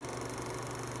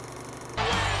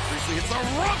seriously, it's the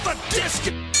Rump the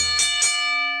Disc.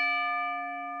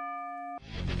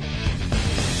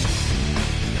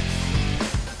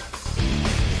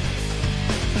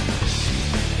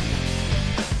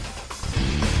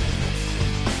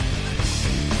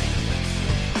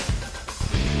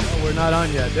 We're not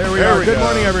on yet. There we are. Good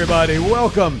morning, everybody.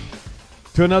 Welcome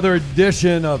to another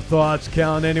edition of Thoughts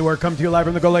Count Anywhere. Come to you live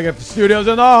from the Go Leg Studios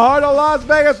in the heart of Las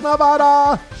Vegas,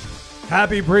 Nevada.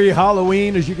 Happy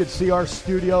pre-Halloween. As you can see, our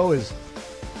studio is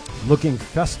looking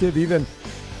festive. Even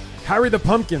Harry the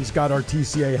Pumpkin's got our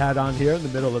TCA hat on here in the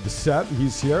middle of the set.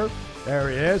 He's here. There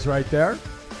he is, right there.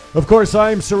 Of course,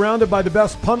 I am surrounded by the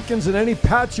best pumpkins in any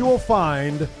patch you will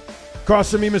find.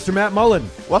 Across from me, Mr. Matt Mullen.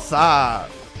 What's up?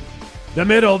 The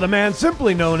middle, the man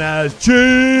simply known as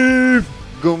Chief.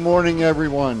 Good morning,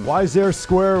 everyone. Why is there a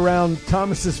square around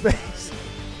Thomas's face?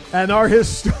 And our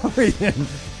historian,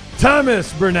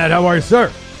 Thomas Burnett. How are you,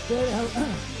 sir?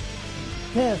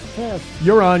 Test.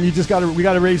 You're on. We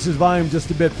got to raise his volume just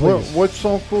a bit, please. What's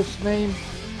Uncle's name?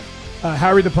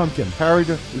 Harry the Pumpkin.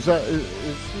 Is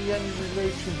he any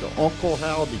relation to Uncle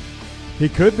Howdy? He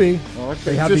could be.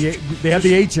 Okay. They have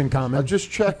the H in common. I'm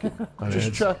just checking.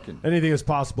 Checking. Anything is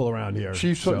possible around here.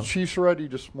 She's ready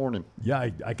this morning. Yeah,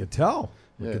 I could tell.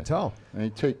 I could tell. I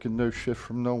ain't taking no shit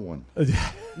from no one.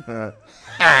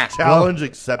 Challenge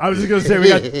accepted. I was just going to say,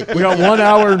 we got 1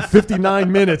 hour and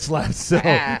 59 minutes left. So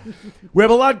we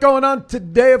have a lot going on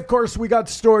today. Of course, we got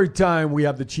story time. We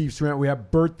have the Chiefs rant. We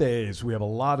have birthdays. We have a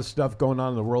lot of stuff going on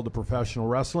in the world of professional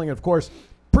wrestling. And, of course,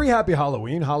 pre-happy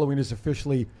Halloween. Halloween is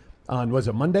officially on, was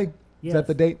it Monday? Yes. Is that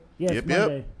the date? Yes, Yep.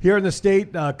 Monday. Here in the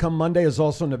state, come Monday is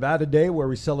also Nevada Day, where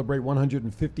we celebrate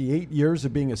 158 years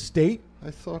of being a state. I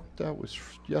thought that was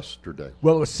yesterday.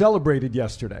 Well, it was celebrated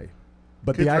yesterday.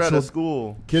 But Kids the are actual out of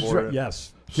school. kids for are, it.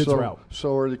 yes, kids are out.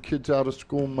 So are the kids out of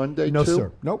school Monday No, too?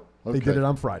 sir. Nope. They did Okay. it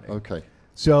on Friday. Okay.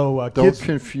 So Don't kids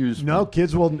confuse me. No,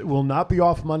 kids will not be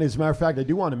off Monday. As a matter of fact, I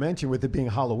do want to mention, with it being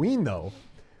Halloween, though,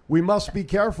 we must be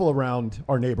careful around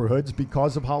our neighborhoods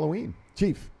because of Halloween.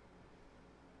 Chief.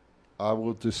 I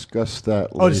will discuss that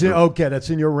Oh, later. okay.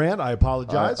 That's in your rant. I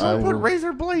apologize. I Put will-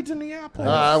 razor blades in the apple.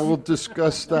 I will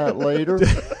discuss that later.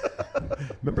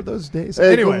 Remember those days?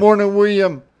 Hey, Anyway. good morning,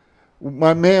 William.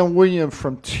 My man William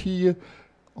from TRC.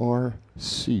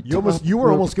 You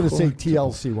were almost going to say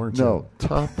TLC, weren't you? No,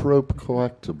 Top Rope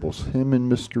Collectibles. Him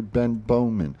and Mr. Ben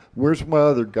Bowman. Where's my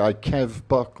other guy, Kev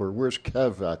Buckler? Where's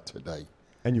Kev at today?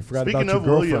 And you forgot Speaking about your of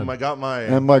girlfriend. William, I got my.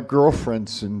 And my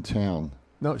girlfriend's in town.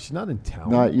 No, she's not in town.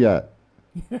 Not yet.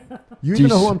 You even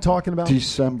know who I'm talking about?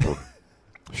 December.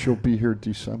 She'll be here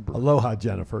December. Aloha,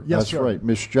 Jennifer. Yes, That's sir. right,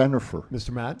 Miss Jennifer.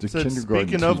 Mr. Matt? The Said, kindergarten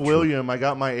speaking of teacher. William, I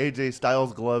got my AJ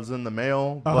Styles gloves in the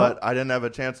mail, but I didn't have a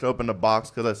chance to open the box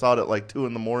because I saw it at like 2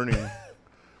 in the morning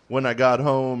when I got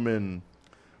home, and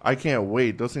I can't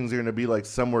wait. Those things are going to be like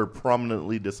somewhere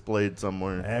prominently displayed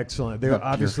somewhere. Excellent. They're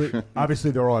obviously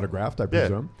they're autographed, I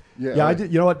presume. Yeah, I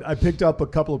did. You know what? I picked up a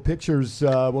couple of pictures.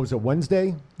 What was it?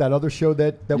 Wednesday? That other show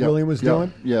that William was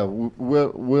doing. Yeah,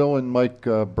 Will and Mike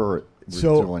Burritt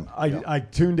were doing. I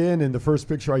tuned in, and the first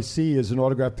picture I see is an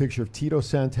autographed picture of Tito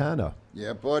Santana.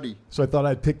 Yeah, buddy. So I thought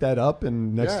I'd pick that up,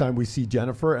 and next Yeah. time we see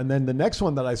Jennifer. And then the next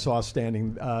one that I saw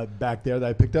standing back there that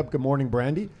I picked up, Good Morning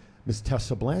Brandy, Miss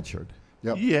Tessa Blanchard.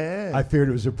 Yep. Yeah. I figured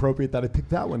it was appropriate that I picked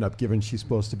that one up, given she's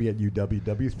supposed to be at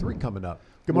UWW3 coming up.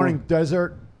 Good morning,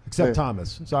 Desert. Except Hey.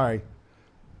 Thomas. Sorry.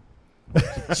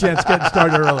 Shan's getting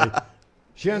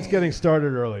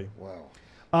started early.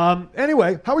 Wow.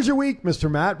 Anyway, how was your week, Mr.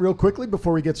 Matt? Real quickly,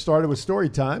 before we get started with story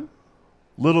time.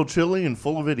 Little chilly and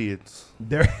full of idiots.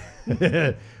 There.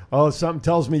 Oh, something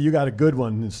tells me you got a good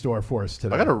one in store for us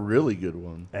today. I got a really good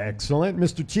one. Excellent.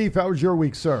 Mr. Chief, how was your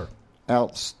week, sir?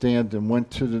 Outstanding.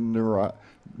 Went to the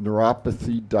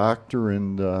neuropathy doctor,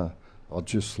 and I'll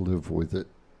just live with it.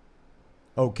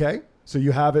 Okay. So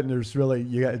you have it, and there's really,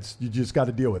 you just got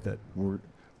to deal with it. We're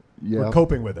We're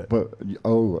coping with it. But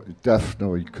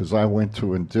definitely, because I went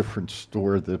to a different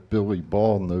store that Billy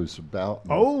Ball knows about.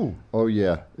 Oh. Oh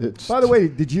yeah. It's. By the way,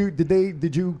 did you?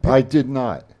 I did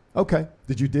not. Okay.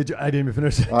 Did you? I didn't even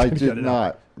finish. I Get did it out.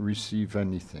 not receive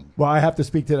anything. Well, I have to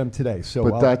speak to them today. So,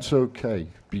 But that's okay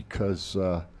because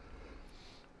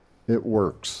it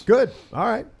works. good. All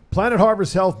right. Planet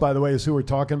Harvest Health, by the way, is who we're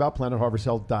talking about.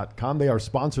 PlanetHarvestHealth.com. They are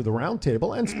sponsored the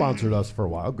Roundtable and sponsored us for a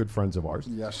while. Good friends of ours.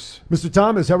 Yes. Mr.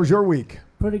 Thomas, how was your week?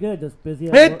 Pretty good. Just busy.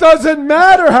 at It work. doesn't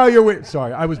matter how your week.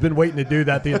 Sorry, I was been waiting to do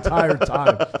that the entire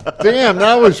time. Damn,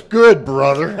 that was good,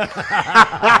 brother.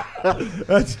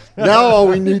 Now all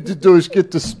we need to do is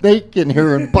get the snake in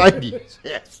here and bite him.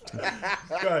 Yes. Go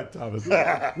ahead, Thomas. We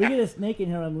get a snake in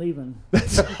here. I'm leaving.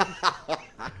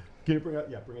 Can you bring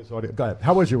us audio? Go ahead.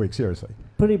 How was your week? Seriously.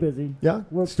 Pretty busy. Yeah.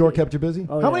 Work Store day. kept you busy.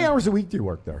 Oh, How many yeah. hours a week do you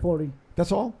work there? 40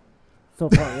 That's all. so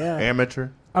far. Yeah. Amateur.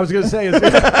 I was going to say,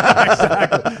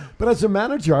 exactly. But as a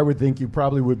manager, I would think you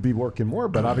probably would be working more.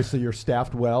 But obviously, you're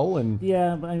staffed well, and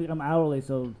Yeah, but I'm hourly,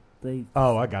 so they.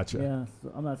 oh, I got you. Yeah,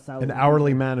 so I'm not salary. An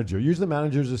hourly manager. Usually,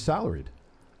 managers are salaried.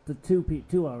 The 2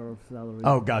 hour salary.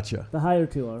 Oh, gotcha, The higher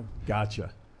 2 hour.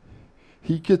 gotcha.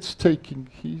 He gets taken.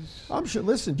 He's I'm sure.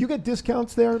 Listen, do you get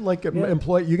discounts there? Like Yeah.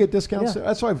 employee, you get discounts Yeah. there?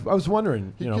 That's why I was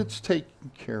wondering. he You know, gets taken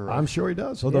care of. I'm sure he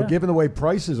does. Although, Yeah. given the way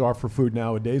prices are for food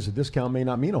nowadays, a discount may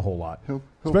not mean a whole lot, He'll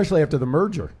especially after the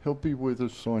merger. he'll be with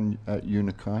us at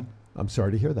Unicon. I'm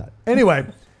sorry to hear that. Anyway,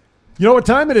 you know what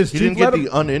time it is, You Chief? didn't get Let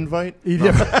the him- uninvite? He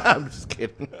No, did- I'm just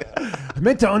kidding. I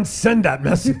meant to unsend that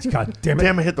message. God damn it.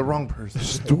 Damn, I hit the wrong person.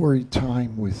 Story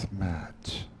time with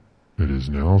Matt. It is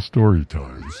now story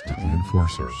time with the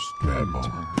enforcer, Mad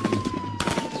Mom.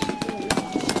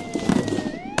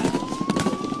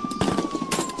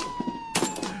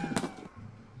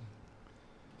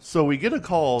 So we get a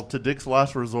call to Dick's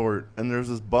Last Resort, and there's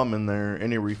this bum in there,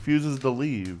 and he refuses to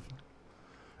leave. And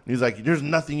he's like, there's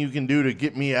nothing you can do to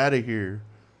get me out of here.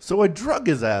 So I drug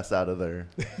his ass out of there.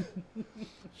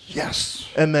 Yes.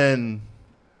 And then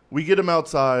we get him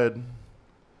outside,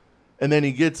 and then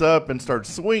he gets up and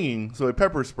starts swinging, so I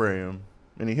pepper spray him,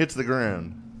 and he hits the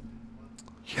ground.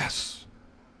 Yes.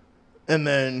 And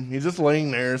then he's just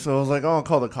laying there, so I was like, oh, I'll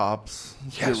call the cops.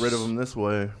 Let's Yes. get rid of him this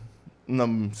way. And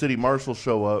the city marshals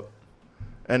show up,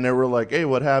 and they were like, hey,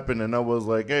 what happened? And I was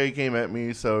like, hey, he came at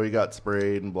me, so he got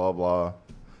sprayed and blah, blah. And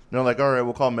they're like, all right,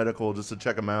 we'll call medical just to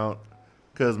check him out,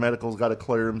 because medical's got to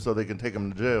clear him so they can take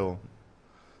him to jail.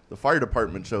 The fire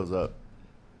department shows up,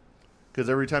 because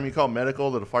every time you call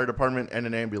medical, the fire department and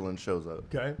an ambulance shows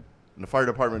up. Okay. And the fire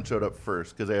department showed up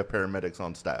first, because they have paramedics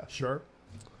on staff. Sure.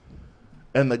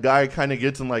 And the guy kind of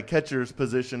gets in like catcher's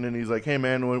position, and he's like, hey,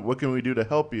 man, what can we do to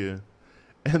help you?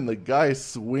 And the guy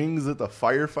swings at the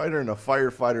firefighter, and the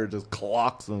firefighter just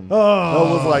clocks him. Oh. I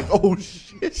was like, oh,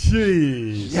 shit.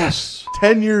 Jeez. Yes.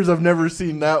 10 years I've never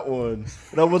seen that one.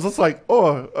 And I was just like,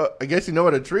 oh, I guess you know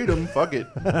how to treat him. Fuck it.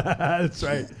 That's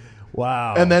right.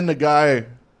 Wow. And then the guy,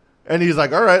 and he's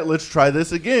like, all right, let's try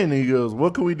this again. And he goes,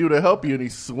 what can we do to help you? And he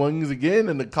swings again,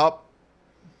 and the cop,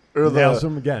 or nails the,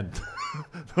 him again.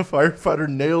 the firefighter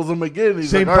nails him again.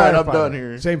 He's Same like, all right, I'm firefighter. done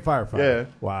here. Same firefighter. Yeah.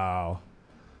 Wow.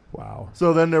 Wow.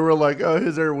 So then they were like, oh,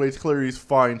 his airway's clear. He's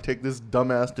fine. Take this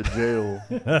dumbass to jail.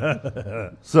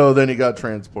 So then he got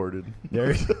transported.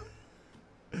 There you go.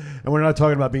 And we're not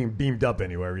talking about being beamed up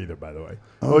anywhere either, by the way.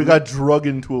 Oh, he got drugged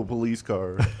into a police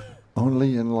car.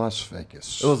 Only in Las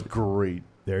Vegas. It was great.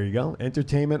 There you go.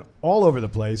 Entertainment all over the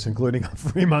place, including on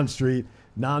Fremont Street,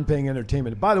 non-paying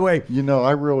entertainment. By the way, You know,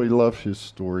 I really love his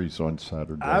stories on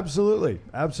Saturday. absolutely,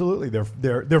 absolutely.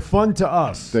 They're fun to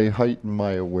us. They heighten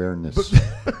my awareness.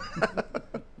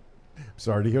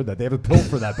 Sorry to hear that. They have a pill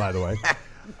for that, by the way.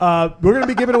 We're going to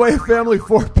be giving away a family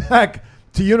 4-pack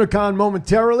to Unicon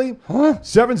momentarily.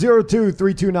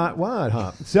 702-329 what?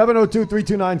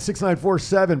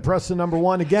 702-329-6947. Press the number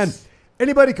 1 again.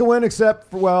 Anybody can win except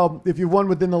for, well, if you won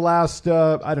within the last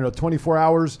 24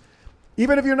 hours.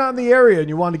 Even if you're not in the area and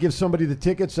you want to give somebody the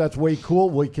tickets, that's way cool.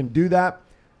 We can do that.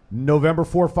 November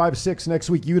 4, 5, 6 next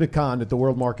week, Unicon at the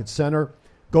World Market Center.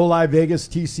 Go Live Vegas,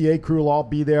 TCA crew will all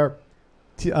be there.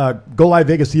 Go Live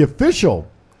Vegas, the official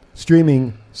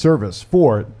streaming service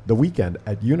for the weekend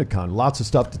at Unicon. Lots of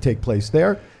stuff to take place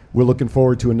there. We're looking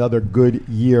forward to another good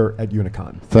year at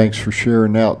Unicon. Thanks for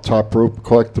sharing out Top Rope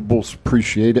Collectibles.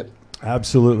 Appreciate it.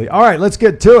 Absolutely. All right, let's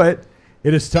get to it.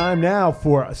 It is time now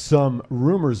for some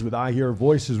rumors with I Hear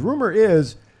Voices. Rumor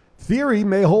is Theory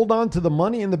may hold on to the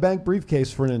Money in the Bank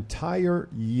briefcase for an entire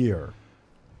year.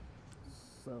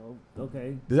 So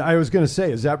okay, I was going to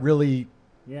say, is that really...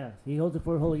 yeah, he holds it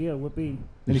for a whole year. Would be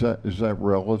Is that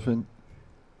relevant?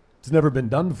 It's never been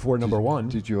done before, number one.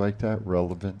 Did you like that?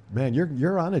 Relevant? Man,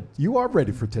 you're on it. You are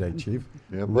ready for today, Chief.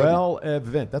 Yeah, buddy.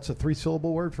 Relevant. That's a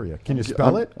 3-syllable word for you. Can you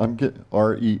spell it? I'm getting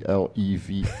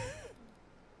RELEVANT.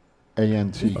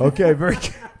 Okay, very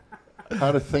good.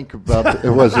 How to think about it?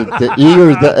 Was it the E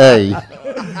or the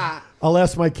A? I'll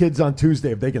ask my kids on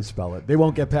Tuesday if they can spell it. They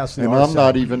won't get past the And R I'm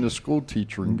not sound. even a school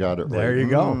teacher and got it right. There you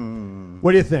go.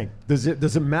 What do you think? Does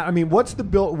it matter? I mean, what's the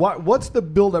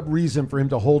build-up reason for him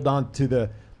to hold on to the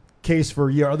case for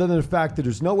a year, other than the fact that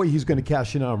there's no way he's going to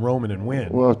cash in on Roman and win?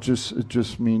 Well, it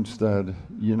just means that,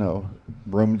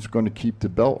 Roman's going to keep the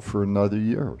belt for another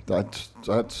year. That's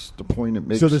the point it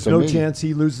makes. So there's to no me. chance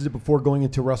he loses it before going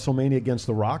into WrestleMania against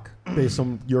The Rock, based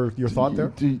on your thought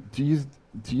there?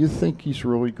 Do you think he's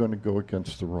really going to go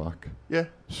against The Rock? Yeah.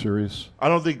 Serious? I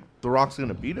don't think The Rock's going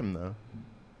to beat him, though.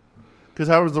 Because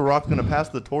how is The Rock going to pass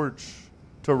the torch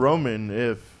to Roman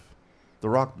if The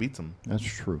Rock beats him? That's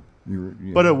true.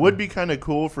 But it would be kind of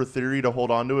cool for Theory to hold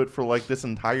on to it for like this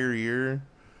entire year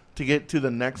to get to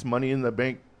the next Money in the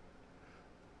Bank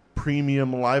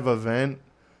premium live event,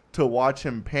 to watch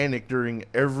him panic during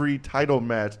every title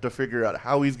match to figure out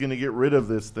how he's going to get rid of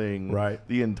this thing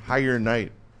the entire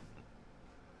night.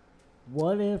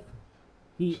 What if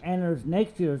he enters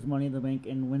next year's Money in the Bank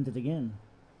and wins it again?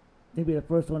 He'd be the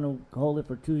first one to hold it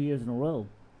for 2 years in a row.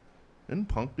 Didn't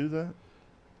Punk do that?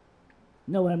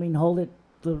 No, I mean hold it.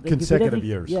 Consecutive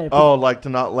years. Yeah, like to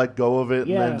not let go of it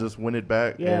and Yeah. then just win it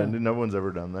back? Yeah. And no one's ever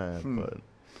done that.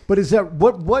 But is that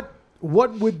what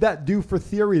would that do for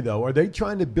Theory though? Are they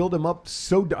trying to build him up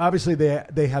so obviously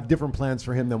they have different plans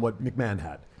for him than what McMahon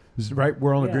had. Right?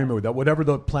 We're on agreement with that. Whatever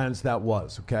the plans that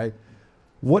was, okay?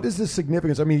 What is the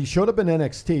significance? I mean, he showed up in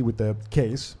NXT with the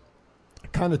case.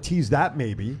 Kind of teased that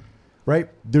maybe, right?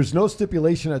 There's no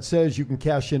stipulation that says you can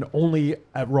cash in only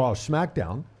at Raw or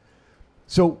SmackDown.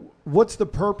 So what's the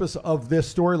purpose of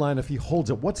this storyline if he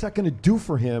holds it? What's that going to do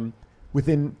for him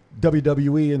within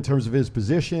WWE in terms of his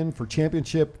position for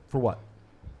championship? For what?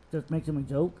 Just makes him a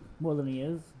joke more than he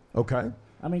is. Okay.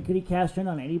 I mean, could he cash in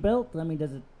on any belt? I mean, I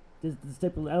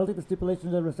don't think the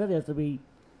stipulations ever said he has to be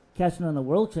cashing on the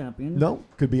world champion. No,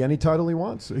 could be any title he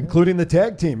wants, including the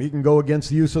tag team. He can go against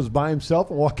the Usos by himself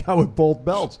and walk out with both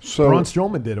belts. So, Braun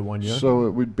Strowman did it one year. So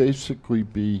it would basically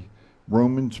be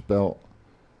Roman's belt,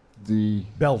 the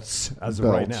belts as of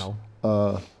right now,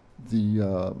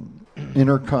 the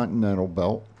Intercontinental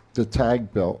belt, the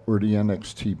tag belt, or the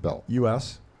NXT belt.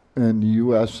 U.S. And the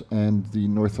U.S. and the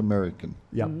North American.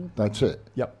 Yep. That's it.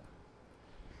 Yep.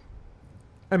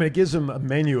 I mean, it gives him a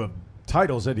menu of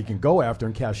titles that he can go after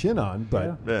and cash in on,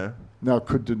 but yeah. Now,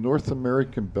 could the North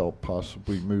American belt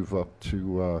possibly move up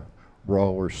to Raw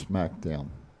or SmackDown?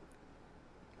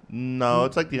 No,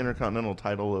 it's like the Intercontinental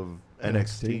title of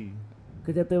NXT.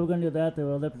 Because if they were going to do that, they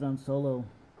would have left it on Solo.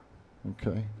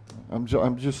 Okay, I'm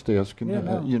just asking. Yeah,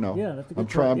 no. You know, Yeah, that's a good I'm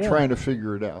point, yeah. trying to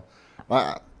figure it out.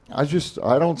 I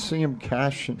don't see him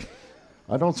cashing.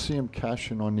 I don't see him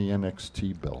cashing on the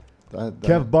NXT belt.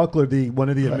 Kev Buckler, one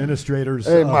of the administrators.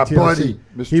 Hey, of my TLC, buddy,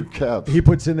 Mr. Kev. He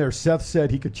puts in there. Seth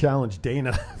said he could challenge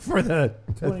Dana for the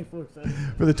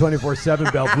 24/7 for the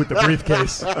 24/7 belt with the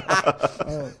briefcase.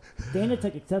 Dana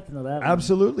took exception to that.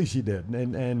 Absolutely, she did,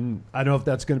 and I don't know if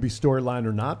that's going to be storyline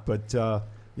or not, but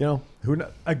you know, who?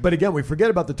 But again, we forget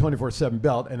about the 24/7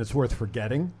 belt, and it's worth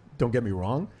forgetting. Don't get me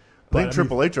wrong. I think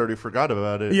Triple H already forgot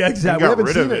about it. Yeah, exactly. We Got haven't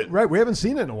rid seen of it. Right, we haven't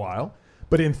seen it in a while.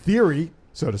 But in theory,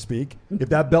 so to speak, if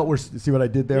that belt were, see what I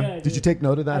did there? Yeah, I did you did. take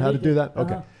note of that? I How to did. do that?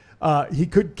 Okay. He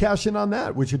could cash in on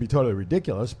that, which would be totally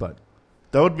ridiculous. But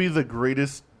that would be the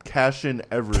greatest cash in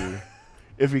ever.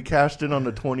 If he cashed in on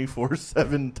the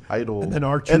 24/7 title and then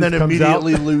R-Truth and then comes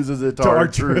immediately out loses it to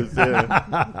R-Truth.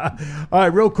 Yeah. All right,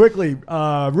 real quickly.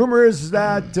 Rumor is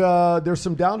that there's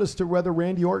some doubt as to whether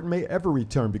Randy Orton may ever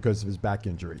return because of his back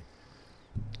injury.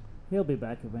 He'll be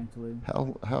back eventually.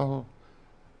 How?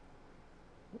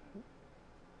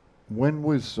 When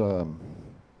was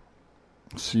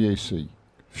CAC? A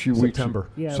few September.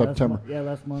 weeks. Yeah, September.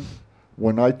 Last month.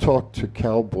 When I talked to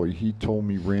Cowboy, he told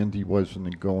me Randy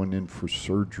wasn't going in for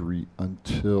surgery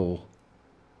until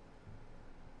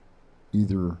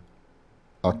either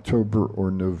October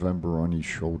or November on his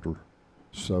shoulder.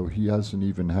 So he hasn't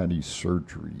even had his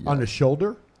surgery yet. On his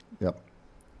shoulder? Yep.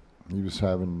 He was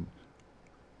having...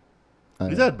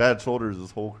 He's had bad shoulders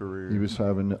his whole career. He was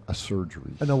having a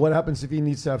surgery. And then what happens if he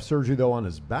needs to have surgery, though, on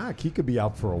his back? He could be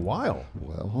out for a while.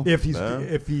 Well... If he's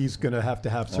going to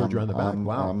have surgery on the back.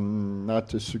 Wow. I'm not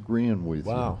disagreeing with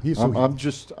Wow. you.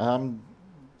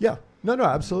 Yeah. No,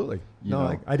 absolutely. You No,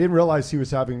 know. I didn't realize he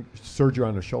was having surgery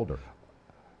on his shoulder.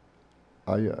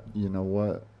 You know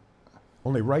what?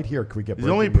 Only right here could we get He's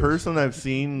the only breaking news. person I've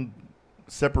seen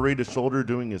separate his shoulder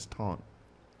doing his taunt.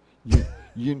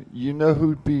 You know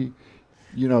who'd be...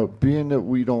 You know, being that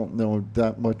we don't know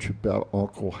that much about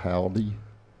Uncle Howdy,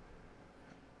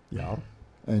 Yeah.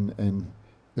 and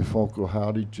if Uncle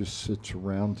Howdy just sits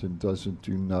around and doesn't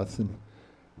do nothing,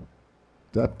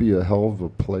 that'd be a hell of a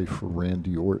play for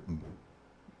Randy Orton.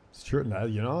 It's true.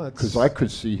 You know, Because I could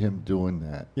see him doing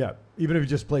that. Yeah, even if he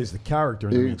just plays the character.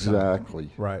 In the meantime. Exactly.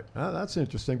 Right. That's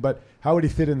interesting. But how would he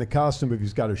fit in the costume if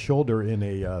he's got his shoulder in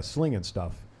a sling and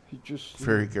stuff? He just...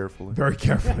 Very carefully. Very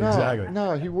carefully, No, exactly.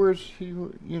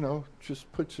 No, just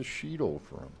puts a sheet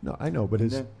over him. No, I know, but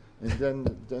And then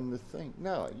the thing.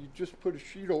 No, you just put a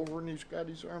sheet over and he's got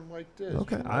his arm like this.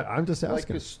 Okay, you know, I'm just asking. Like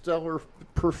a stellar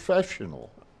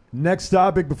professional. Next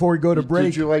topic before we go to break.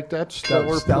 Did you like that?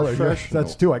 Stellar, Stellar. professional.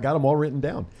 That's two. I got them all written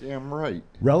down. Damn right.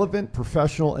 Relevant,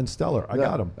 professional, and stellar. I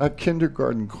got them. That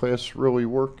kindergarten class really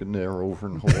working there over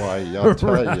in Hawaii, I'll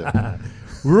tell you.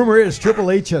 Rumor is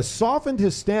Triple H has softened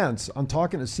his stance on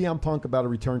talking to CM Punk about a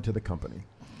return to the company.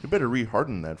 You better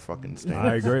re-harden that fucking stance.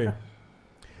 I agree.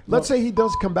 Let's say he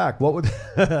does come back. What would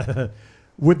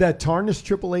would that tarnish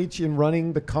Triple H in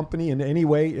running the company in any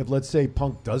way? If let's say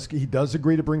Punk does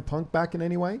agree to bring Punk back in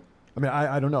any way? I mean,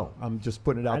 I don't know. I'm just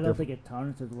putting it out there. I don't think it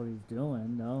tarnishes what he's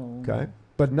doing. No. Okay,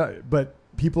 but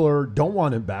people don't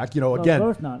want him back. You know, Well, again, of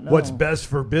course not, no. what's best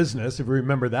for business? If you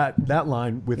remember that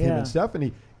line with him Yeah. and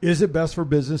Stephanie, is it best for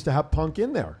business to have Punk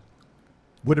in there?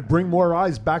 Would it bring more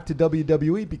eyes back to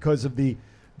WWE because of the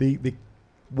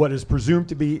what is presumed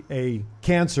to be a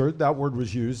cancer? That word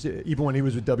was used even when he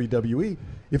was with WWE.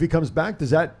 If he comes back,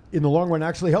 does that in the long run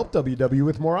actually help WWE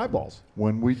with more eyeballs?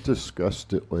 When we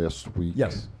discussed it last week,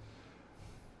 Yes.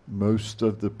 most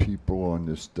of the people on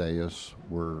this dais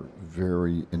were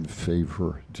very in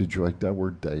favor. Did you like that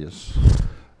word, dais?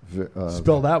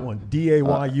 Spell that one.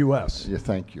 DAYUS. Yeah,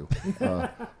 thank you.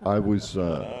 I was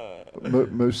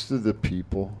most of the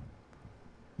people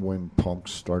when Punk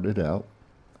started out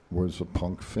was a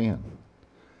Punk fan,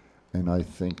 and I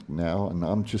think now, and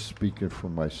I'm just speaking for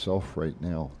myself right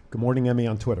now. Good morning, Emmy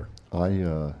on Twitter.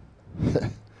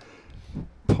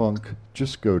 Punk,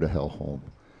 just go to hell home.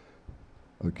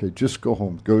 Okay, just go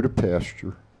home. Go to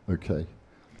pasture. Okay,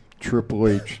 Triple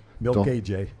H. Milk don't-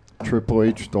 AJ. Triple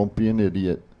H, don't be an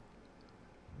idiot.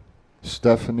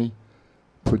 Stephanie,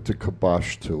 put the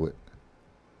kibosh to it.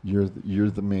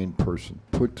 You're the main person.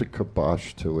 Put the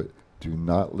kibosh to it. Do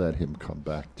not let him come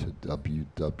back to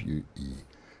WWE.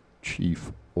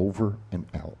 Chief, over and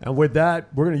out. And with that,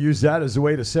 we're going to use that as a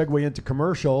way to segue into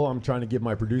commercial. I'm trying to give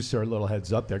my producer a little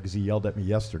heads up there because he yelled at me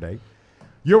yesterday.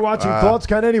 You're watching Thoughts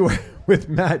Count Anywhere with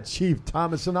Matt, Chief,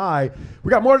 Thomas, and I. We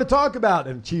got more to talk about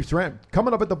in Chief's Rant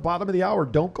coming up at the bottom of the hour.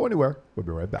 Don't go anywhere. We'll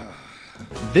be right back.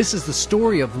 This is the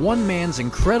story of one man's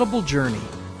incredible journey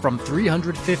from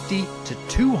 350 to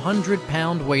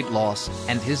 200-pound weight loss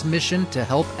and his mission to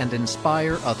help and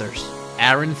inspire others.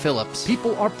 Aaron Phillips.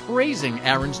 People are praising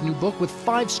Aaron's new book with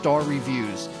 5-star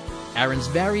reviews. Aaron's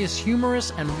various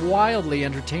humorous and wildly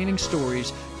entertaining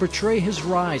stories portray his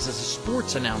rise as a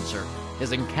sports announcer,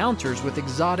 his encounters with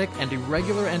exotic and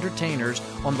irregular entertainers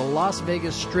on the Las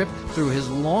Vegas Strip through his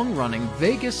long-running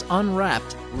Vegas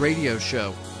Unwrapped radio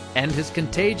show, and his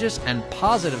contagious and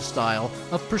positive style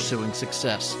of pursuing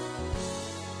success.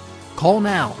 Call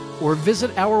now or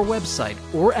visit our website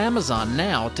or Amazon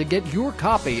now to get your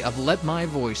copy of Let My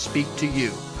Voice Speak to You,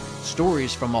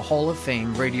 stories from a Hall of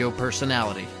Fame radio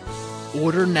personality.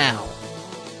 Order now.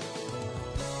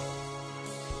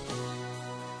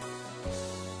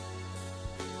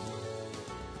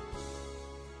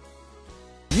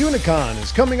 Unicon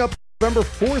is coming up November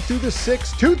 4th through the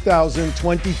 6th,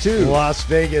 2022. Las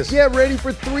Vegas. Get ready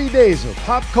for 3 days of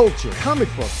pop culture, comic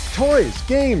books, toys,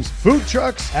 games, food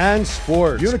trucks, and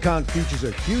sports. Unicon features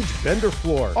a huge vendor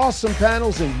floor, awesome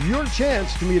panels, and your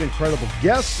chance to meet incredible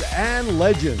guests and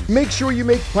legends. Make sure you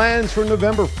make plans for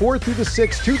November 4th through the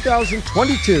 6th,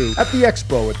 2022 at the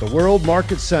Expo at the World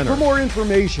Market Center. For more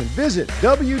information, visit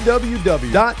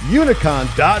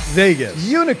www.unicon.vegas.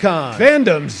 Unicon.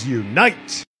 Fandoms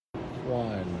unite.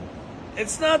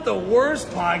 It's not the worst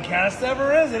podcast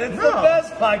ever, is it? It's the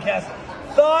best podcast.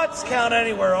 Thoughts Count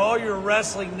Anywhere. All your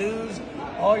wrestling news,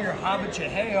 all your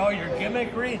hobbit-cha-hey, all your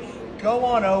gimmickry. Go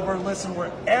on over, listen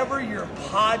wherever your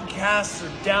podcasts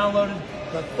are downloaded.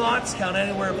 The Thoughts Count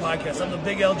Anywhere podcast. I'm the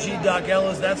big LG Doc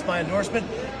Ellis. That's my endorsement.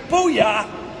 Booyah!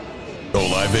 Go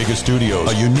Live Vegas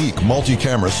Studios, a unique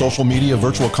multi-camera social media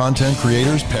virtual content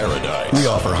creators paradise. We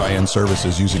offer high-end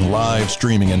services using live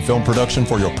streaming and film production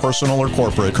for your personal or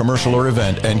corporate, commercial or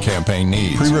event and campaign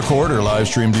needs. Pre-record or live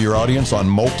stream to your audience on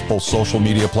multiple social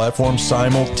media platforms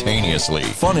simultaneously.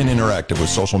 Fun and interactive with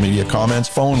social media comments,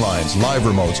 phone lines, live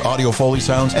remotes, audio Foley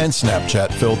sounds, and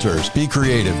Snapchat filters. Be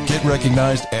creative, get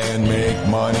recognized, and make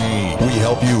money. We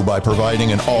help you by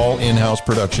providing an all in-house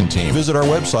production team. Visit our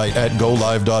website at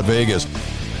golive.vegas.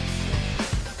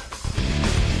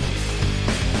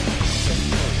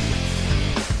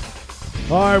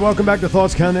 All right, welcome back to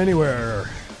Thoughts Count Anywhere.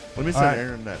 Let me All send right.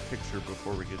 Aaron that picture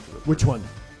before we get to the Which one?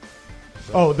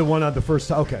 Oh, the one on the first.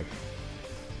 Okay.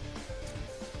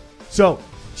 So,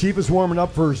 Chief is warming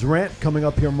up for his rant coming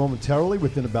up here momentarily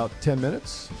within about 10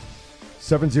 minutes.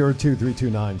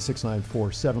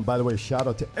 702-329-6947. By the way, shout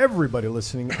out to everybody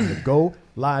listening on the Go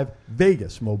Live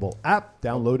Vegas mobile app.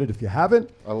 Download it if you haven't.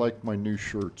 I like my new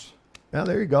shirts. Now,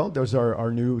 there you go. Those are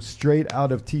our new straight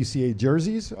out of TCA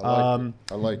jerseys. I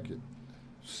like it.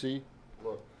 See?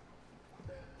 Look.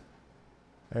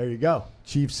 There you go.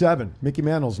 Chief 7, Mickey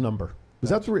Mantle's number. Is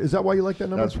that why you like that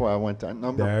number? That's why I went that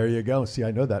number. There you go. See,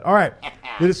 I know that. All right.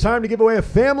 It is time to give away a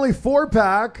family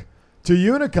 4-pack to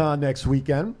Unicon next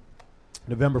weekend,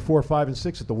 November 4, 5, and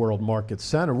 6 at the World Market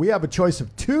Center. We have a choice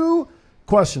of 2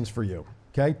 questions for you.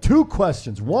 Okay? 2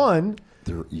 questions. One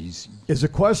They're easy. is a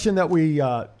question that we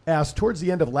asked towards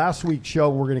the end of last week's show,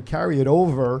 and we're going to carry it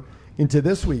over into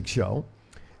this week's show.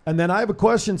 And then I have a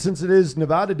question, since it is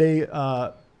Nevada Day,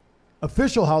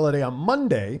 official holiday on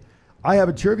Monday. I have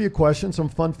a trivia question, some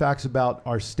fun facts about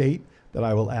our state that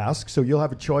I will ask. So you'll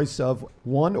have a choice of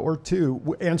 1 or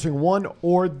 2, answering one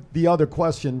or the other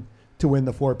question to win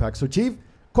the 4-pack. So, Chief,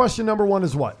 question number 1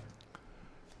 is what?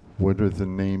 What are the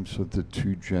names of the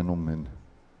 2 gentlemen,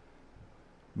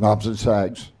 Knobs and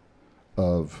Sags,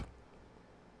 of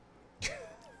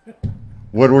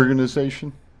what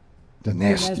organization? The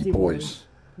Nasty Boys.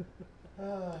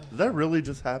 Did that really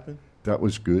just happen? That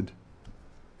was good.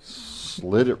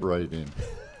 Slid it right in.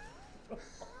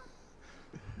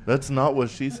 That's not what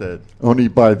she said. Only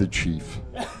by the chief.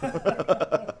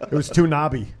 It was too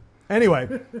knobby.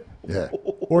 Anyway, Yeah.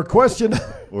 or question.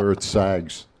 Or it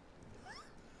sags.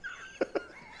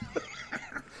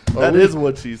 That is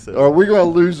what she said. Are we going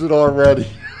to lose it already?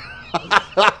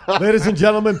 Ladies and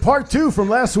gentlemen, part 2 from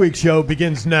last week's show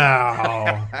begins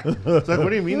now. It's like, what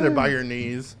do you mean they're by your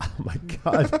knees? Oh, my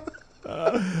God.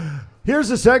 Here's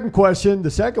the second question.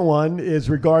 The second one is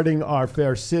regarding our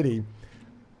fair city.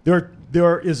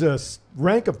 There is a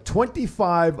rank of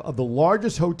 25 of the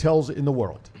largest hotels in the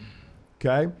world.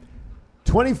 Okay?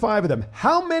 25 of them.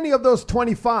 How many of those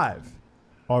 25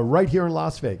 are right here in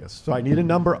Las Vegas? So I need a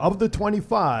number of the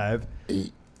 25.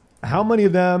 8. How many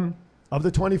of them of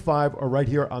the 25 are right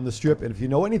here on the Strip? And if you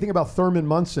know anything about Thurman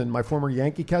Munson, my former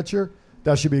Yankee catcher,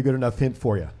 that should be a good enough hint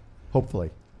for you. Hopefully.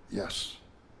 Yes.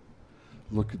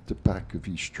 Look at the back of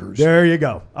each jersey. There you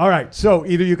go. All right. So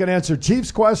either you can answer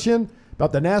Chief's question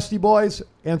about the Nasty Boys,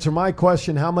 answer my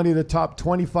question, how many of the top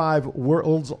 25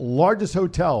 world's largest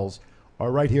hotels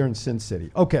are right here in Sin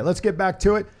City? Okay, let's get back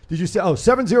to it. Did you say,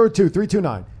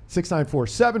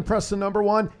 702-329-6947. Press the number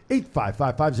 1,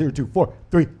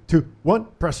 855-502-4321.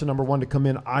 Press the number 1 to come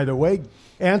in either way.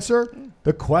 Answer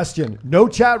the question. No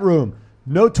chat room,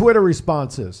 no Twitter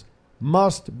responses.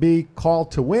 Must be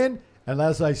called to win. And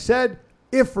as I said,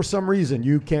 if for some reason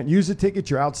you can't use a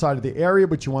ticket, you're outside of the area,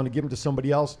 but you want to give them to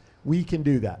somebody else, we can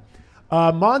do that.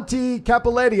 Monty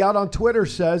Capoletti out on Twitter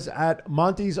says at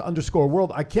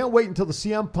Monty's_world, I can't wait until the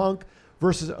CM Punk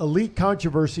versus Elite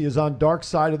controversy is on Dark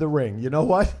Side of the Ring. You know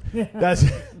what?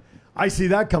 I see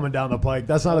that coming down the pike.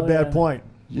 That's not a bad point.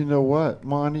 You know what,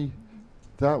 Monty?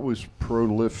 That was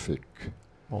prolific.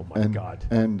 Oh, my God.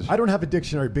 And I don't have a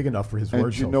dictionary big enough for his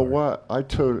words. And you know what? I'm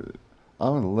going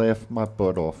to laugh my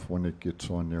butt off when it gets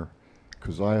on there,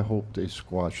 because I hope they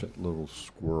squash that little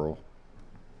squirrel.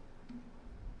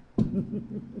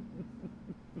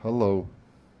 Hello.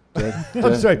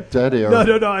 I'm sorry. Dead air.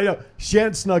 No, I know.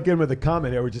 Shan snuck in with a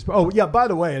comment here. By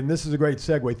the way, and this is a great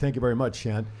segue. Thank you very much,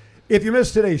 Shan. If you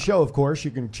missed today's show, of course,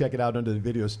 you can check it out under the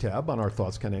videos tab on our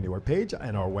Thoughts Count Anywhere page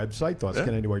and our website,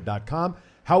 thoughtscountanywhere.com.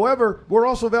 However, we're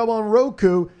also available on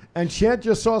Roku, and Shan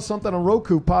just saw something on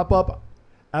Roku pop up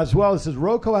as well. It says,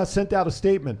 Roku has sent out a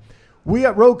statement. We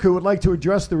at Roku would like to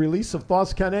address the release of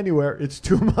Thoughts Count Anywhere. It's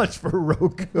too much for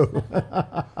Roku.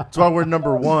 That's why we're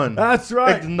number 1. That's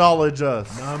right. Acknowledge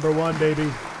us. Number 1,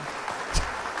 baby.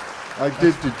 I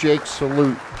did the Jake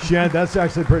salute. Shan, that's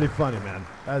actually pretty funny, man.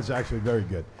 That's actually very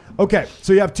good. Okay,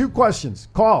 so you have 2 questions.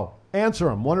 Call. Answer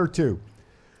them, 1 or 2.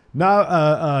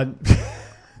 Now,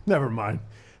 never mind.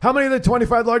 How many of the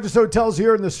 25 largest hotels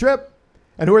here in the Strip?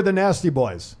 And who are the Nasty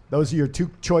Boys? Those are your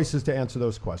 2 choices to answer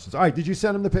those questions. All right, did you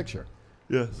send him the picture?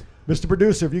 Yes. Mr.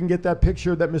 Producer, if you can get that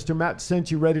picture that Mr. Matt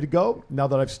sent you ready to go, now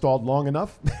that I've stalled long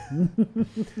enough.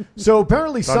 So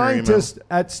apparently scientists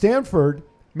at Stanford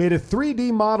made a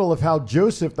 3D model of how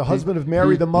Joseph, the husband of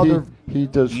Mary, the mother... He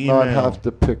does not have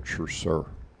the picture, sir.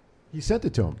 He sent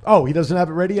it to him. Oh, he doesn't have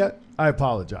it ready yet? I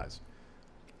apologize.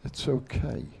 It's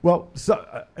okay. Well,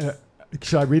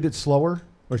 should I read it slower?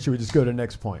 Or should we just go to the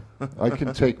next point? I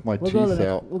can take my teeth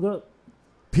out.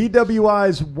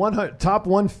 PWI's top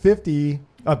 150.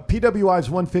 PWI's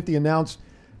 150 announced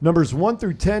numbers 1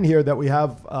 through 10 here that we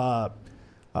have. Why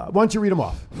don't you read them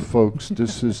off? Folks,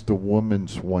 this is the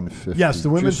women's 150. Yes, the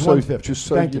women's 150. Just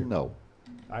so Thank you you know.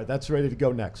 All right, that's ready to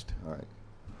go next. All right.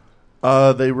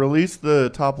 They released the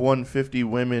top 150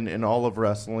 women in all of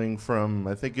wrestling from,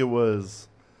 I think it was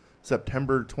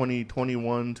September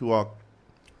 2021 to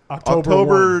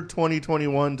October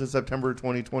 2021 to September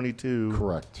 2022.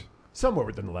 Correct. Somewhere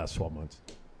within the last 12 months.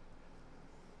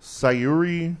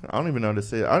 Sayuri. I don't even know how to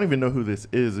say it. I don't even know who this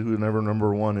is, who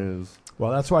number 1 is.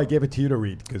 Well, that's why I gave it to you to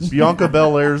read. Cause Bianca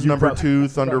Belair's number probably- 2.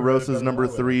 Thunder probably Rosa's better number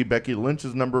know it. 3. Becky Lynch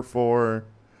is number 4.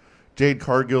 Jade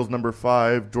Cargill's number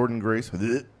 5. Jordan Grace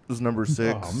is number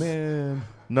 6. Oh, man.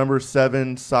 Number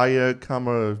 7, Saya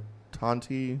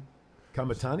Kamatani.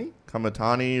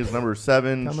 Kamatani? Is number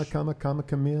 7.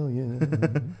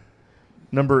 Chameleon.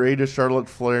 Number 8 is Charlotte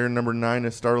Flair. Number 9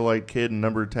 is Starlight Kid. And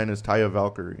number 10 is Taya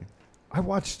Valkyrie. I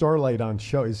watched Starlight on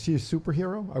show. Is she a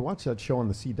superhero? I watched that show on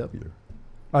the CW.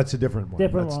 Oh, it's a different one.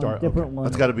 Different That's one. Different one.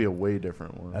 That's got to be a way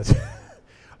different one. All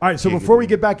right, so before we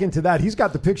get back into that, he's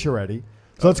got the picture ready.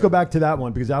 So let's go back to that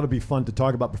one because that'll be fun to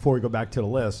talk about before we go back to the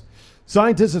list.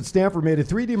 Scientists at Stanford made a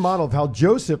 3D model of how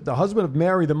Joseph, the husband of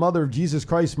Mary, the mother of Jesus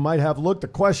Christ, might have looked. The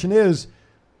question is,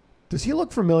 does he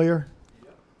look familiar?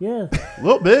 Yeah. A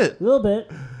little bit. A little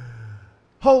bit.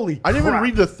 Holy I didn't crap. even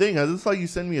read the thing. I just saw you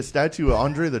send me a statue of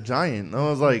Andre the Giant. And I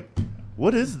was like,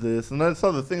 what is this? And I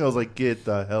saw the thing. I was like, get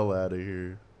the hell out of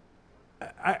here.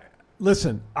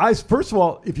 Listen, first of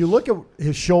all, if you look at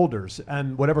his shoulders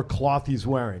and whatever cloth he's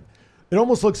wearing, it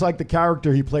almost looks like the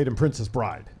character he played in Princess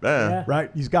Bride. Yeah.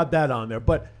 Right? He's got that on there.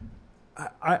 But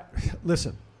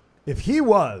listen,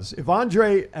 if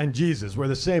Andre and Jesus were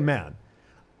the same man,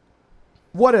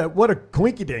 what a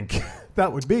coinkydink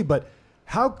that would be. But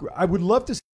I would love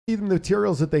to see the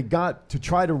materials that they got to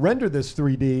try to render this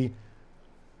 3D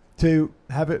to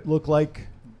have it look like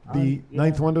the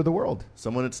ninth wonder of the world.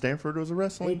 Someone at Stanford was a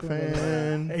wrestling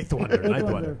fan. Eighth wonder, ninth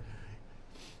wonder.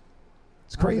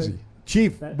 It's crazy. Okay.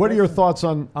 Chief, what are your thoughts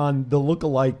on the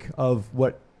look-alike of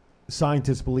what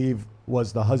scientists believe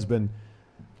was the husband?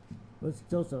 What's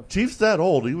Joseph? Chief's that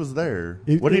old. He was there.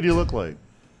 What did he look like?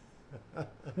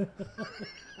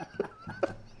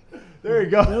 There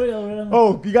you go.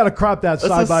 Oh, you got to crop that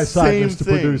side by side, Mr.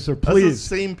 Producer, please. That's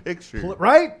the same picture.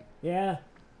 Right? Yeah.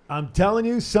 I'm telling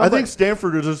you, I think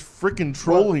Stanford is just freaking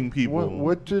trolling people.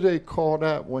 What do they call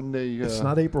that when they... it's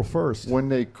not April 1st. When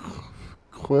they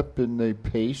clip and they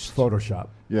paste? Photoshop.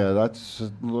 Yeah,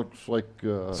 looks like...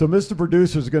 so Mr.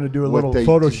 Producer is going to do a little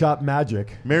Photoshop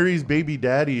magic. Mary's baby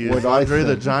daddy is Andre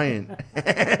the Giant.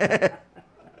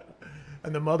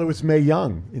 And the mother was Mae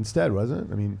Young instead, wasn't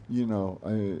it? I mean... You know,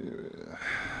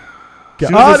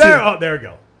 there we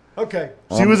go. Okay.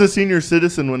 She was a senior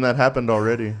citizen when that happened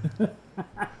already.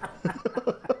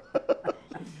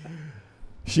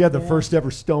 She had the first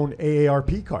ever stone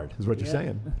AARP card, is what you're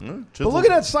saying. But look at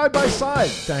that side by side.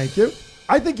 Thank you.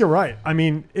 I think you're right. I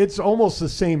mean, it's almost the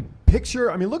same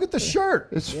picture. I mean, look at the shirt.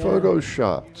 It's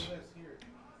photoshopped.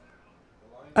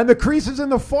 And the creases in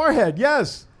the forehead.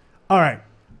 Yes. All right.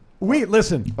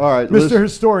 Listen. All right, Mr.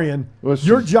 Historian, listen.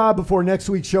 Your job before next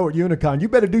week's show at Unicon, you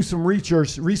better do some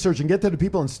research and get to the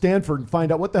people in Stanford and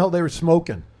find out what the hell they were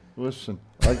smoking. Listen,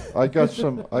 I got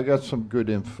some good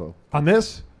info. On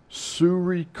this?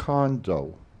 Suri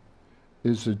Kondo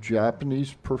is a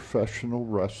Japanese professional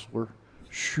wrestler,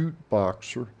 shoot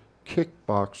boxer,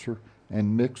 kickboxer,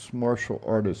 and mixed martial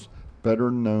artist, better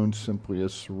known simply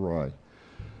as Sarai.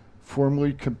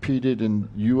 Formerly competed in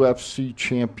UFC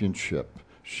Championship.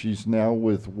 She's now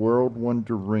with World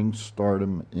Wonder Ring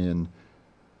Stardom in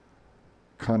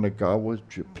Kanagawa,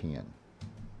 Japan.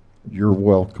 You're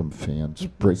welcome, fans.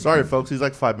 Sorry, folks. He's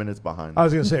like 5 minutes behind. I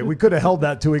was going to say, we could have held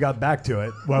that till we got back to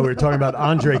it while we were talking about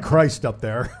Andre Christ up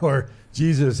there, or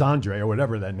Jesus Andre, or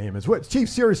whatever that name is. Chief,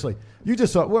 seriously, you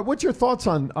just saw, what's your thoughts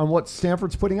on what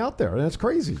Stanford's putting out there? That's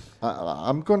crazy.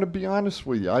 I'm going to be honest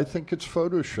with you. I think it's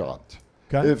photoshopped.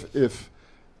 Okay.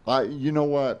 You know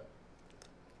what?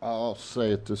 I'll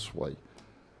say it this way.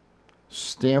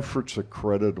 Stanford's a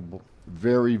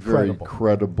very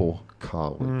credible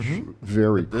college. Mm-hmm.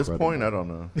 Very At this credible. point, I don't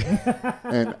know.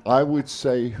 And I would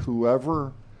say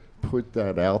whoever put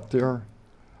that out there,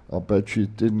 I'll bet you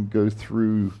it didn't go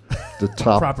through the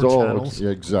top proper dogs. channels.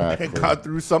 Exactly. It got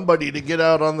through somebody to get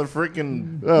out on the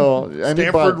freaking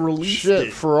Stanford released shit,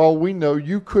 it. For all we know,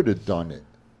 you could have done it.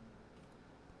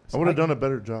 I would have done a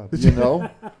better job. You know?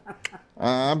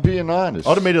 I'm being honest. I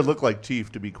would have made it look like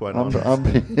Chief, to be quite honest.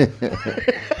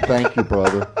 Thank you,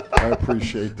 brother. I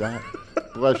appreciate that.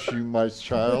 Bless you, my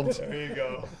child. There you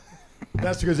go.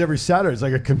 That's because every Saturday is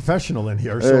like a confessional in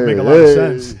here, so it'll make a lot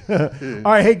of sense.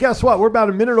 All right, hey, guess what? We're about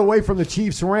a minute away from the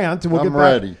Chiefs rant, and we'll get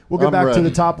back to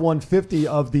the top 150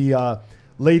 of the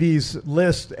ladies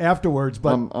list afterwards.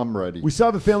 But I'm ready. We still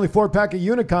have a family 4-pack at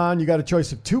Unicon. You got a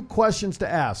choice of 2 questions to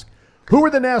ask. Who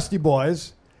are the Nasty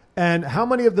Boys? And how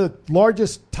many of the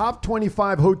largest top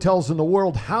 25 hotels in the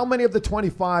world, how many of the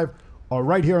 25 are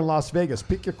right here in Las Vegas?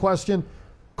 Pick your question.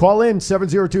 Call in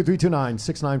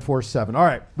 702-329-6947. All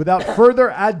right. Without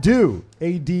further ado,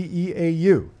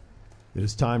 ADEAU, It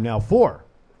is time now for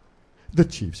the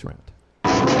Chiefs Rant.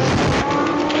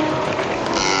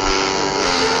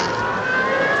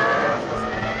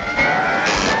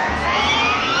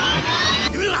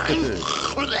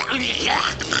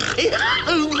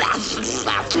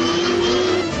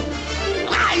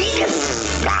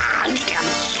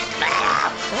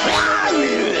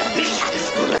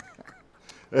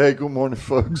 Hey, good morning,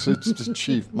 folks. It's the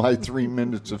Chief. My 3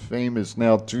 minutes of fame is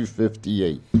now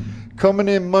 2:58. Coming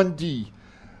in Monday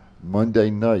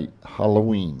night,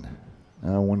 Halloween.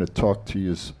 And I want to talk to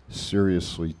you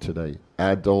seriously today.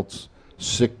 Adults,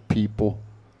 sick people,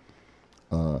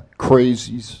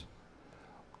 crazies,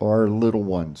 our little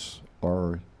ones,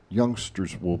 our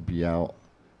youngsters will be out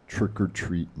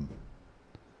trick-or-treating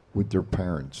with their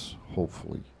parents,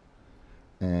 hopefully.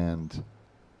 And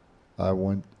I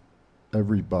want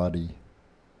everybody,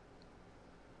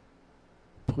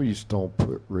 please don't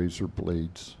put razor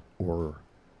blades or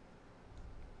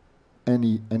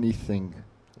anything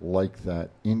like that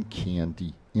in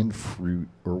candy, in fruit,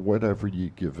 or whatever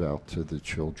you give out to the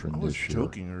children this year. I was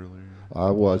joking earlier. I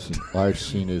wasn't. I've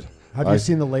seen it. Have you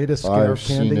seen the latest scare of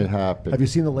candy? I've seen it happen. Have you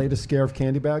seen the latest scare of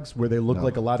candy bags where they look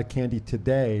like a lot of candy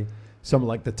today, some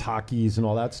like the Takis and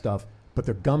all that stuff, but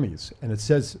they're gummies, and it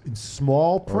says in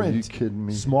small print. Are you kidding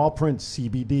me? Small print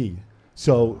CBD.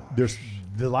 So there's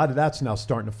a lot of that's now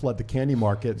starting to flood the candy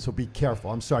market. So be careful.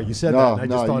 I'm sorry you said that. And I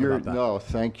just thought about that. No,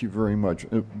 thank you very much.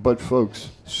 But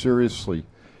folks, seriously,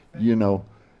 you know,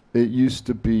 it used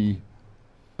to be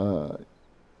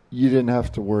you didn't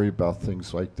have to worry about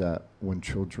things like that when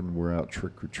children were out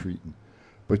trick or treating.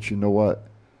 But you know what?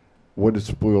 What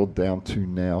it's boiled down to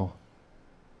now,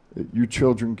 your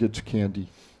children gets candy.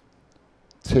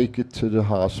 Take it to the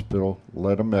hospital,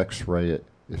 let them x-ray it.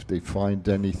 If they find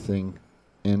anything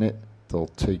in it, they'll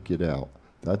take it out.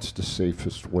 That's the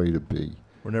safest way to be.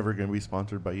 We're never going to be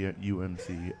sponsored by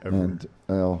UNC ever. And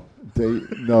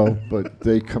but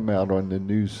they come out on the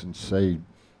news and say,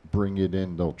 bring it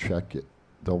in, they'll check it.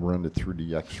 They'll run it through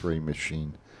the x-ray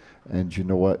machine. And you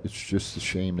know what? It's just a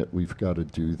shame that we've got to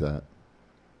do that.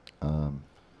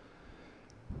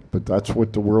 But that's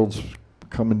what the world's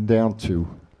coming down to.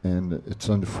 And it's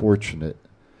unfortunate.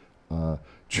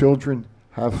 Children,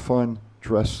 have fun,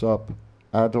 dress up.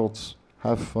 Adults,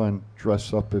 have fun,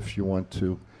 dress up if you want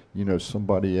to. You know,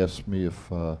 somebody asked me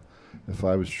if I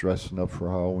was dressing up for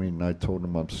Halloween, and I told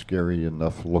them I'm scary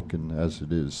enough looking as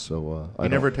it is. So I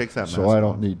never takes that. So I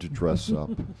don't need to dress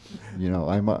up. You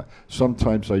know,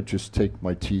 sometimes I just take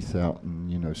my teeth out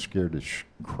and scare the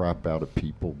crap out of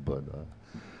people. But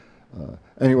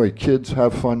anyway, kids,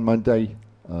 have fun Monday.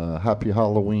 Happy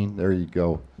Halloween. There you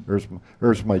go.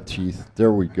 There's my teeth.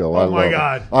 There we go. Oh, my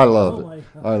God. I love it.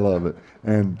 I love it.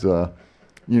 And,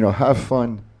 have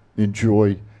fun,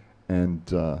 enjoy,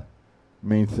 and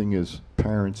main thing is,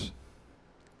 parents,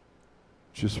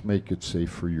 just make it safe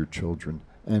for your children.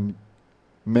 And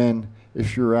men,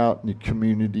 if you're out in the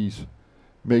communities,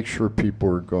 make sure people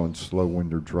are going slow when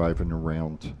they're driving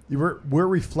around. Wear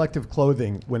reflective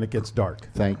clothing when it gets dark.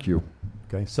 Thank you.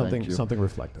 Okay, something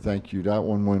reflective. Thank you. That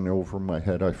one went over my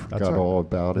head. I forgot right. all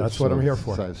about it. That's what I'm here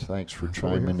for. Thanks for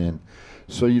chiming in.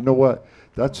 So you know what?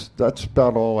 That's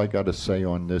about all I got to say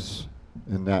on this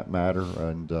in that matter.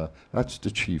 And that's the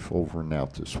Chief over and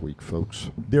out this week, folks.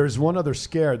 There's one other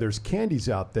scare. There's candies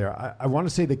out there. I want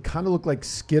to say they kind of look like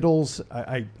Skittles.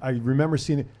 I remember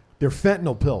seeing it. They're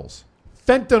fentanyl pills.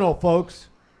 Fentanyl, folks.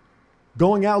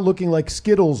 Going out looking like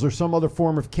Skittles or some other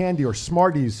form of candy or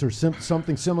Smarties or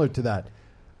something similar to that.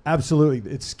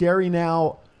 Absolutely. It's scary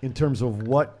now in terms of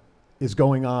what is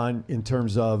going on in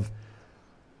terms of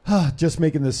just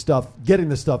getting this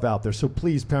stuff out there. So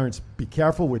please, parents, be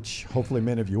careful, which hopefully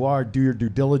many of you are. Do your due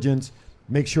diligence.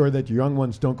 Make sure that your young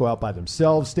ones don't go out by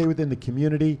themselves. Stay within the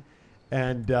community.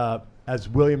 And as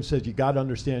William says, you got to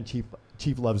understand,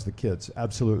 Chief loves the kids.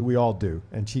 Absolutely. We all do.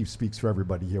 And Chief speaks for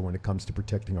everybody here when it comes to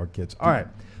protecting our kids. All right.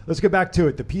 Let's get back to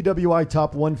it. The PWI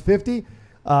Top 150.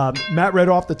 Matt read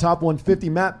off the top 150.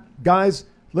 Matt, guys,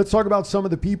 let's talk about some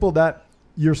of the people that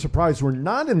you're surprised were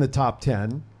not in the top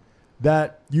 10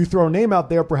 that you throw a name out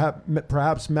there.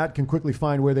 Perhaps Matt can quickly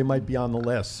find where they might be on the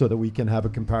list so that we can have a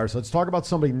comparison. Let's talk about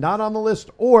somebody not on the list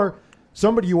or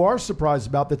somebody you are surprised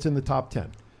about that's in the top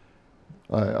 10.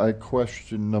 I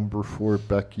question number 4,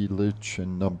 Becky Lynch,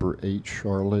 and number 8,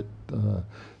 Charlotte.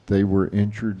 They were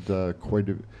injured quite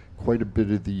a bit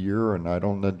of the year, and I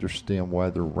don't understand why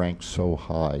they're ranked so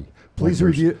high. Please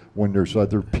review. When there's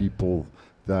other people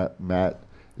that Matt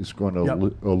is going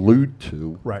to allude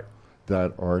to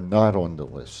that are not on the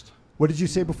list. What did you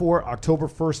say before? October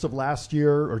 1st of last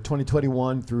year or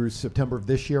 2021 through September of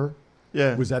this year?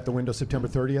 Yeah. Was that the window, September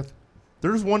 30th?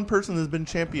 There's one person that's been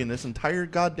champion this entire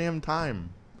goddamn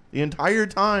time. The entire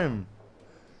time.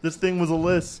 This thing was a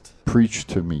list. Preach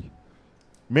to me.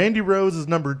 Mandy Rose is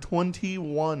number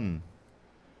 21.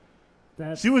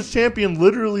 That's, She was champion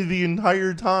literally the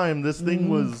entire time this thing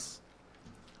was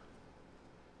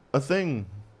a thing.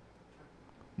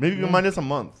 Maybe even minus a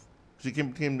month. She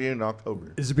came in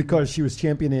October. Is it because she was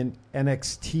champion in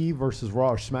NXT versus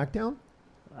Raw or SmackDown?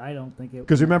 I don't think it.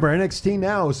 Because remember, NXT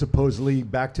now is supposedly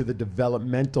back to the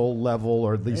developmental level,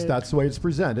 or at least that's the way it's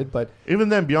presented. But Even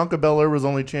then, Bianca Belair was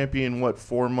only champion,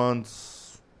 4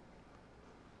 months?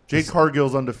 Jade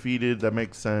Cargill's undefeated. That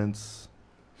makes sense.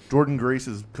 Jordynne Grace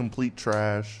is complete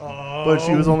trash. But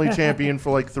she was only champion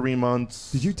for 3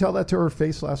 months. did you tell that to her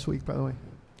face last week, by the way?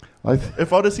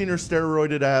 If I'd have seen her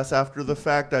steroided ass after the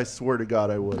fact, I swear to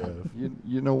God I would have.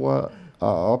 You know what?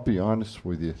 I'll be honest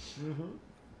with you.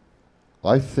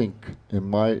 I think,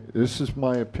 this is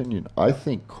my opinion, I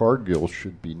think Cargill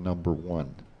should be number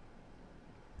 1.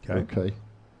 Okay?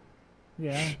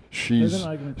 Yeah. She's, There's an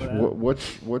argument for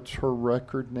that. what's her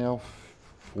record now?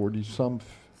 40-some?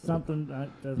 Something that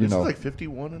doesn't. You This know, is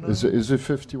 51 and Is it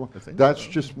 51? I think That's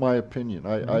so. just my opinion.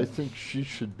 I think she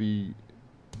should be,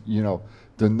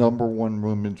 the number 1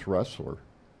 women's wrestler.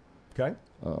 Okay.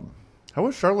 How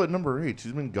was Charlotte number 8?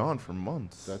 She's been gone for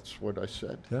months. That's what I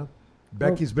said. Yeah.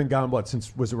 Becky's been gone,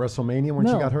 since, was it WrestleMania when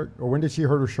she No. got hurt? Or when did she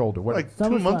hurt her shoulder? What? 2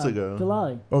 months SummerSlam, ago.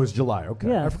 July. Oh, it was July. Okay.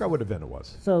 Yeah. I forgot what event it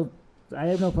was. So I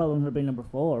have no problem with her being number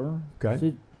 4. Okay.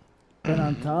 She's been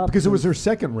on top. Because it was since- her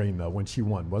second reign, though, when she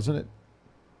won, wasn't it?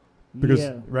 Because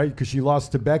yeah. right, because she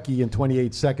lost to Becky in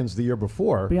 28 seconds the year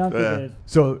before. Bianca Yeah. did.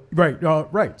 So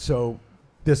right. So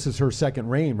this is her second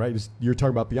reign, right? You're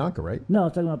talking about Bianca, right? No, I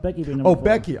was talking about Becky being number Oh, 4.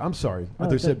 Becky. I'm sorry. I No, thought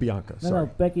you it's said a- Bianca. No, Sorry.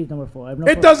 Becky's number 4. I have no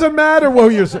It pro- doesn't matter what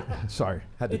you're saying. Sorry,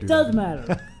 had to do It does that.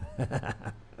 matter.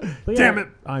 But Damn yeah, it,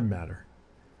 I'm madder.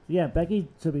 Yeah, Becky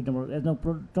should be number. There's no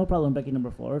problem. Becky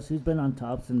number 4. She's been on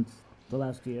top since the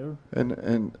last year.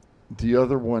 And the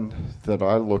other one that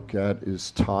I look at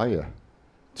is Taya,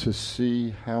 to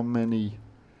see how many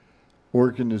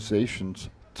organizations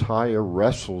Taya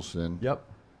wrestles in. Yep.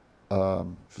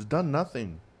 She's done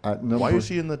nothing. At Why number, is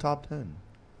she in the top 10?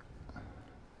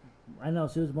 I know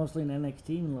she was mostly in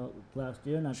NXT last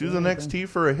year. Not She was doing in anything. NXT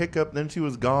for a hiccup, then she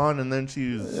was gone, and then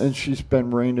she's... And she's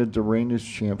been Reina de Reina's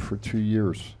champ for 2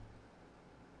 years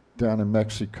down in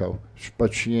Mexico,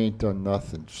 but she ain't done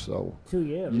nothing. So 2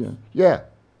 years. yeah,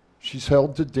 she's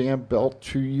held the damn belt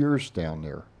 2 years down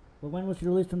there. But when was she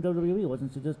released from WWE?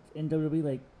 Wasn't she just in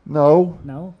WWE? No,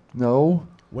 No,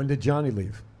 When did Johnny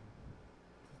leave?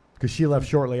 Because she left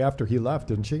shortly after he left,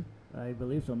 didn't she? I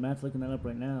believe so. Matt's looking that up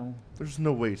right now. There's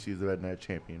no way she's the Red Night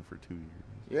champion for 2 years.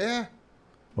 yeah.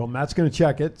 Well, Matt's going to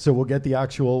check it, so we'll get the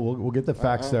actual. We'll get the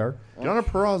facts there. Deonna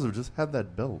Purrazzo just had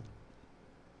that belt.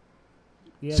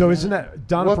 Yeah, So Diana- isn't that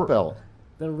Donna? What belt?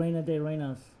 the Reina de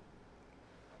Reinas?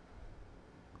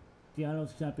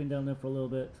 Deanna's champion down there for a little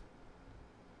bit.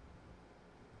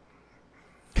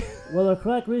 Well, our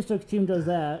crack research team does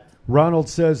that. Ronald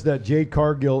says that Jade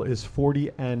Cargill is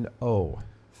 40-0.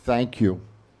 Thank you.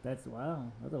 That's wow.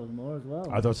 I thought it was more as well.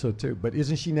 I thought so too. But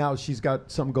isn't she now? She's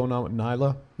got something going on with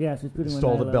Nyla. Yeah, she's putting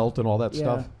Stole the belt and all that Yeah.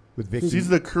 stuff with Vicky. She's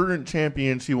the current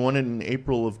champion. She won it in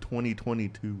April of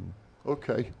 2022.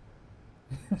 Okay.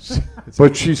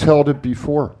 But she's held it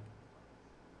before.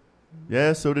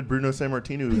 Yeah, so did Bruno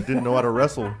Sammartino, who didn't know how to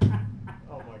wrestle.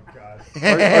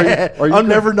 Are you I'm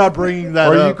never not bringing that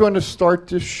Are up. you going to start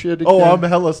this shit again? Oh, I'm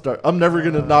hella start. I'm never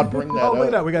going to not bring that Oh, look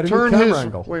at that. up. We got a Turn new camera his.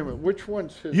 angle. Wait a minute. Which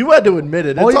one's his? You had to admit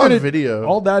it. All It's you're on gonna- video.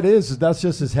 All that is that's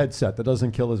just his headset. That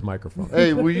doesn't kill his microphone.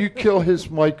 Hey, will you kill his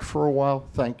mic for a while?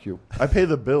 Thank you. I pay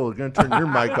the bill. You're going to turn your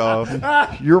mic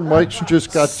off. Your mic's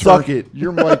just got Suck turned. it.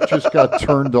 Your mic just got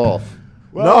turned off.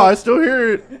 No, I still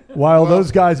hear it. While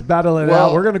those guys battle it well-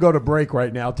 out, we're going to go to break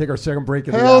right now. Take our second break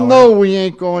of the Hell hour. no, we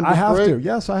ain't going to I have break. to.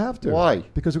 Yes, I have to. Why?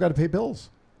 Because we got to pay bills.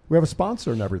 We have a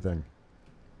sponsor and everything.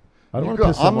 I don't You want go- to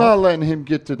piss I'm them not off. letting him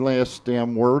get the last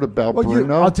damn word about Well,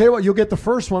 Bruno. I'll tell you what. You'll get the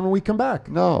first one when we come back.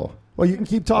 No, Well, you can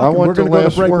keep talking. want We're going the to go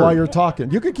last to break word. while you're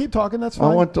talking. You can keep talking. That's fine.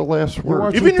 I want the last We're word.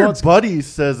 watching Even your Thoughts- buddy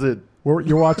says it.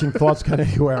 You're watching Thoughts Kind of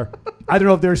Anywhere. I don't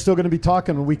know if they're still going to be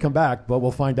talking when we come back, but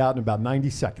we'll find out in about 90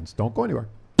 seconds. Don't go anywhere.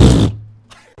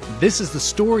 This is the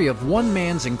story of one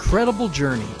man's incredible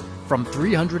journey from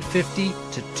 350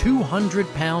 to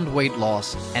 200-pound weight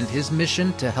loss and his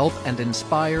mission to help and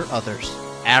inspire others.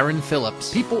 Aaron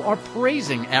Phillips. People are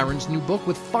praising Aaron's new book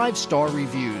with 5-star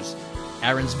reviews.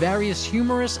 Aaron's various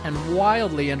humorous and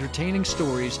wildly entertaining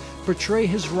stories portray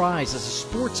his rise as a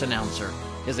sports announcer,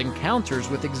 his encounters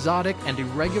with exotic and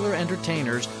irregular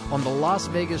entertainers on the Las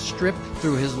Vegas Strip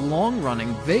through his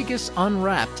long-running Vegas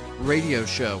Unwrapped radio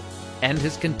show, and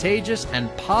his contagious and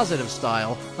positive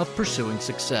style of pursuing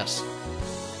success.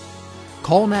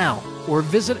 Call now or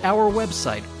visit our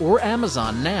website or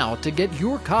Amazon now to get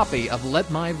your copy of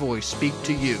Let My Voice Speak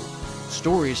to You,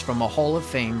 stories from a Hall of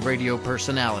Fame radio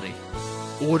personality.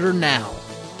 Order now.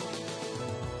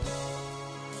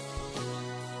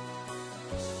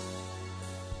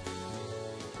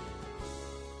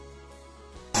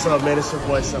 What's up, man? It's your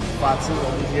boy, 752.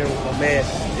 I'm here with my man,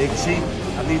 Big G.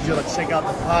 I need you to check out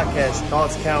the podcast,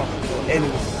 Thoughts Count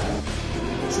Anywhere.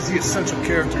 This is the Essential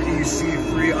Character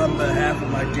EC3 on behalf of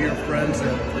my dear friends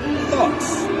at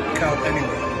Thoughts Count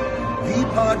Anywhere, the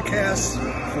podcast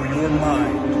for your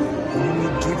mind when you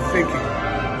need deep thinking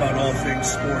about all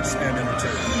things sports and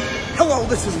entertainment. Hello,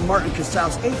 this is Martin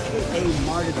Casals, a.k.a.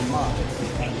 Marty the Mob,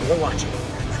 and you're watching the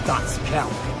Thoughts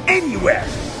Count Anywhere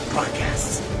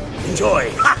podcast. Enjoy.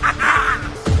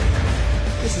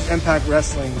 This is Impact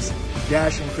Wrestling's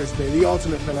Dash and Chris Bay, the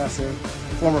ultimate finesser,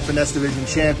 former Finesse Division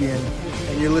champion,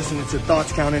 and you're listening to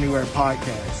Thoughts Count Anywhere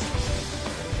podcast.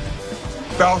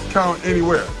 Thoughts Count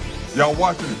Anywhere. Y'all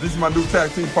watching it. This is my new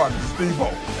tag team partner,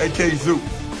 Steve-O, a.k.a. Zeus,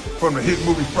 from the hit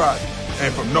movie Friday,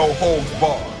 and from No Holds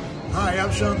Barred. Hi,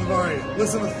 I'm Sean Navarre.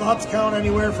 Listen to Thoughts Count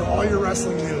Anywhere for all your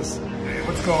wrestling news. Hey,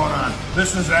 what's going on?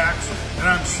 This is Axe, and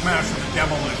I'm smashing the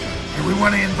demolition. And we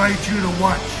want to invite you to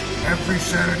watch every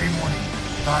Saturday morning.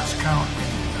 Thoughts Count Anywhere.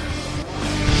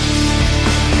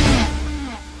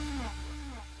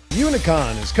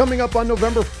 Unicon is coming up on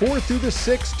November 4th through the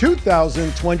 6th,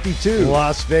 2022.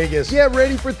 Las Vegas. Get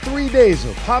ready for 3 days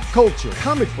of pop culture,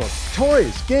 comic books,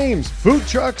 toys, games, food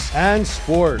trucks, and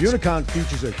sports. Unicon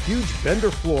features a huge vendor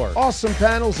floor, awesome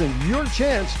panels, and your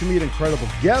chance to meet incredible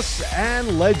guests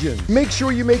and legends. Make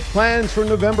sure you make plans for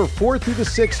November 4th through the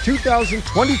 6th,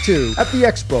 2022 at the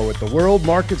Expo at the World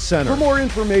Market Center. For more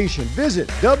information, visit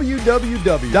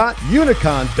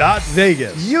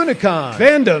www.unicon.vegas. Unicon.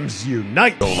 Fandoms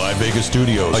unite. Live Vegas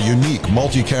Studios, a unique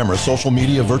multi-camera social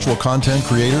media virtual content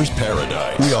creators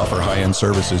paradise. We offer high-end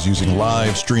services using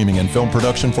live streaming and film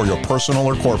production for your personal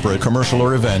or corporate, commercial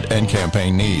or event and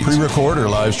campaign needs. Pre-record or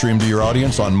live stream to your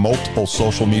audience on multiple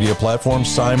social media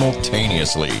platforms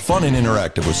simultaneously. Fun and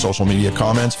interactive with social media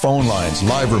comments, phone lines,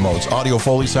 live remotes, audio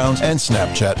Foley sounds, and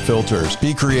Snapchat filters.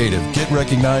 Be creative, get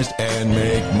recognized, and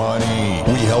make money.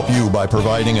 We help you by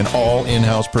providing an all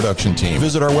in-house production team.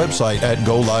 Visit our website at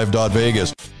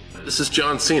golive.vegas. This is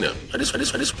John Cena. I just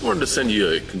wanted to send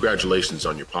you a congratulations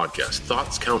on your podcast,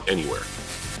 Thoughts Count Anywhere,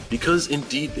 because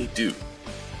indeed they do.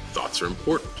 Thoughts are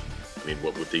important. I mean,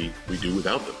 what would we do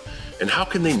without them? And how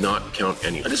can they not count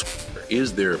anywhere? I just wonder,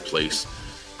 is there a place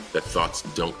that thoughts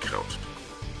don't count?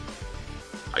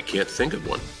 I can't think of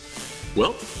one.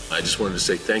 Well, I just wanted to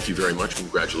say thank you very much,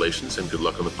 congratulations, and good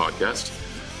luck on the podcast.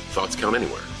 Thoughts count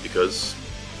anywhere, because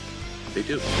they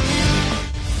do.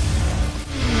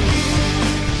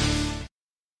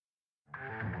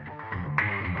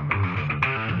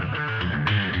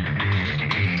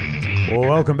 Well,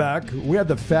 welcome back. We had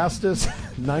the fastest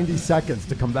 90 seconds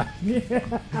to come back. Yeah.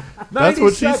 That's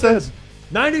what she said.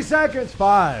 90 seconds.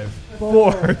 5,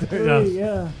 4, 3,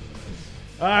 yeah.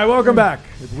 All right, welcome back.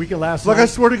 If we can last. Look, I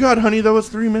swear to God, honey, that was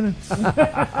 3 minutes.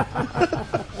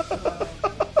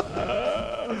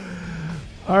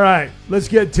 All right, let's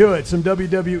get to it. Some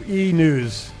WWE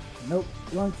news. Nope,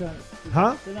 wrong channel.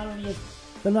 Huh? They're not on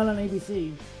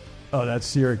ABC. Oh, that's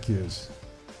Syracuse.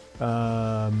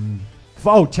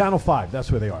 Channel 5.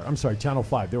 That's where they are. I'm sorry, Channel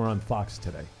 5. They were on Fox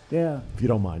today. Yeah. If you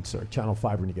don't mind, sir. Channel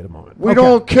 5 when you get a moment. We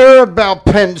don't care about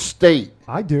Penn State.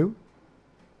 I do.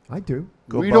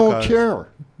 We don't care.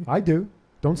 I do.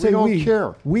 Don't say we. We Don't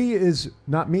care. We is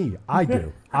not me. I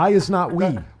do. I is not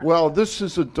we. Well, this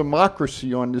is a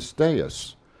democracy on this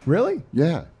dais. Really?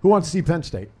 Yeah. Who wants to see Penn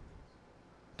State?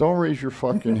 Don't raise your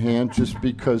fucking hand just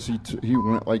because he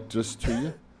went like this to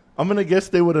you. I'm going to guess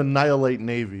they would annihilate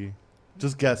Navy.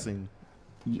 Just guessing.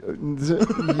 Yeah.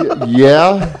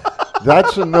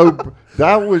 That's a no.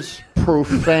 That was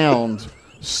profound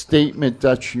statement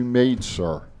that you made,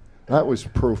 sir. That was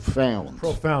profound.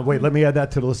 Profound. Wait, let me add that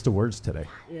to the list of words today.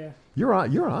 Yeah. You're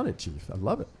on it, Chief. I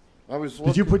love it.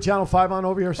 Did you put Channel 5 on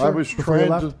over here, sir? I was trying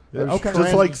to. Okay.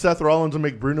 Just like Seth Rollins and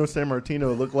make Bruno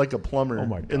Sammartino look like a plumber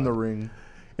in the ring.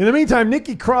 In the meantime,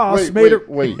 Nikki Cross Wait.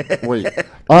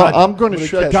 I'm going to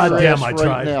shut God your damn, ass I right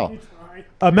tried. now.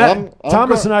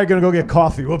 Thomas and I are going to go get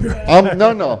coffee. We'll be right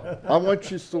No. I want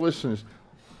you to listen to this.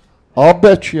 I'll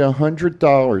bet you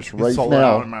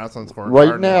 $100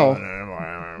 right now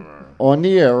on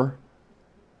the air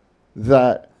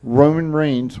that Roman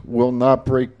Reigns will not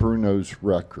break Bruno's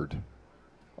record.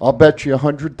 I'll bet you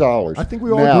 $100. I think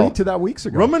we all agreed to that weeks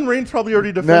ago. Roman Reigns probably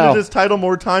already defended his title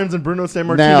more times than Bruno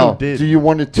Sammartino did. Do you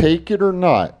want to take it or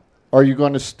not? Are you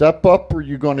going to step up or are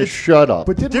you going to shut up?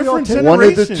 But different one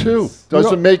of the two.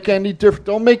 Doesn't make any difference.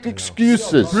 Don't make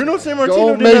excuses. Bruno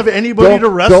Sammartino didn't have anybody to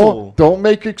wrestle. Don't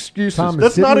make excuses.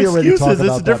 That's not excuses.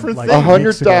 It's a different thing.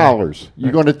 $100.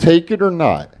 You going to take it or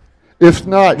not? If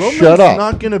not, shut up.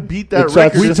 Not going to beat that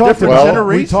record. We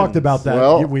talked about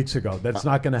that weeks ago. That's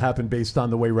not going to happen based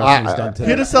on the way wrestling's done today. He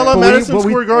had to sell out Madison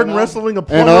Square Garden wrestling a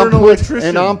plumber and an electrician.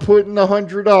 And I'm putting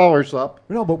 $100 up.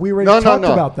 No, but we already talked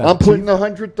about that. I'm putting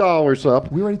 $100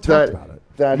 up. We already talked about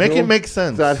it. Make it make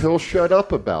sense. That he'll shut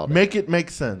up about it. Make it make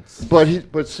sense. But he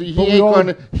ain't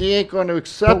going to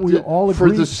accept it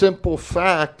for the simple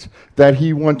fact that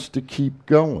he wants to keep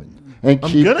going. And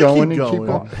keep going.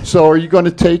 So are you going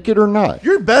to take it or not?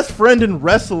 Your best friend in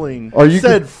wrestling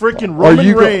said freaking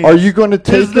Roman Reigns. Are you going to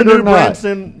take is the it or new not?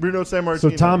 Bruno Sammartino. So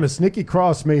Thomas, Nikki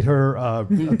Cross made her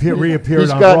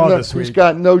reappeared on Raw this week. He's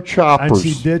got no choppers. And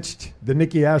she ditched the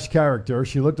Nikki Ash character.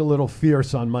 She looked a little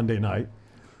fierce on Monday night.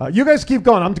 You guys keep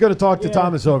going. I'm going to talk to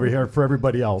Thomas over here for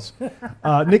everybody else.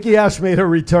 Nikki Ash made her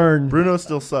return. Bruno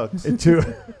still sucks.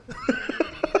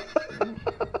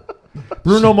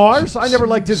 Bruno Mars? I never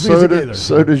liked his music either.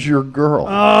 So does your girl.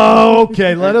 Oh,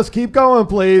 okay. Let us keep going,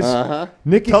 please.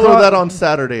 Nikki Tell her that on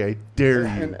Saturday. I dare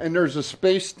you. And there's a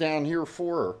space down here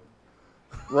for her.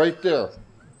 Right there.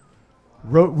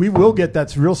 We will get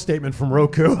that real statement from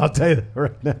Roku. I'll tell you that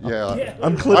right now. Yeah.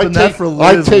 I'm clipping that for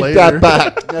Liz I take later. that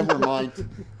back. Never mind.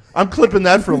 I'm clipping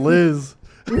that for Liz.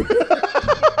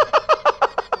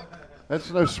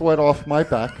 That's no sweat off my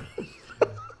back.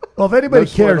 Well, if anybody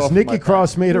cares, Nikki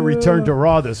Cross made a return to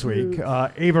Raw this week.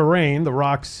 Ava Raine, The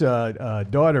Rock's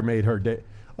daughter, made her day.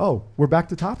 Oh, we're back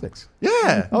to topics.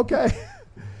 Yeah. Okay.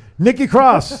 Nikki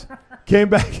Cross came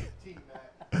back.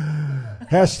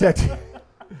 Hashtag.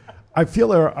 I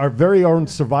feel our very own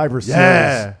Survivor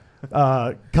Series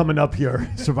coming up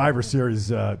here. Survivor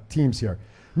Series teams here.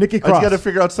 Nikki Cross. I just got to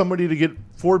figure out somebody to get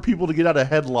 4 people to get out of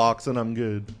headlocks, and I'm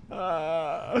good.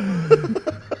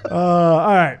 All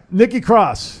right. Nikki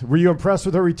Cross. Were you impressed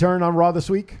with her return on Raw this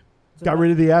week? Got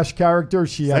rid of the Ash character.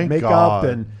 She had makeup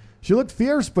and she looked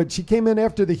fierce, but she came in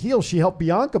after the heel. She helped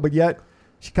Bianca, but yet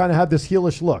she kind of had this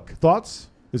heelish look. Thoughts?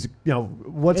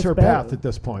 What's her path at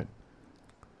this point?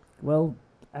 Well,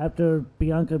 after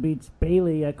Bianca beats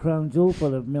Bayley at Crown Jewel for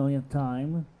the millionth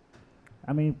time,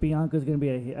 I mean, Bianca's going to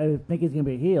be I think he's going to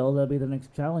be a heel. That'll be the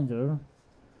next challenger.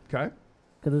 Okay.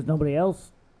 Because there's nobody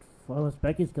else. Unless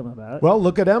Becky's coming back. Well,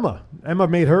 look at Emma. Emma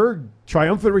made her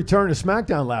triumphant return to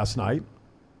SmackDown last night.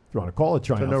 If you want to call it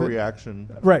triumphant. So no reaction.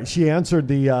 Right. She answered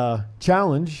the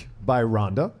challenge by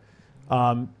Ronda.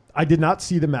 I did not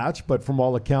see the match, but from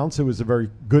all accounts, it was a very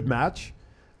good match.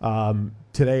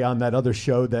 Today on that other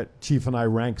show that Chief and I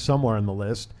ranked somewhere on the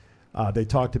list, they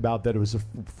talked about that it was the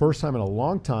first time in a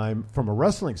long time, from a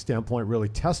wrestling standpoint, really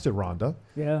tested Ronda.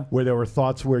 Yeah. Where there were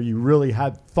thoughts where you really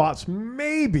had thoughts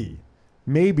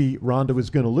maybe Ronda was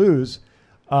going to lose.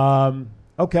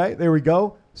 Okay, there we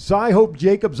go. Cy Hope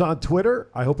Jacobs on Twitter.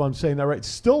 I hope I'm saying that right.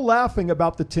 Still laughing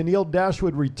about the Tenille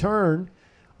Dashwood return.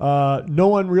 No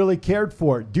one really cared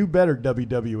for it. Do better,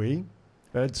 WWE.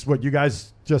 That's what you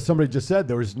guys somebody just said.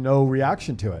 There was no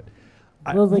reaction to it.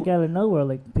 It was like out of nowhere.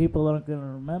 Like people aren't going to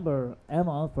remember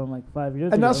Emma from like 5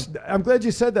 years ago. And I'm glad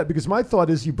you said that, because my thought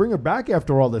is you bring her back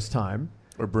after all this time.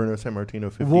 Or Bruno Sammartino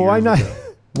 50 well, why years not? ago.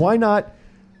 Why not?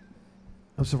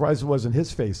 I'm surprised it wasn't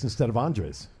his face instead of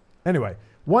Andre's. Anyway,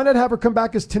 why not have her come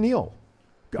back as Tenille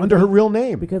under her real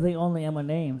name? Because they only Emma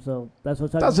name, so that's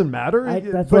what's doesn't matter.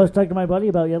 That's what I was talking to my buddy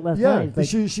about last night. Like,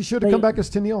 she should have come back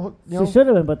as Tenille. She should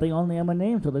have been, but they only Emma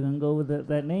name, so they're gonna go with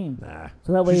that name. Nah.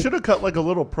 So that way, she should have cut like a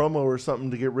little promo or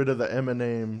something to get rid of the Emma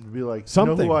name. To be like,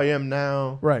 something. You know who I am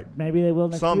now. Right. Maybe they will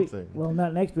next something. week. Well,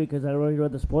 not next week because I already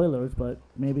read the spoilers, but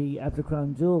maybe after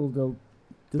Crown Jewel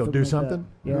they'll do something.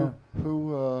 Yeah.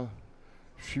 Who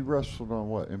she wrestled on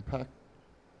what, Impact?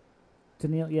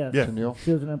 Tenille, yes. Yeah. Tenille?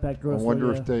 She was an Impact wrestler.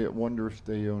 I wonder if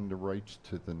they own the rights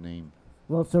to the name.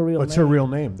 Well, it's her real name. It's her real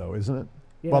name, though, isn't it?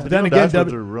 Yeah. Well, but then again,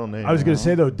 her real name. I was going to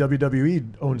say, though,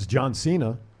 WWE owns John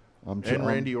Cena. And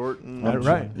Randy Orton.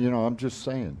 Right. I'm just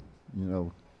saying,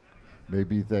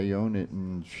 maybe they own it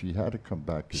and she had to come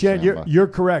back. You're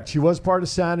correct. She was part of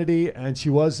Sanity, and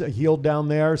she was a heel down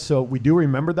there, so we do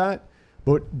remember that.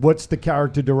 But what's the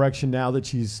character direction now that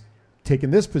she's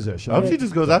taken this position? I hope she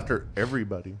just goes after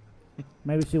everybody.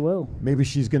 Maybe she will. Maybe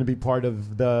she's going to be part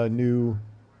of the new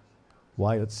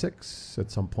Wyatt Six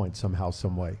at some point, somehow,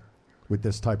 some way, with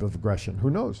this type of aggression. Who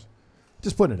knows?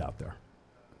 Just putting it out there.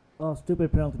 Oh,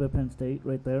 stupid penalty by Penn State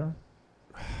right there.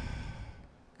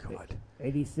 God.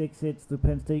 86 hits the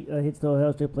Penn State hits the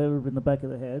Ohio State player in the back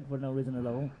of the head for no reason at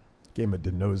all. Game of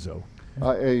DiNozzo.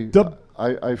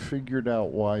 I figured out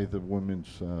why the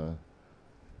women's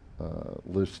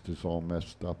list is all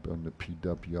messed up on the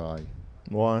PWI.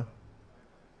 Why?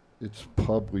 It's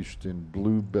published in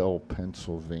Bluebell,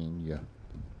 Pennsylvania.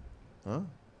 Huh?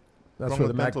 That's where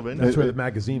the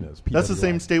magazine is. That's the PWI.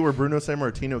 same state where Bruno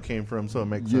Sammartino came from, so it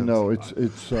makes sense. You know, it's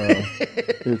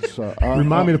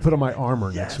Remind me to put on my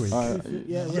armor next week.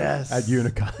 Yes. At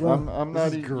Unicon. Well, I'm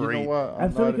not even. You know what?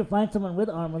 I'm sure we can find someone with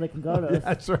armor that can guard us.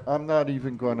 That's right. I'm not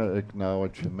even going to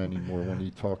acknowledge him anymore when he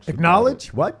talks. Acknowledge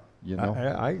about it. what? You know.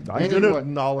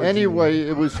 Anyway,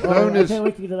 it was known as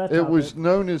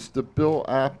known as the Bill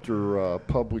Apter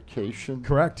publication.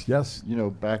 Correct. Yes. You know,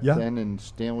 back then in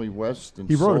Stanley West. And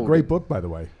he wrote a sold great it. book, by the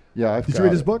way. Yeah, Did you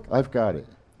read his book? I've got it.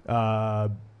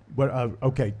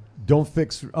 Okay. Don't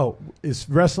fix. Oh, is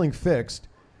wrestling fixed?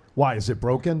 Why is it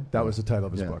broken? That was the title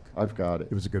of his book. I've got it.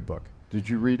 It was a good book. Did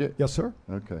you read it? Yes, sir.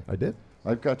 Okay. I did.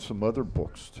 I've got some other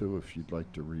books too, if you'd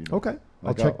like to read them. Okay.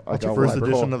 I'll check first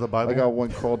edition of the Bible. I got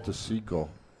one called The Seagull.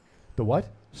 The what?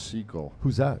 Seagull.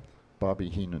 Who's that? Bobby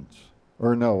Heenan's.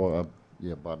 Or no,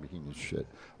 Bobby Heenan's shit.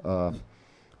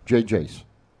 JJ's.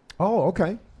 Oh,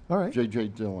 okay. All right. J.J.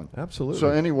 Dillon. Absolutely. So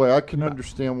anyway, I can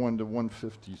understand when the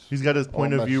 150s. He's got his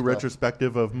point of view all messed up.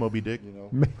 retrospective of Moby Dick.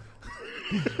 You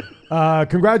know.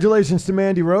 Congratulations to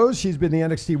Mandy Rose. She's been the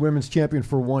NXT Women's Champion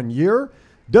for 1 year.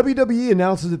 WWE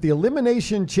announces that the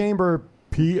Elimination Chamber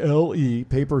PLE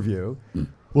pay-per-view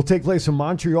will take place in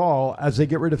Montreal as they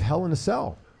get rid of Hell in a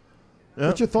Cell. Yep.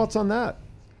 What's your thoughts on that?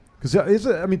 Because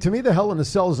to me, the Hell in a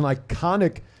Cell is an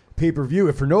iconic pay-per-view,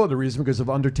 if for no other reason, because of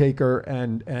Undertaker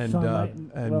and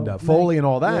Foley and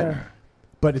all that. Yeah.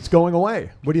 But it's going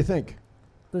away. What do you think?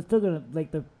 They're still gonna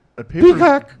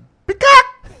Peacock.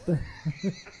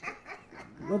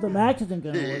 Well, the match isn't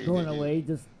going away.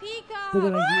 Just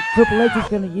Triple H is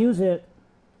gonna use it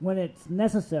when it's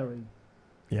necessary.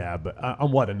 Yeah, but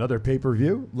on what, another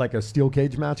pay-per-view? Like a steel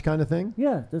cage match kind of thing?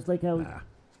 Yeah, just like how...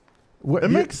 It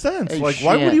makes sense. Hey, like,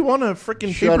 why would you want a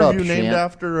freaking pay-per-view named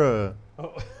after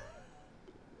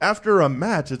a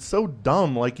match? It's so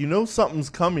dumb. Like, you know something's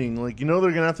coming. Like, you know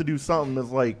they're going to have to do something.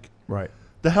 It's like... Right.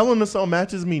 The Hell in a Cell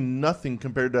matches mean nothing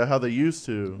compared to how they used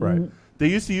to. Right. They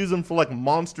used to use them for, like,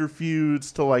 monster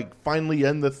feuds to, like, finally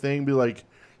end the thing. Be like...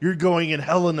 You're going in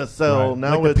Hell in a Cell. Right.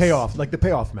 Now like it's the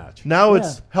payoff match. Now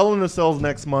it's Hell in a Cell's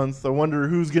next month. I wonder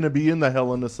who's going to be in the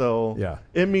Hell in a Cell. Yeah.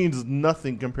 It means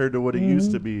nothing compared to what it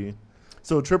used to be.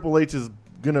 So Triple H is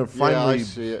going to finally... Yeah, I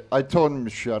see it. I told him to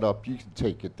shut up. You can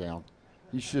take it down.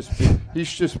 He's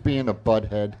just being a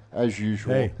butthead, as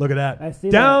usual. Hey, look at that. I see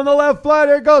Down that. the left flat,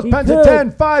 here goes Penta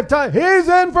 10, 5 times. He's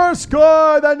in for a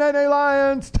score. The Nene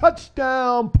Lions.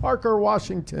 Touchdown, Parker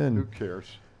Washington. Who cares?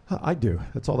 I do.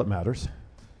 That's all that matters.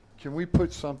 Can we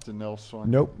put something else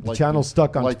on? Nope. The channel's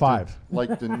stuck on 5.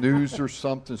 Like the news or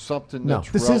something No,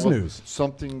 that's this is news.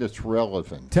 Something that's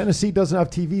relevant. Tennessee doesn't have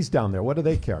TVs down there. What do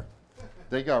they care?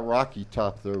 They got Rocky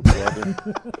Top, though, brother.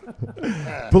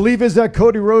 Belief is that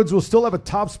Cody Rhodes will still have a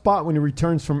top spot when he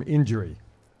returns from injury.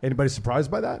 Anybody surprised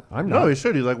by that? I'm not. No, he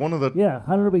should. He's like one of the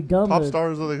Hunter be dumb. top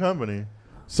stars of the company.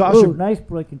 Ooh, nice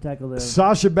breaking tackle there.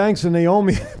 Sasha Banks and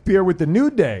Naomi appear with the New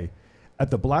Day at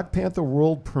the Black Panther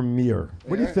World Premiere.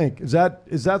 What do you think? Is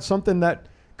that something that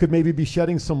could maybe be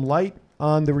shedding some light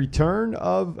on the return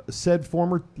of said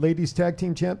former ladies tag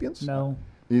team champions? No.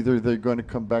 Either they're going to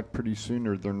come back pretty soon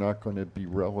or they're not going to be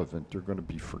relevant. They're going to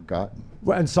be forgotten.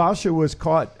 Well, and Sasha was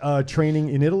caught training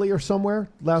in Italy or somewhere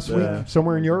last week,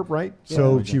 somewhere in Europe, right? Yeah.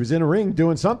 So she was in a ring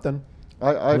doing something.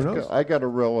 I got a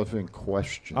relevant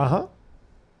question. Uh-huh.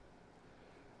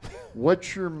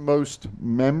 What's your most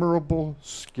memorable,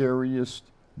 scariest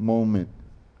moment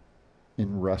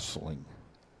in wrestling?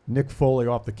 Nick Foley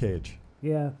off the cage.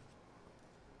 Yeah.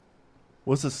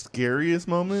 What's the scariest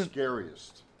moment?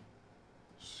 Scariest.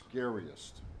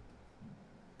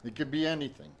 It could be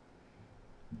anything.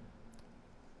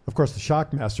 Of course, the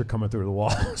Shockmaster coming through the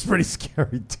wall was pretty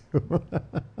scary, too.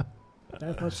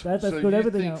 That's so good. You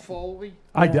Everything think else. Foley?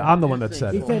 I'm the one that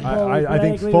said it. I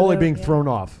think Foley being thrown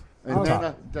off.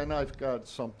 And then I've got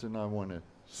something I want to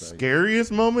say.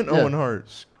 Scariest moment? Yeah. Owen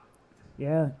Hart.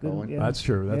 Yeah, good. Yeah. That's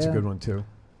true. That's a good one, too.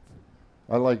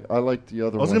 I like the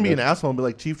other one. I was going to be an asshole and be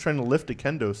like, Chief trying to lift a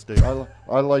kendo stick.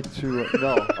 I like to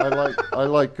I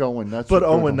like Owen. That's but a good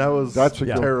Owen, one. that's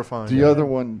terrifying. The other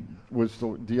one was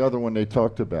the other one they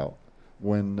talked about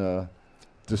when the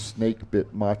snake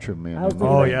bit Macho Man. I was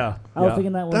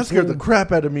thinking that one. That scared the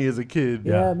crap out of me as a kid.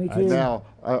 Yeah, me too. Now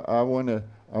I want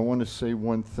to say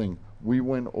one thing. We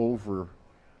went over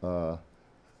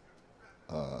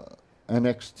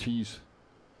NXT's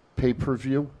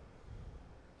pay-per-view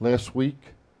last week,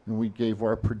 and we gave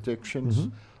our predictions.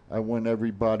 Mm-hmm. I want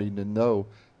everybody to know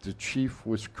the Chief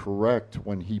was correct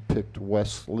when he picked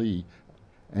Wes Lee,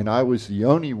 and I was the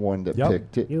only one that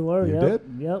picked it. You were, You yep. did?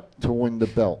 Yep. To win the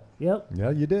belt. Yep.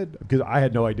 Yeah, you did. Because I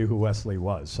had no idea who Wesley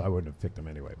was, so I wouldn't have picked him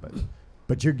anyway.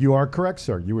 But you are correct,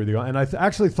 sir. You were the and I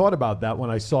actually thought about that when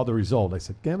I saw the result. I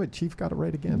said, damn it, Chief got it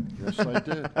right again. Yes, I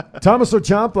did. Thomas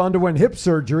Ciampa underwent hip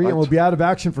surgery and will be out of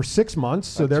action for 6 months.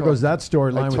 So there goes that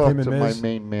storyline with him and I Miz. talked to my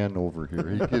main man over here.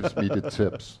 He gives me the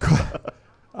tips.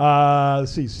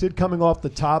 Let's see. Sid coming off the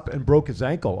top and broke his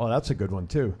ankle. Oh, that's a good one,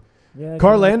 too. Yeah,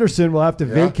 Carl Anderson will have to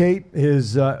vacate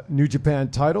his New Japan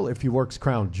title if he works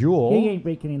Crown Jewel. He ain't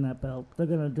vacating that belt. They're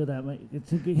gonna do that. It's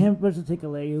him versus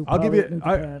Hikuleo.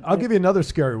 I'll give you another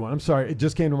scary one. I'm sorry, it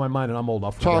just came to my mind, and I'm old.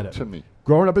 I'll forget it. Talk to me.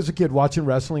 Growing up as a kid, watching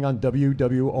wrestling on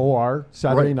WWOR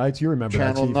Saturday nights, you remember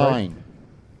Channel that, Chief, 9. right?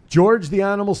 George the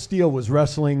Animal Steel was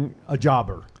wrestling a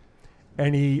jobber,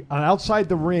 and he outside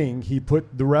the ring he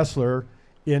put the wrestler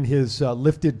in his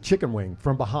lifted chicken wing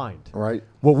from behind. Right.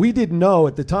 What we didn't know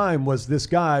at the time was this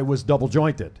guy was double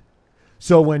jointed.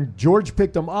 So when George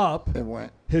picked him up,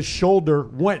 his shoulder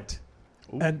went.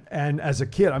 And as a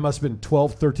kid, I must have been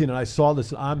 12, 13, and I saw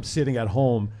this. I'm sitting at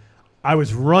home. I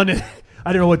was running.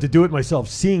 I didn't know what to do with myself.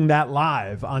 Seeing that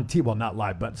live on TV, well, not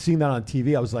live, but seeing that on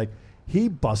TV, I was like, he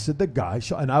busted the guy.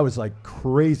 And I was like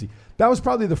crazy. That was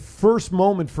probably the first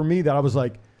moment for me that I was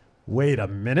like, wait a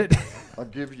minute. I'll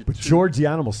give you But two. George the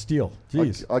Animal Steel.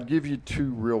 Jeez. I'll give you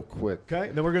two real quick. Okay,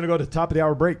 and then we're going to go to top of the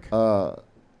hour break.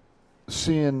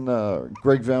 Seeing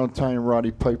Greg Valentine and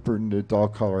Roddy Piper in the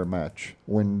dog collar match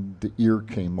when the ear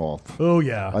came off. Oh,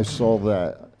 yeah. I saw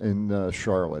that in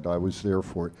Charlotte. I was there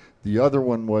for it. The other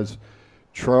one was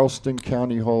Charleston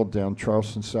County Hall down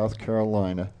Charleston, South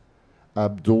Carolina.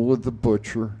 Abdullah the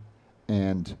Butcher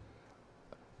and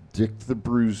Dick the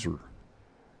Bruiser.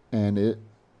 And it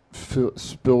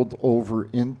spilled over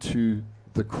into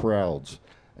the crowds.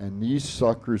 And these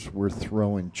suckers were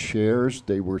throwing chairs.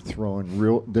 They were throwing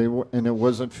and it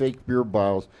wasn't fake beer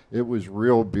bottles. It was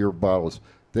real beer bottles.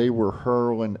 They were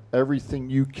hurling everything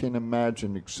you can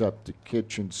imagine except the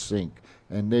kitchen sink.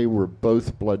 And they were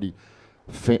both bloody.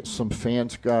 Some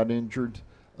fans got injured.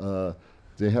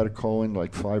 They had to call in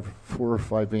like 4 or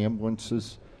 5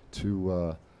 ambulances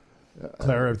to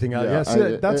clear everything out.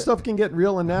 Yeah, that stuff can get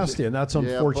real and nasty, and that's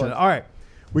unfortunate. but- All right.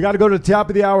 We got to go to the top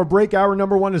of the hour break. Hour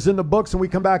number 1 is in the books, and we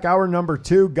come back hour number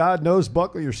 2. God knows,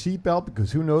 buckle your seatbelt,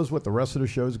 because who knows what the rest of the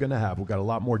show is going to have. We've got a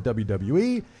lot more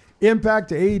WWE,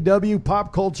 Impact, AEW,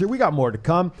 pop culture. We got more to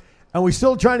come. And we're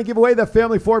still trying to give away that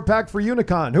family 4-pack for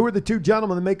Unicon. Who are the 2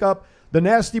 gentlemen that make up the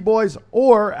Nasty Boys?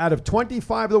 Or out of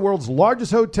 25 of the world's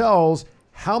largest hotels,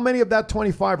 how many of that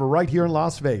 25 are right here in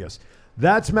Las Vegas?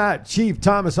 That's Matt, Chief,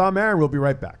 Thomas. I'm Aaron. We'll be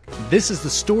right back. This is the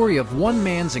story of one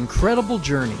man's incredible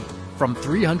journey from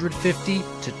 350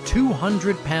 to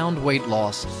 200-pound weight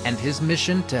loss and his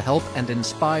mission to help and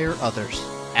inspire others.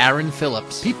 Aaron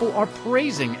Phillips. People are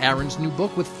praising Aaron's new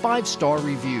book with 5-star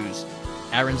reviews.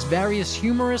 Aaron's various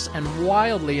humorous and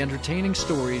wildly entertaining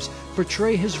stories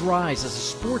portray his rise as a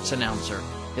sports announcer,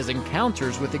 his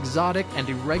encounters with exotic and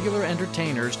irregular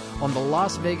entertainers on the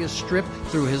Las Vegas Strip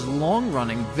through his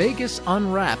long-running Vegas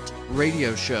Unwrapped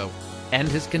radio show, and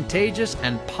his contagious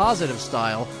and positive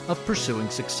style of pursuing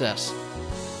success.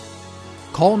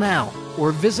 Call now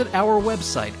or visit our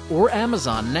website or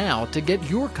Amazon now to get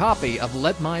your copy of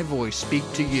Let My Voice Speak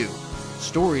to You,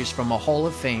 stories from a Hall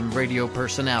of Fame radio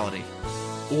personality.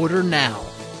 Order now.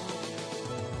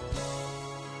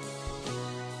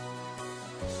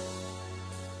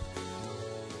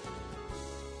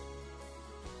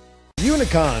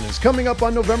 Unicon is coming up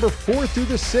on November 4th through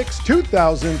the 6th,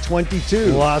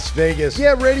 2022. Las Vegas.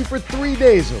 Get ready for 3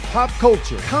 days of pop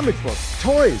culture, comic books,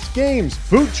 toys, games,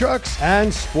 food trucks,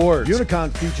 and sports.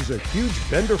 Unicon features a huge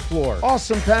vendor floor,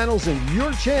 awesome panels, and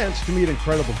your chance to meet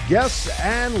incredible guests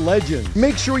and legends.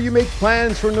 Make sure you make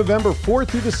plans for November 4th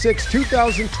through the 6th,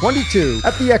 2022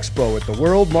 at the Expo at the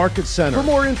World Market Center. For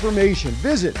more information,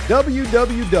 visit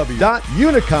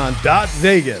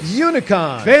www.unicon.vegas.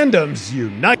 Unicon. Fandoms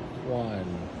Unite.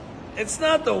 It's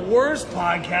not the worst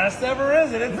podcast ever,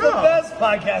 is it? It's the best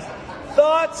podcast.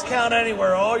 Thoughts count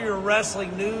anywhere. All your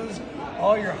wrestling news,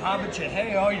 all your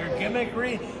hobbit-hey, all your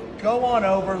gimmickry. Go on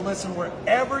over, listen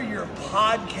wherever your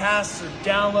podcasts are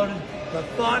downloaded. The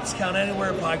Thoughts Count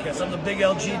Anywhere podcast. I'm the big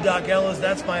LG Doc Ellis.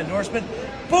 That's my endorsement.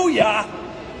 Booyah!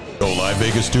 Go Live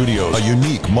Vegas Studios, a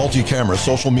unique multi-camera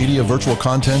social media virtual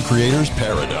content creators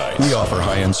paradise. We offer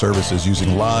high-end services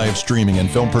using live streaming and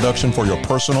film production for your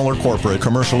personal or corporate,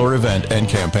 commercial or event and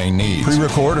campaign needs.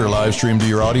 Pre-record or live stream to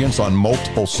your audience on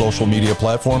multiple social media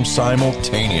platforms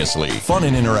simultaneously. Fun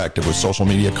and interactive with social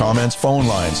media comments, phone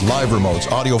lines, live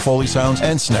remotes, audio Foley sounds,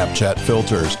 and Snapchat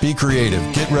filters. Be creative,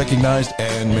 get recognized,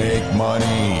 and make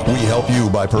money. We help you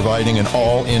by providing an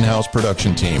all in-house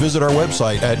production team. Visit our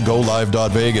website at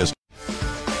golive.vegas.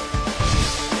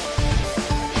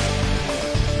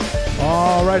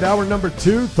 All right, hour number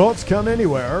 2, Thoughts Count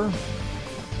Anywhere.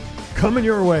 Coming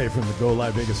your way from the Go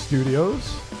Live Vegas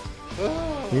studios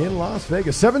in Las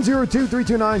Vegas.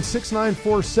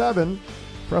 702-329-6947.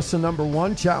 Press the number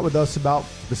 1. Chat with us about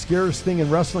the scariest thing in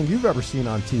wrestling you've ever seen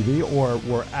on TV or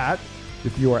were at,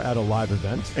 if you are at a live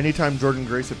event. Anytime Jordan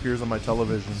Grace appears on my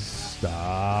television.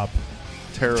 Stop.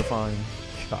 Terrifying.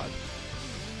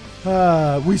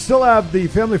 God. We still have the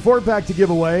Family 4-pack to give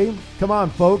away. Come on,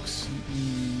 folks.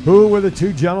 Who were the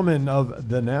 2 gentlemen of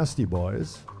the Nasty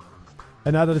Boys?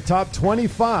 And out of the top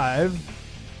 25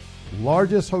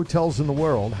 largest hotels in the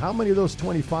world, how many of those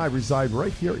 25 reside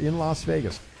right here in Las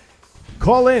Vegas?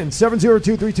 Call in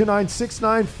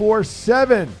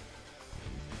 702-329-6947.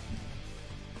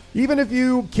 Even if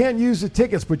you can't use the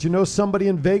tickets, but you know somebody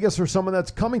in Vegas or someone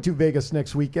that's coming to Vegas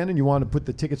next weekend and you want to put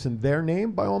the tickets in their name,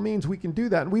 by all means, we can do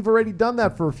that. And we've already done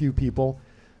that for a few people.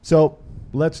 So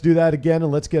let's do that again,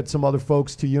 and let's get some other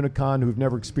folks to Unicon who've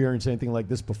never experienced anything like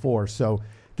this before. So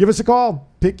give us a call.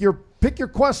 Pick your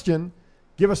question.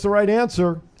 Give us the right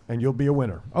answer, and you'll be a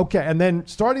winner. Okay, and then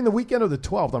starting the weekend of the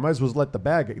 12th, I might as well let the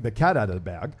cat out of the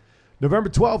bag. November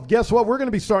 12th, guess what? We're going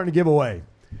to be starting to give away.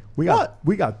 We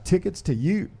got tickets to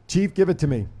you. Chief, give it to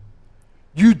me.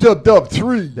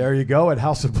 UW3. There you go, at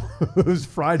House of Blues,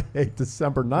 Friday,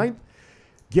 December 9th.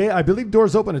 I believe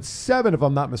doors open at 7, if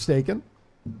I'm not mistaken.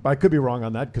 I could be wrong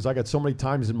on that because I got so many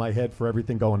times in my head for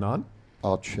everything going on.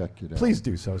 I'll check it out. Please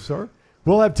do so, sir.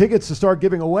 We'll have tickets to start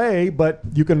giving away, but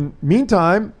you can,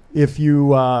 meantime, if you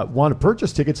want to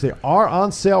purchase tickets, they are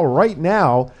on sale right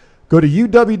now. Go to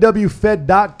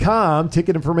uwwfed.com.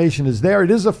 Ticket information is there. It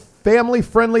is a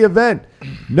family-friendly event.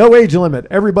 No age limit.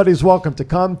 Everybody's welcome to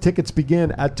come. Tickets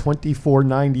begin at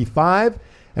 $24.95.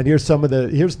 And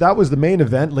that was the main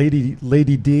event.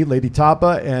 Lady D, Lady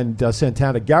Tapa, and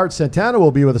Santana Garrett. Santana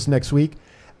will be with us next week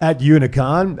at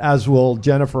Unicon, as will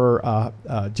Jennifer.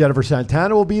 Jennifer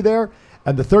Santana will be there.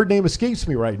 And the third name escapes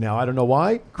me right now. I don't know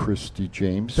why. Christy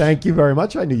James. Thank you very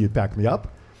much. I knew you'd back me up.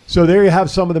 So there you have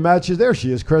some of the matches. There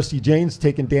she is, Christy James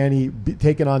taking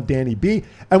on Danny B.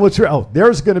 And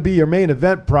there's going to be your main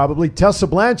event probably. Tessa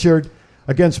Blanchard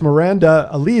against Miranda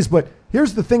Elise. But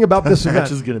here's the thing about this event.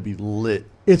 Match is going to be lit.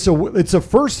 It's a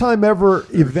first time ever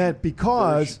event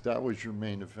because that was your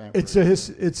main event. It's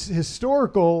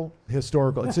historical. It's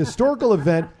a historical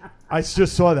event. I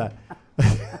just saw that.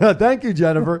 Thank you,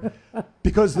 Jennifer.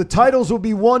 Because the titles will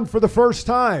be won for the first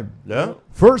time. Yeah.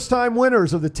 First time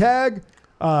winners of the tag,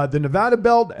 the Nevada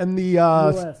belt, and the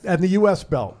US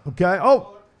belt. Okay.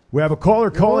 Oh, we have a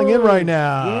caller calling in right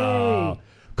now. Yay.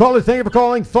 Caller, thank you for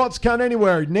calling. Thoughts Count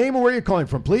Anywhere. Name and where you're calling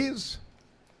from, please.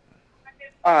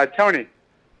 Tony.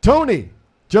 Tony.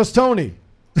 Just Tony.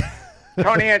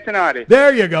 Tony Antonati.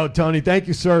 There you go, Tony. Thank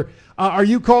you, sir. Are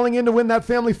you calling in to win that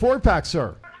family 4-pack,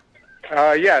 sir?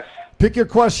 Yes. Pick your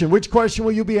question. Which question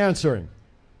will you be answering?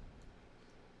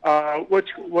 What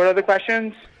are the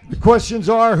questions? The questions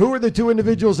are, who are the 2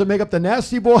 individuals that make up the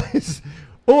Nasty Boys?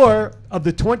 Or, of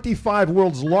the 25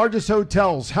 world's largest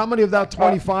hotels, how many of that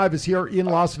 25 is here in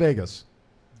Las Vegas?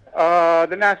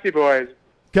 The Nasty Boys.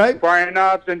 Okay. Brian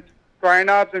Knobs and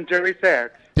Jerry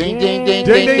Sachs. Ding, ding, ding,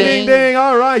 ding, ding, ding, ding.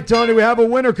 All right, Tony, we have a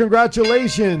winner.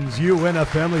 Congratulations. You win a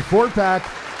family 4-pack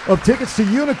of tickets to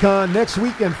Unicon next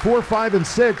weekend, 4, 5, and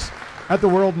 6 at the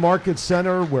World Market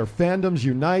Center, where fandoms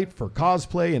unite for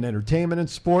cosplay and entertainment and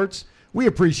sports. We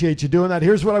appreciate you doing that.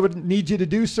 Here's what I would need you to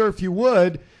do, sir, if you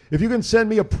would. If you can send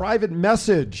me a private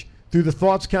message through the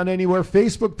Thoughts Count Anywhere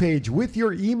Facebook page with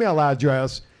your email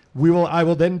address, I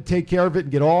will then take care of it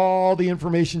and get all the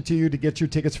information to you to get your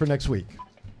tickets for next week.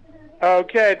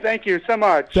 Okay, thank you so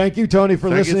much. Thank you, Tony, for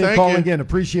listening and calling in.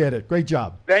 Appreciate it. Great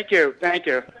job. Thank you.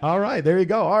 All right, there you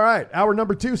go. All right, hour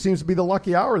number 2 seems to be the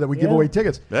lucky hour that we give away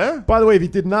tickets. Yeah. By the way, if you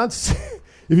did not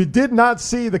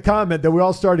see the comment that we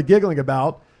all started giggling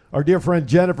about, our dear friend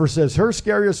Jennifer says her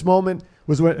scariest moment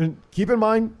was when, and keep in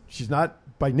mind, she's not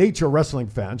by nature a wrestling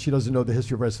fan. She doesn't know the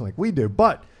history of wrestling like we do,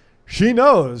 but she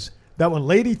knows that when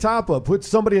Lady Tapa puts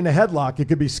somebody in a headlock, it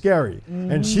could be scary.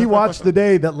 And she watched the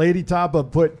day that Lady Tapa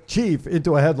put Chief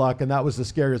into a headlock, and that was the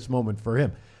scariest moment for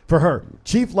him. For her.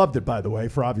 Chief loved it, by the way,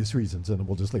 for obvious reasons, and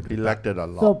we'll just leave it. He liked it a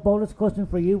lot. So, bonus question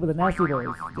for you with the Nasty Boys.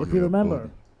 If you remember.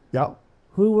 Yeah.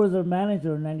 Who was their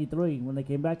manager in 93 when they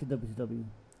came back to WCW?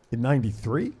 In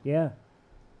 93? Yeah.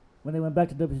 When they went back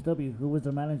to WCW, who was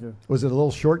their manager? Was it a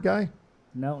little short guy?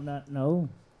 No.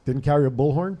 Didn't carry a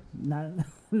bullhorn? No.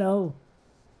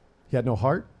 He had no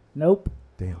heart? Nope.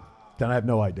 Damn. Then I have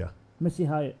no idea. Missy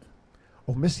Hyatt.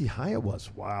 Oh, Missy Hyatt was.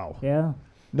 Wow. Yeah.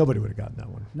 Nobody would have gotten that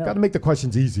one. No. Got to make the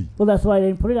questions easy. Well, that's why I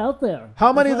didn't put it out there.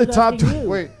 How many of the top...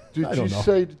 Wait, did you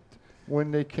say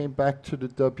when they came back to the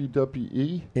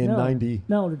WWE? In 90...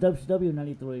 No, the WCW in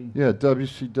 93. Yeah,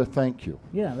 WCW, thank you.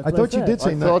 Yeah, that's I thought you did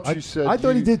say that. I thought you said... I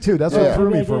thought he did too. That's what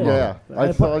threw me for a moment. Yeah,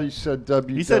 I thought he said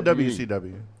WWE. He said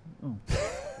WCW. Oh.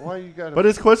 Why you got? But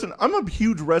his question, I'm a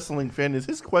huge wrestling fan.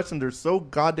 His questions are so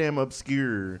goddamn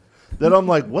obscure that I'm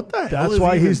like, what the hell? That's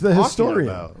why he's the historian.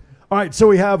 About? All right,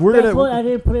 so That's why I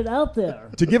didn't put it out there.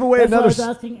 To give away That's another. Why I was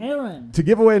asking Aaron. To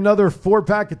give away another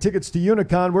 4-pack of tickets to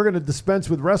Unicon, we're going to dispense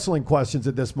with wrestling questions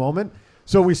at this moment.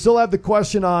 So we still have the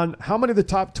question on how many of the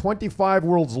top 25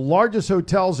 world's largest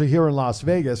hotels are here in Las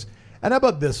Vegas. And how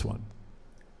about this one?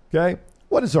 Okay,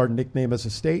 what is our nickname as a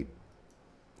state?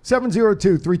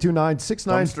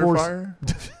 702-329-6947.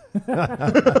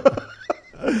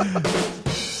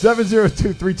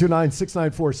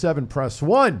 702-329-6947. Press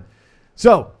 1.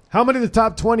 So, how many of the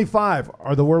top 25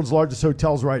 are the world's largest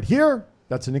hotels right here?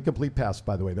 That's an incomplete pass,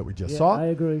 by the way, that we just saw. I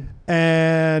agree.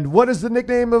 And what is the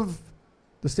nickname of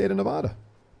the state of Nevada?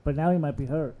 But now he might be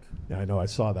hurt. Yeah, I know. I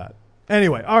saw that.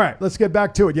 Anyway, all right, let's get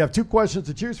back to it. You have 2 questions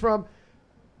to choose from.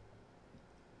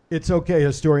 It's okay,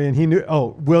 historian. He knew.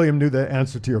 Oh, William knew the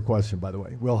answer to your question, by the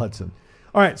way. Will Hudson.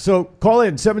 All right, so call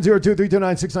in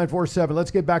 702-329-6947.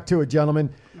 Let's get back to it,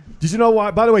 gentlemen. Did you know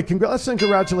why? By the way, let's send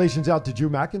congratulations out to Drew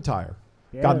McIntyre.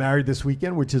 Yes. Got married this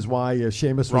weekend, which is why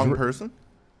Sheamus was Wrong person?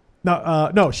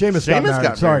 No, Sheamus got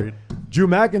married. Sorry. Drew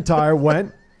McIntyre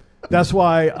went. That's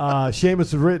why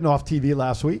Sheamus was written off TV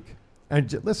last week. And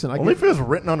listen, only if it was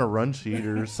written on a run sheet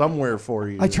or somewhere for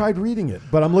you. I tried reading it,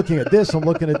 but I'm looking at this, I'm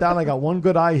looking at that. I got one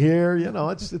good eye here. You know,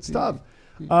 it's tough.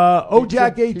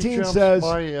 Ojack18 says,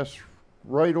 my ass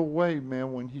right away,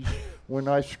 man, when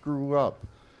I screw up,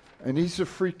 and he's a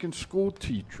freaking school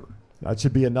teacher. That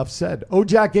should be enough said.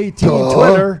 Ojack18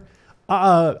 Twitter,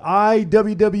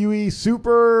 IWWE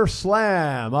Super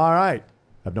Slam. All right,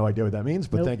 I have no idea what that means,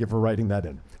 but thank you for writing that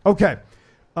in. Okay,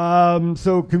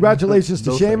 so congratulations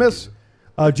to Sheamus.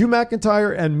 Drew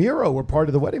McIntyre and Miro were part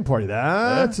of the wedding party.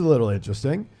 That's a little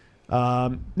interesting.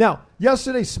 Now,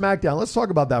 yesterday's SmackDown, let's talk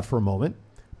about that for a moment,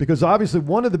 because obviously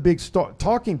one of the big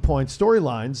talking points,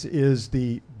 storylines, is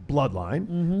the bloodline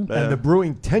and the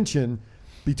brewing tension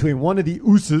between one of the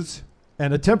Usos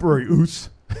and a temporary Us.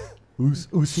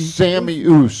 Sammy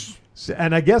Us.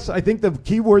 And I think the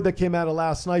key word that came out of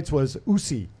last night's was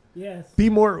Usi. Yes. Be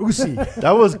more Usi.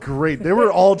 That was great. They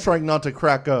were all trying not to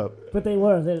crack up. But they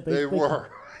were. They were.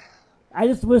 I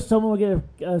just wish someone would get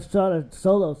a shot at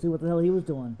Solo, see what the hell he was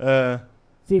doing.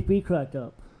 See if he cracked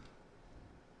up.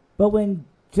 But when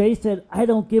Jay said, I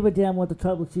don't give a damn what the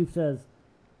tribal chief says,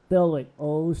 they're like,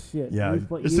 oh shit. Yeah.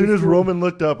 As soon as Roman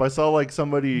looked up, I saw like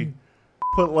somebody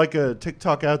put like a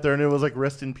TikTok out there and it was like,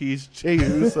 rest in peace, Jey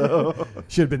Uso.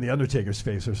 Should have been the Undertaker's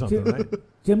face or something, right?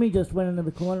 Jimmy just went into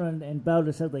the corner and bowed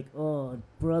his head like, oh,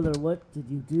 brother, what did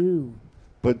you do?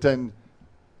 But then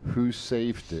who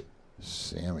saved it?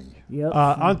 Sammy. Yep.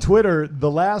 On Twitter,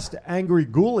 the last angry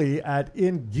ghoulie at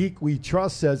In Geek We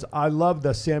Trust says, I love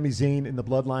the Sami Zayn in the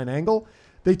Bloodline angle.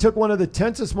 They took one of the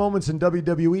tensest moments in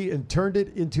WWE and turned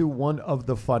it into one of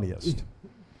the funniest.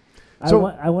 So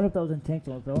I wonder if that was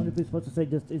intentional. I wonder if he's supposed to say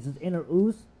just it's his inner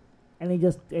Us, and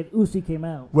Usi came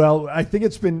out. Well, I think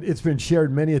it's been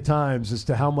shared many a times as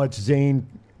to how much Zayn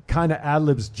kind of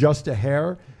ad-libs just a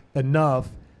hair, enough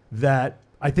that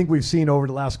I think we've seen over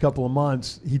the last couple of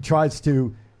months, he tries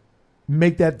to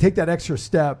take that extra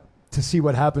step to see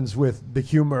what happens with the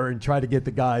humor and try to get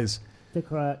the guys to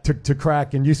crack. To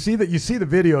crack. And you see the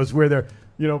videos where they're,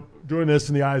 doing this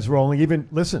and the eyes rolling.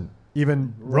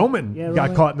 Even Roman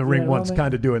got caught in the ring once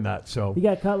kind of doing that. So he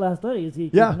got caught last night. He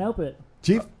couldn't help it.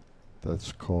 Chief?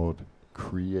 That's called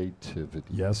creativity.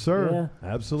 Yes, sir. Yeah.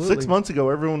 Absolutely. 6 months ago,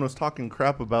 everyone was talking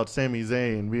crap about Sami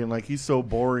Zayn, being like, he's so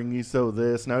boring, he's so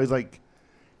this. Now he's like,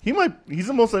 he's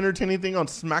the most entertaining thing on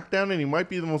SmackDown, and he might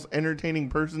be the most entertaining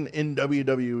person in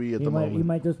WWE at the moment. He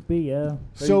might just be, yeah.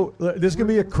 So this is going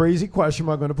to be a crazy question,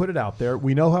 but I'm going to put it out there.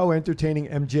 We know how entertaining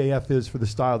MJF is for the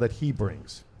style that he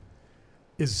brings.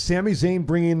 Is Sami Zayn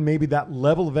bringing maybe that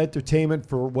level of entertainment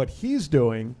for what he's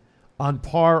doing on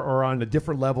par or on a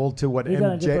different level to what He's MJ.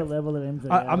 on a different level than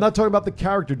MJF. I'm not talking about the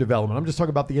character development. I'm just talking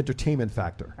about the entertainment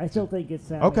factor. I still think it's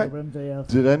Sammy Okay. over MJF.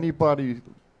 Did anybody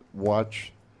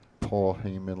watch Paul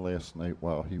Heyman last night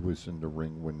while he was in the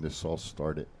ring when this all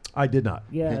started? I did not.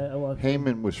 Yeah, I watched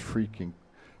Heyman was freaking,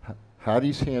 had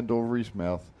his hand over his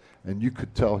mouth, and you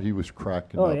could tell he was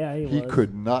cracking Oh, up. yeah, he was.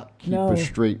 could not keep No. a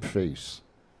straight face.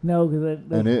 No, because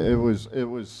And it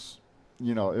was,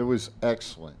 you know, it was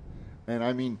excellent. And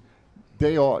I mean,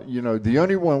 they all, you know, the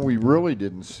only one we really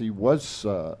didn't see was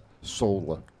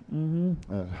Sola.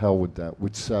 Mm-hmm. Hell with that,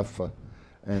 with Sepha.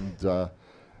 And,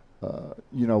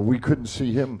 you know, we couldn't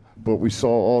see him, but we saw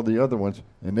all the other ones,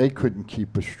 and they couldn't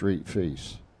keep a straight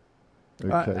face.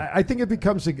 Okay. I think it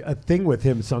becomes a thing with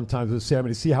him sometimes with Sammy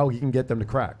to see how he can get them to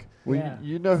crack. Well, Yeah.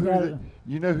 you know who Yeah.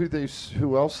 you know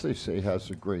who else they say has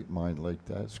a great mind like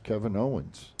that? It's Kevin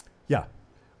Owens. Yeah.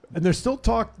 And there's still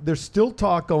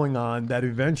talk going on that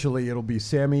eventually it'll be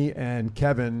Sammy and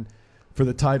Kevin for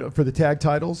the tag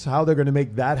titles. How they're going to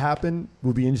make that happen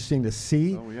will be interesting to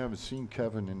see. Well, we haven't seen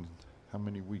Kevin in how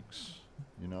many weeks?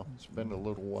 You know, it's been a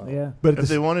little while. Yeah. But if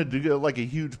they wanted to get like a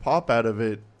huge pop out of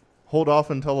it, hold off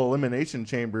until Elimination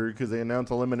Chamber because they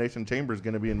announced Elimination Chamber is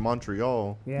going to be in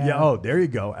Montreal. Yeah. Oh, there you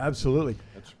go. Absolutely.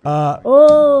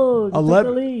 Oh, just took the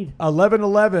 11 lead.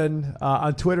 1111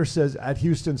 on Twitter says at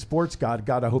Houston Sports God.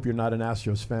 God, I hope you're not an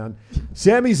Astros fan.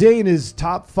 Sami Zayn is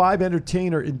top 5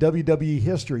 entertainer in WWE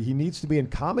history. He needs to be in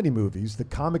comedy movies. The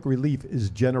comic relief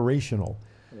is generational.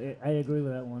 I agree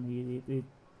with that one.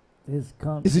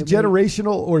 Is it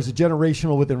generational or is it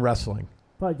generational within wrestling?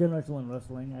 Probably generational in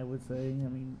wrestling, I would say. I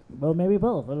mean, well, maybe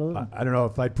both. I don't know. I don't know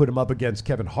if I'd put him up against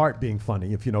Kevin Hart being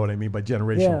funny, if you know what I mean by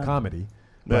generational Yeah. comedy.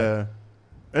 Yeah.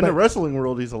 In the wrestling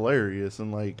world, he's hilarious,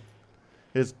 and like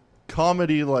his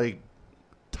comedy, like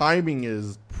timing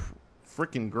is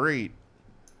freaking great.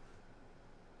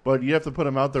 But you have to put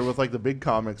him out there with like the big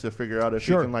comics to figure out if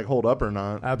he can like hold up or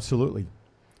not. Absolutely.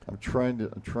 I'm trying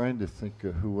to think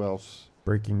of who else.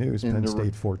 Breaking news: Penn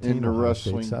State 14, in the Ohio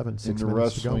State wrestling 7. in 6 the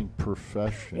minutes to go. wrestling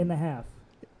profession. In the half.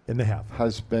 In the half.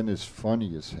 Has been as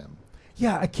funny as him.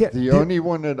 Yeah, I can't. The only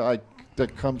one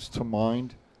that comes to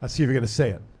mind. Let's see if you're going to say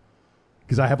it,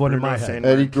 because I have one in my head.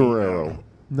 Eddie Guerrero.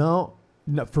 No,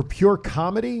 for pure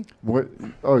comedy. What?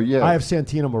 Oh yeah. I have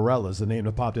Santino Marella as the name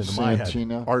that popped into my head.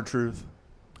 Santino. R-Truth.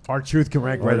 R-Truth can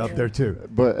rank right up there too.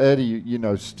 But Eddie, you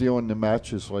know, stealing the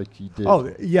matches like he did.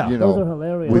 Oh, yeah. You know, Those are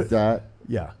hilarious. with that.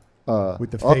 Yeah.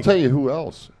 With the I'll fake. tell you who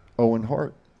else. Owen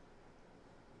Hart.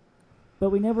 But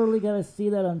we never really got to see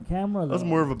that on camera, though. That was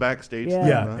more of a backstage Yeah. thing.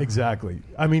 Yeah, exactly.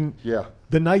 I mean, yeah.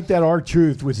 The night that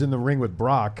R-Truth was in the ring with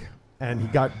Brock and he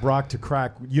got Brock to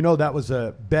crack, you know, that was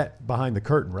a bet behind the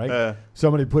curtain, right?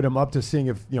 Somebody put him up to seeing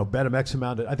if, you know, bet him X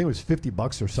amount. I think it was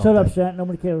 $50 or something. Shut up, Shant.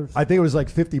 Nobody cares. I think it was like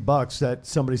 $50 that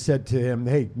somebody said to him,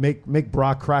 "Hey, make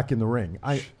Brock crack in the ring."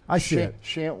 I see it.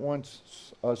 Shant wants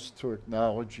us to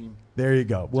acknowledge him. There you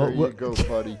go. There you go,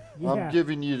 buddy. Yeah. I'm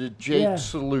giving you the Jake Yeah.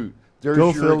 salute. There's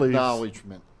Go your Phillies.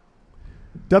 acknowledgement.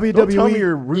 WWE. Don't tell me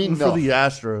you're rooting for Enough. the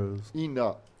Astros.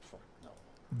 Enough.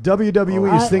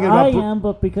 WWE is thinking about. I am,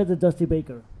 but because of Dusty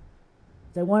Baker.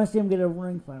 I want to see him get a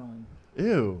ring finally.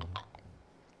 Ew.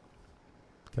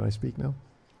 Can I speak now?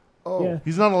 Oh, Yeah.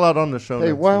 He's not allowed on the show. hey,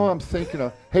 next while week. I'm thinking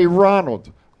of, hey,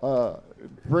 Ronald,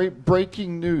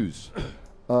 breaking news.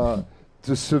 The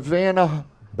Savannah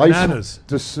Bananas.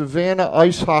 the Savannah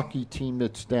ice hockey team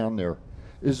that's down there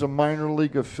is a minor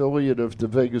league affiliate of the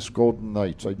Vegas Golden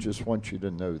Knights. I just want you to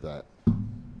know that.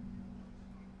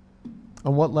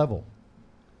 On what level?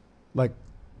 Like,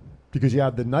 because you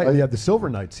have you have the Silver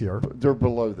Knights here. They're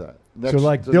below that. So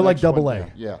like they're like double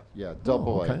A. Yeah,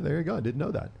 double A. Okay, there you go. I didn't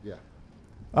know that.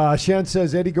 Yeah. Shan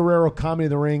says Eddie Guerrero comedy in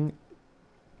the ring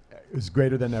is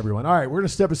greater than everyone. All right, we're going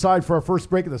to step aside for our first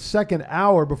break of the second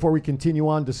hour before we continue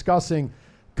on discussing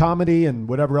comedy and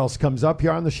whatever else comes up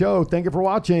here on the show. Thank you for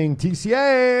watching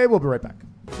TCA. We'll be right back.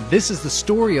 This is the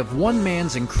story of one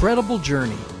man's incredible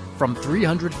journey from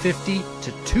 350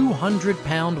 to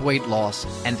 200-pound weight loss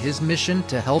and his mission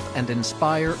to help and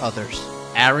inspire others.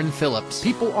 Aaron Phillips.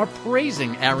 People are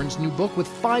praising Aaron's new book with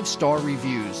 5-star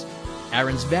reviews.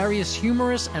 Aaron's various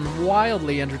humorous and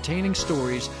wildly entertaining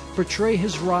stories portray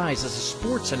his rise as a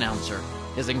sports announcer,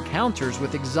 his encounters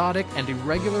with exotic and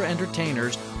irregular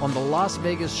entertainers on the Las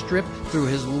Vegas Strip through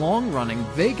his long-running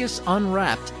Vegas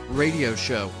Unwrapped radio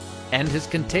show, and his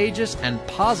contagious and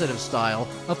positive style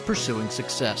of pursuing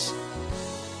success.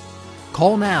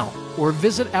 Call now or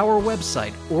visit our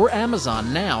website or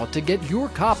Amazon now to get your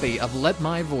copy of Let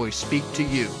My Voice Speak to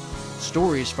You,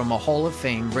 stories from a Hall of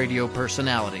Fame radio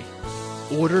personality.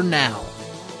 Order now.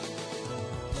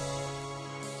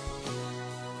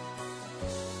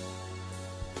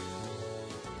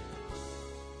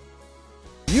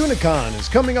 Unicon is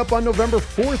coming up on November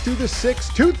 4th through the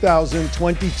 6th,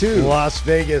 2022. Las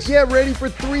Vegas. Get ready for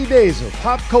 3 days of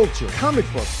pop culture, comic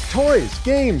books, toys,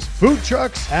 games, food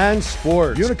trucks, and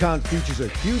sports. Unicon features a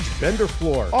huge vendor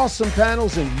floor, awesome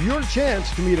panels, and your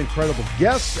chance to meet incredible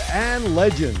guests and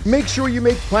legends. Make sure you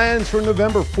make plans for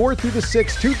November 4th through the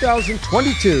 6th,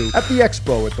 2022 at the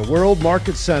Expo at the World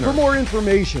Market Center. For more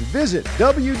information, visit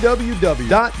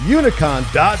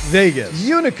www.unicon.vegas.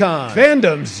 Unicon.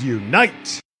 Fandoms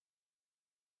unite.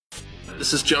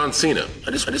 This is John Cena.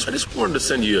 I just wanted to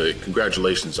send you a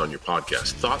congratulations on your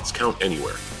podcast. Thoughts count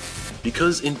anywhere.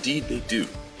 Because indeed they do.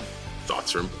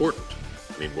 Thoughts are important.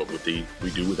 I mean, what would we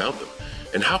do without them?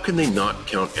 And how can they not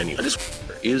count anywhere?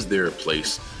 Is there a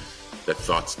place that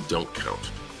thoughts don't count?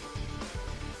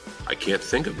 I can't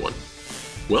think of one.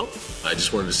 Well, I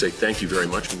just wanted to say thank you very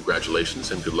much, congratulations,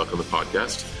 and good luck on the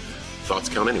podcast. Thoughts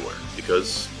count anywhere,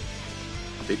 because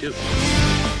they do.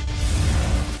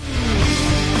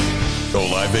 Go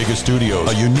Live Vegas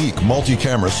Studios, a unique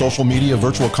multi-camera social media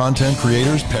virtual content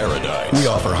creators paradise. We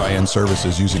offer high-end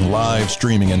services using live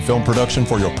streaming and film production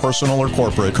for your personal or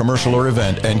corporate, commercial or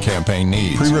event and campaign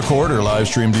needs. Pre-record or live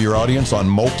stream to your audience on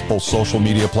multiple social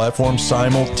media platforms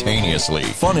simultaneously.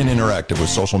 Fun and interactive with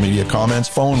social media comments,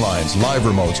 phone lines, live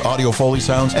remotes, audio Foley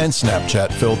sounds, and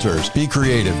Snapchat filters. Be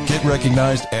creative, get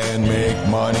recognized, and make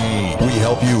money. We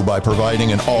help you by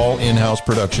providing an all in-house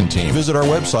production team. Visit our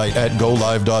website at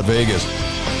golive.vegas.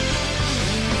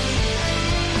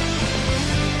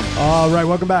 All right,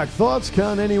 welcome back. Thoughts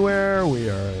count anywhere. We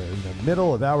are in the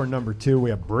middle of hour number 2.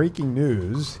 We have breaking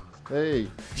news. Hey,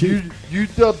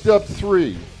 UW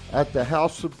 3 at the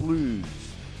House of Blues,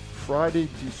 Friday,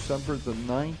 December the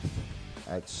 9th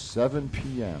at 7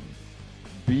 p.m.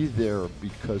 Be there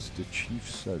because the chief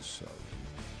says so.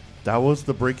 That was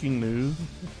the breaking news?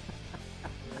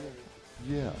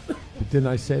 Yeah. Didn't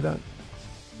I say that?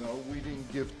 No, we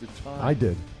didn't give the time. I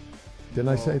did. Didn't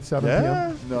I say it's 7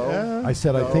 p.m.? No. Yeah. I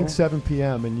said, I think 7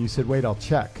 p.m., and you said, wait, I'll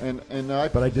check.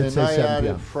 But I did say 7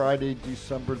 p.m. Friday,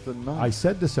 December the 9th. I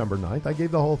said December 9th. I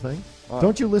gave the whole thing.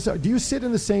 Don't you listen? Do you sit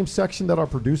in the same section that our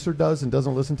producer does and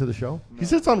doesn't listen to the show? He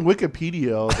sits on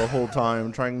Wikipedia the whole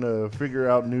time trying to figure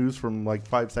out news from like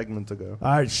 5 segments ago.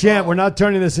 All right, Shant, we're not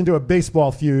turning this into a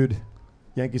baseball feud.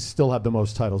 Yankees still have the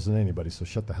most titles than anybody, so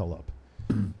shut the hell up.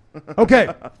 Okay,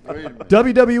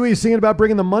 WWE is thinking about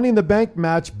bringing the Money in the Bank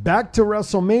match back to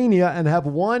WrestleMania and have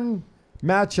one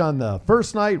match on the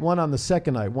first night, one on the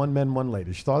second night, one men, one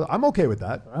ladies. I'm okay with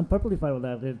that. I'm perfectly fine with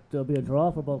that. There'll be a draw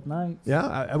for both nights.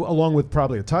 Yeah, along with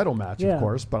probably a title match, of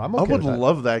course, but I'm okay with that. I would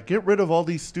love that. Get rid of all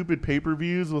these stupid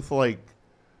pay-per-views with, like,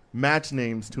 match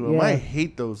names to them. Yeah. I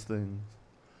hate those things.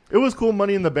 It was cool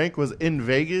Money in the Bank was in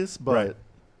Vegas, but... Right.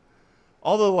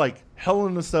 All the, like, Hell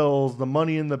in the Cells, the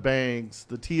Money in the Banks,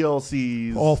 the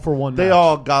TLCs. All for one match. They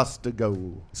all got to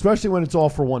go. Especially when it's all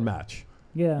for one match.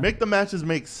 Yeah. Make the matches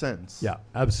make sense. Yeah,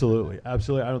 absolutely.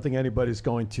 Absolutely. I don't think anybody's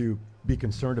going to be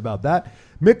concerned about that.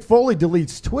 Mick Foley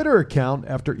deletes Twitter account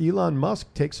after Elon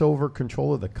Musk takes over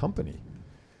control of the company.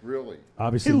 Really?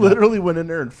 Obviously. He literally went in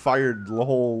there and fired the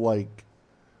whole, like,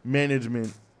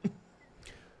 management.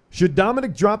 Should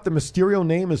Dominic drop the Mysterio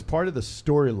name as part of the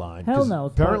storyline? Hell no.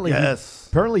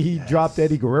 Apparently, he dropped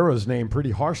Eddie Guerrero's name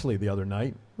pretty harshly the other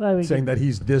night, saying that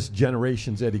he's this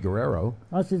generation's Eddie Guerrero.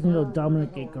 I was just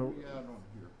Dominic Guerrero.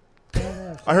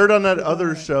 I heard on that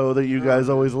other show that you guys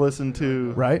always listen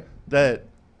to, right? That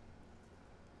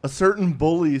a certain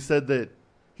bully said that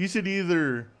he should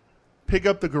either pick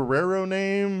up the Guerrero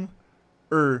name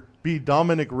or be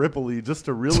Dominic Ripley just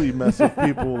to really mess with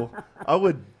people. I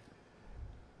would...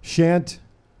 Shant,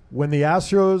 when the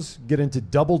Astros get into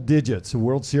double digits of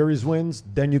World Series wins,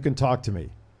 then you can talk to me.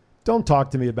 Don't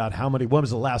talk to me about when was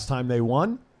the last time they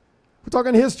won. We're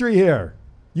talking history here.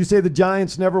 You say the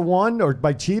Giants never won or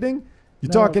by cheating?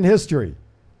 You're talking history.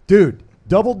 Dude,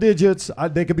 double digits,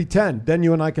 they could be 10. Then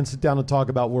you and I can sit down and talk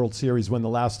about World Series when the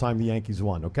last time the Yankees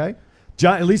won, okay?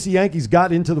 At least the Yankees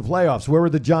got into the playoffs. Where were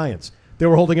the Giants? They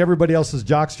were holding everybody else's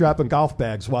jockstrap and golf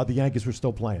bags while the Yankees were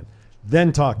still playing.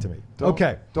 Then talk to me.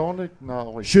 Okay. Don't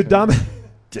acknowledge Should Dominic...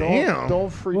 Damn.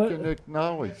 Don't freaking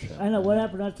acknowledge him. I know. What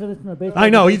happened? I said this in a baseball. I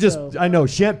know. I know.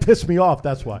 Shant pissed me off.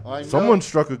 That's why. Someone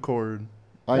struck a chord.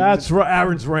 That's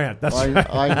Aaron's rant. That's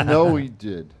right. I know he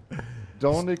did.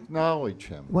 Don't acknowledge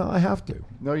him. Well, I have to.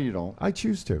 No, you don't. I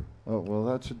choose to. Oh, well,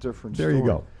 that's a different story. There you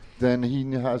go. Then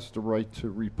he has the right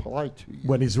to reply to you.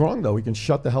 When he's wrong, though, he can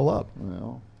shut the hell up.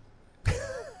 Well...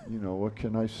 You know, what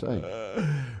can I say?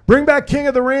 Bring back King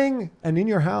of the Ring and In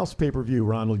Your House pay-per-view,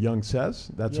 Ronald Young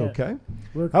says. That's okay.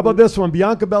 How about this one?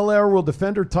 Bianca Belair will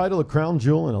defend her title at Crown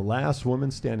Jewel in a last woman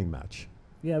standing match.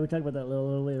 Yeah, we talked about that a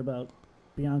little earlier about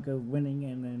Bianca winning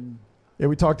and then. Yeah,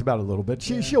 we talked about it a little bit.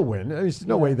 She'll win. There's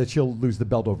no way that she'll lose the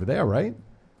belt over there, right?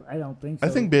 I don't think so. I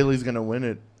think Bailey's gonna win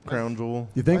it, Crown Jewel.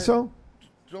 You think so?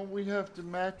 Don't we have to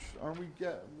match?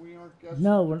 We aren't guessing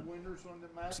No, the winners on the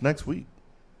match? It's next week.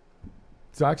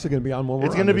 It's actually going to be on while we're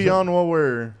It's going to be on while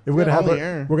we're going to have on the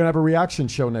air. We're going to have a reaction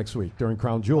show next week during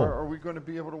Crown Jewel. Are we going to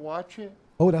be able to watch it?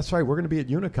 Oh, that's right. We're going to be at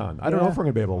Unicon. I don't know if we're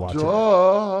going to be able to watch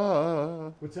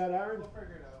it. What's that, Aaron? We'll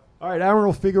figure it out. All right, Aaron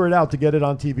will figure it out to get it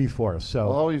on TV for us.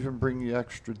 So I'll even bring the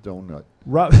extra donut.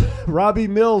 Robbie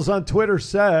Mills on Twitter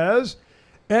says,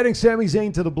 adding Sami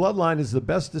Zayn to the Bloodline is the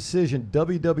best decision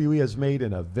WWE has made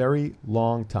in a very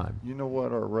long time. You know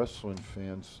what, our wrestling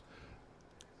fans,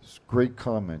 great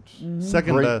comments. Mm-hmm.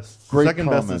 Second best. Great Second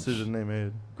comments. best decision they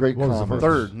made. Great What was the comments.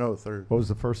 first? Third. What was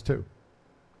the first two?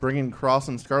 Bringing Cross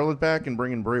and Scarlett back and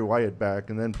bringing Bray Wyatt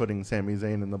back and then putting Sami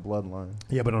Zayn in the Bloodline.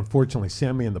 Yeah, but unfortunately,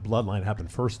 Sami and the Bloodline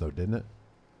happened first, though, didn't it?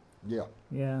 Yeah.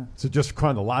 Yeah. So just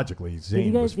chronologically,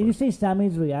 Zayn was Did you see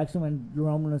Sammy's reaction when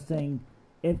Roman was saying,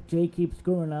 if Jay keeps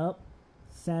screwing up,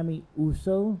 Sammy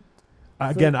Uso?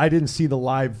 Again, I didn't see the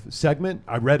live segment.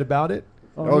 I read about it.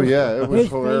 Oh, yeah, it was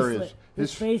hilarious.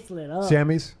 His face lit up.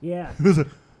 Sammy's? Yeah.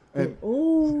 And,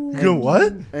 ooh. You go,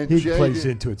 what? And He Jay plays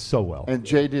into it so well. And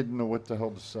Jay didn't know what the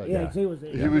hell to say. Yeah, Jay was.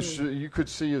 He was. You could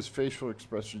see his facial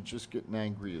expression just getting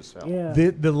angry as hell. Yeah.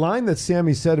 The line that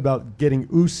Sammy said about getting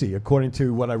Usi, according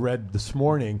to what I read this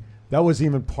morning, that wasn't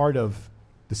even part of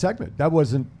the segment. That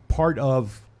wasn't part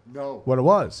of what it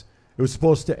was. It was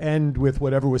supposed to end with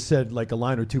whatever was said like a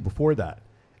line or two before that.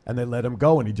 And they let him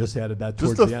go, and he just added that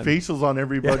towards Just the end. facials on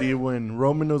everybody when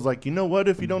Roman was like, you know what?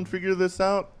 If you don't figure this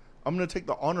out, I'm going to take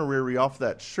the honorary off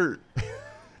that shirt.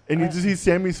 And you just see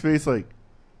Sammy's face like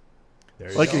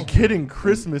a kid in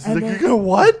Christmas. He's like, you're going to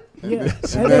what?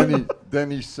 And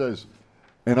then he says,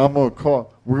 and I'm going to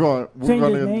call, we're going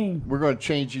to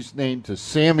change his name to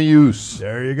Sammy Uso.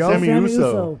 There you go. Sammy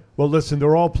Uso. Well, listen,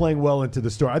 they're all playing well into the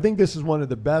story. I think this is one of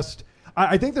the best.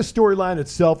 I think the storyline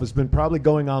itself has been probably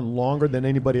going on longer than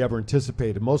anybody ever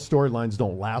anticipated. Most storylines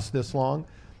don't last this long.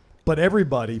 But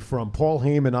everybody from Paul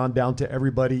Heyman on down to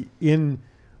everybody in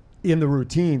the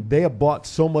routine, they have bought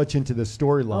so much into the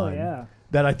storyline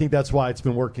that I think that's why it's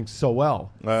been working so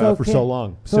well for so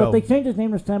long. So if they change his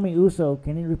name to Sammy Uso,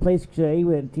 can he replace Jay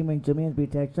with Team Jimmy and be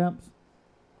tag champs?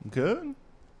 Good.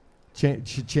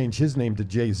 Should change his name to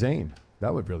Jay Zane.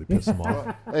 That would really piss him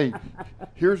off. Hey,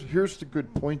 here's the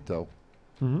good point, though.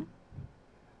 Mm-hmm.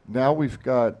 Now we've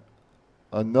got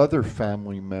another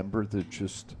family member that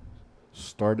just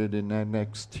started in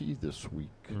NXT this week.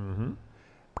 Mm-hmm.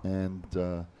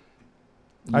 And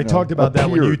I talked about that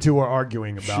when you two were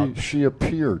arguing about she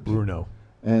appeared. Bruno.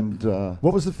 And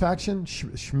what was the faction?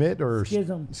 Schmidt or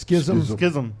Schism?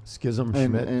 Schism. Schism.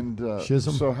 Schmidt. And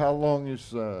so how long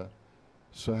is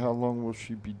so how long will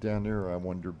she be down there, I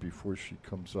wonder, before she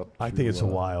comes up? I think it's a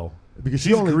while. Because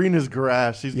she's green as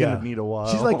grass. She's going to need a while.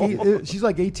 She's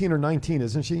like 18 or 19,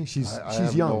 isn't she? She's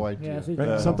have young. no idea.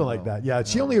 Yeah, right? Something like that. Yeah,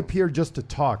 she only appeared just to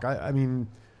talk. I mean,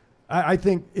 I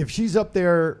think if she's up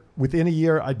there within a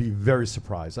year, I'd be very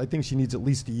surprised. I think she needs at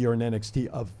least a year in NXT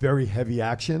of very heavy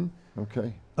action.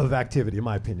 Okay. Of activity, in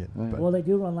my opinion. Right. Well, they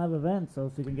do run live events, so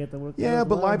she can get the work. Yeah,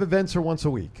 but live events are once a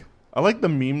week. I like the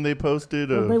meme they posted.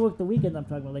 Well, they work the weekend. I'm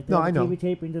talking about, like I know. TV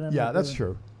taping to them. Yeah, that's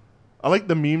true. I like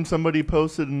the meme somebody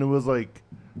posted, and it was like,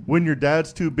 when your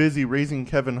dad's too busy raising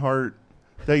Kevin Hart,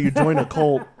 that you join a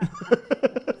cult.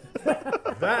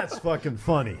 That's fucking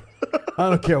funny. I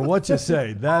don't care what you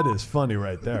say. That is funny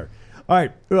right there. All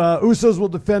right. Usos will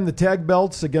defend the tag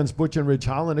belts against Butch and Ridge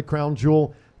Holland at Crown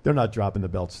Jewel. They're not dropping the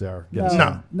belts there.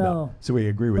 No. So we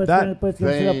agree with that.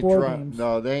 They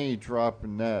ain't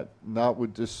dropping that. Not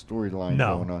with this storyline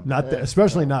going on. Not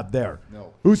especially not there.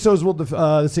 No. Usos will,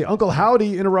 let's see, Uncle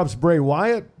Howdy interrupts Bray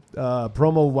Wyatt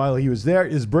promo while he was there.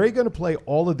 Is Bray going to play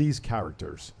all of these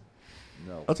characters?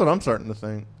 No. That's what I'm starting to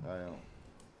think. I don't.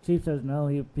 Chief says no.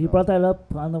 He brought that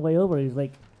up on the way over. He's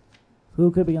like, who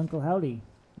could be Uncle Howdy?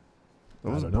 That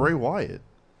was Bray Wyatt.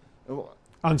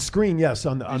 On screen, yes.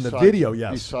 On the video,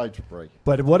 yes. Besides Bray.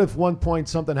 But what if one point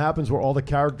something happens where all the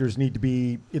characters need to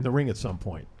be in the ring at some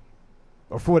point?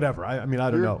 Or for whatever. I mean, I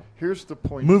don't know. Here's the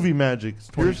point. Movie magic. It's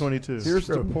 2022. Here's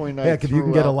the point I Heck, if you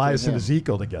can get threw out Elias to and him.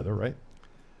 Ezekiel together, right?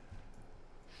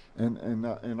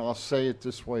 And I'll say it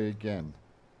this way again.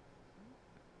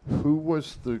 Who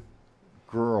was the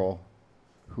girl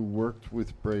who worked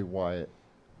with Bray Wyatt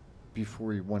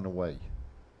before he went away?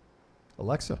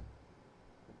 Alexa.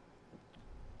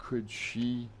 Could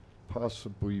she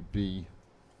possibly be?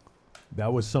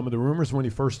 That was some of the rumors when he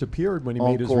first appeared, when he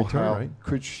made his return, right?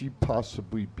 Could she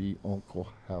possibly be Uncle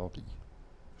Howdy?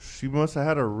 She must have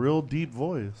had a real deep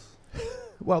voice.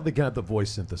 Well, they can have the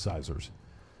voice synthesizers.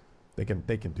 They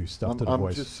can do stuff to the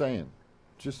voice. I'm just saying.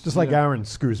 Just like Aaron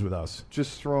screws with us.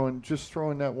 Just throwing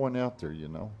that one out there, you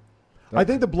know. I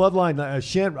think the Bloodline,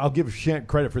 Shant, I'll give Shant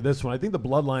credit for this one. I think the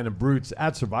Bloodline and Brutes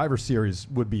at Survivor Series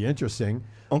would be interesting.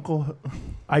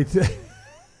 I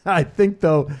think,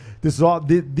 though,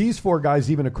 these four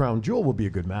guys, even a Crown Jewel, will be a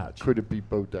good match. Could it be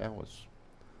Bo Dallas?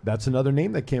 That's another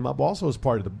name that came up also as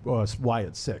part of the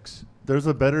Wyatt Six. There's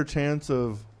a better chance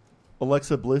of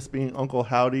Alexa Bliss being Uncle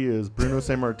Howdy as Bruno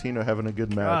Sammartino having a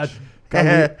good match.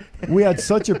 God, we had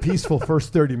such a peaceful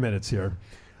first 30 minutes here.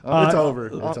 It's over.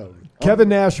 It's over. Kevin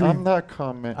Nash. I'm not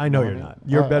commenting. I know you're not.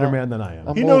 You're a better man than I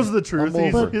am. He knows the truth.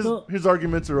 His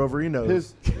arguments are over. He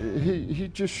knows. He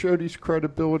just showed his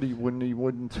credibility when he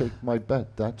wouldn't take my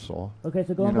bet. That's all. Okay,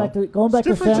 so going back to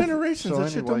different Sam's, generations.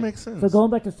 That shit don't make sense. So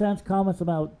going back to Sam's comments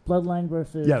about Bloodline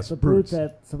versus the Brutes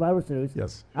at Survivor Series.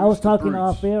 Yes. I was talking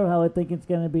off air how I think it's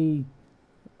going to be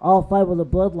all five of the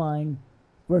Bloodline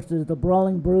versus the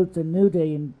Brawling Brutes and New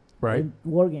Day in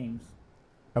War Games.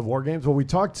 At War Games? Well, we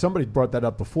talked. Somebody brought that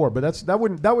up before, but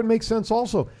that would make sense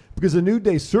also because the New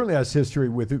Day certainly has history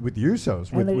with the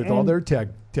Usos with all their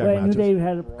tag matches. New Day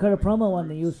had cut a promo on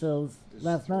the Usos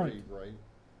last night. Right.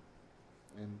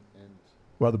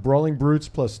 Well, the Brawling Brutes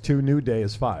plus 2 New Day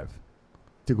is 5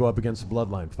 to go up against the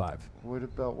Bloodline 5. What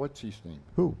about what's his name?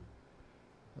 Who?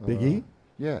 Big E?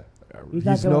 Yeah.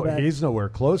 He's nowhere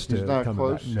close to coming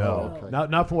close? back. No,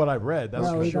 not from what I've read. That's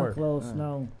for he's sure. Not close.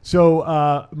 No.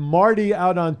 So Marty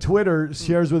out on Twitter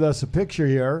shares with us a picture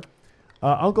here.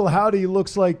 Uncle Howdy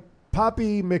looks like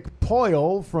Poppy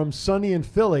McPoyle from Sunny in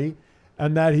Philly,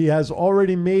 and that he has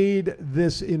already made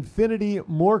this infinity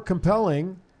more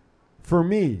compelling for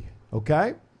me.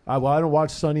 Okay. Well, I don't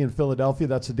watch Sunny in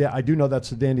Philadelphia. I do know that's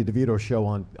the Danny DeVito show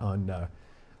on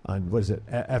what is it,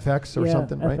 FX or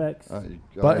something, right? FX.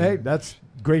 But hey, that's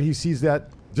great. He sees that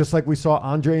just like we saw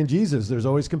Andre and Jesus. There's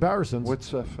always comparisons. What's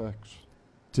FX?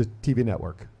 To TV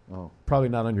network. Oh. Probably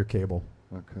not on your cable.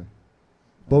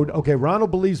 Okay.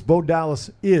 Ronald believes Bo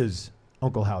Dallas is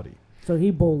Uncle Howdy. So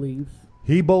he believes.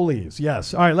 He believes,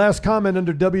 yes. All right, last comment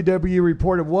under WWE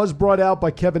Report. It was brought out by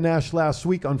Kevin Nash last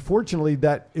week, unfortunately,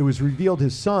 that it was revealed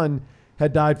his son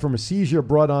had died from a seizure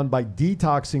brought on by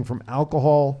detoxing from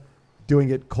alcohol, doing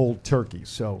it cold turkey.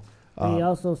 So he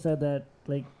also said that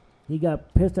he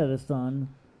got pissed at his son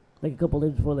a couple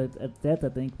days before death, I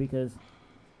think, because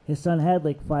his son had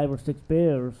 5 or 6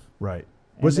 beers. Right.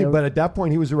 But at that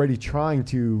point he was already trying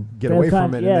to get away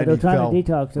from it. Yeah, and they then were trying he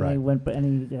to detox, and right.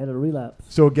 he had a relapse.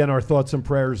 So again, our thoughts and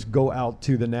prayers go out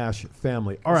to the Nash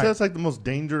family. All right. That's the most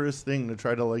dangerous thing to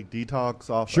try to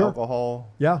detox off alcohol.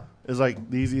 Yeah. Is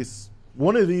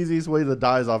one of the easiest ways to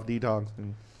die is off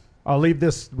detoxing. I'll leave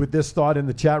this with this thought in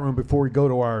the chat room before we go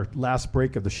to our last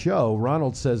break of the show.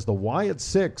 Ronald says the Wyatt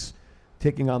Six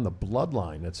taking on the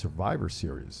Bloodline at Survivor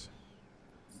Series.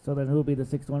 So then who will be the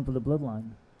 6th one for the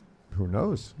Bloodline? Who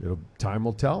knows? Time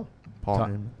will tell. Paul.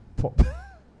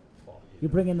 You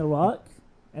bring in The Rock,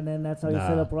 and then that's how you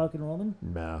set up Rock and Roman?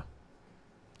 Nah.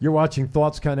 You're watching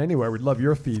Thoughts Count Anywhere. We'd love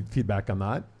your feedback on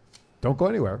that. Don't go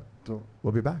anywhere.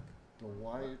 We'll be back. The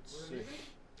Wyatt Six.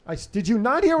 Did you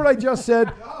not hear what I just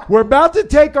said? We're about to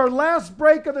take our last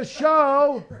break of the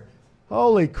show.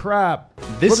 Holy crap.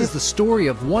 This is the story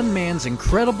of one man's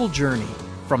incredible journey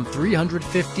from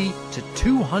 350 to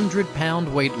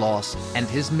 200-pound weight loss and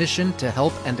his mission to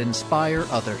help and inspire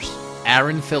others.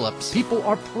 Aaron Phillips. People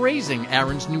are praising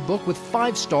Aaron's new book with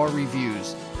 5-star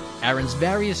reviews. Aaron's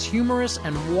various humorous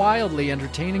and wildly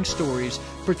entertaining stories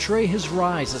portray his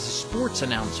rise as a sports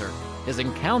announcer, his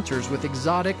encounters with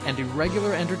exotic and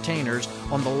irregular entertainers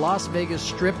on the Las Vegas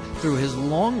Strip through his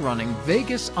long-running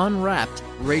Vegas Unwrapped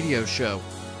radio show,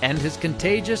 and his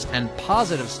contagious and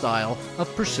positive style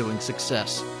of pursuing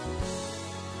success.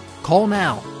 Call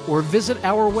now or visit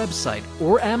our website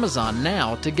or Amazon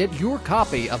now to get your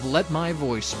copy of Let My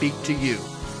Voice Speak to You,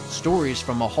 stories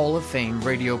from a Hall of Fame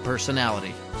radio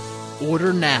personality.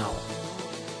 Order now.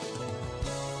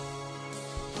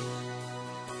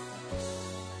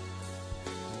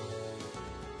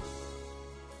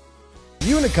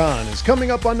 Unicon is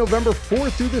coming up on November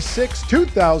 4th through the 6th,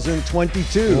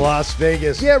 2022. Las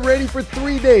Vegas. Get ready for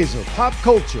 3 days of pop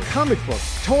culture, comic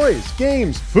books, toys,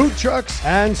 games, food trucks,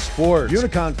 and sports.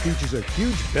 Unicon features a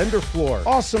huge vendor floor,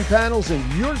 awesome panels, and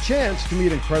your chance to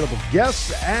meet incredible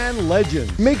guests and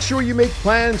legends. Make sure you make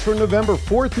plans for November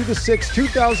 4th through the 6th,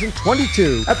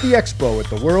 2022 at the Expo at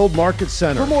the World Market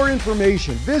Center. For more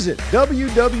information, visit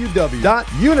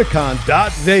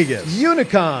www.unicon.vegas.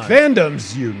 Unicon.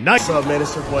 Fandoms unite. What's up, man?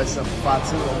 It's your boy, Simple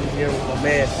Fatu. I'm here with my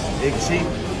man, Big G.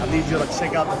 I need you to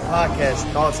check out the podcast,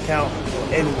 Thoughts Count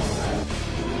Anywhere.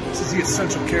 This is the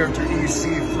essential character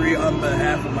EC3 on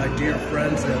behalf of my dear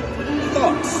friends at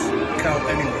Thoughts Count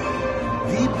Anywhere.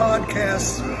 The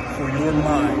podcast for your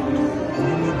mind when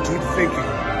you need deep thinking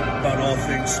about all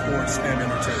things sports and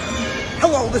entertainment.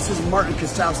 Hello, this is Martin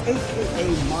Casals,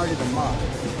 a.k.a. Marty the Mob,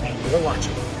 and you're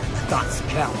watching the Thoughts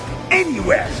Count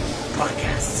Anywhere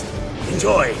podcast.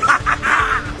 Enjoy.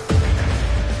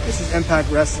 This is Impact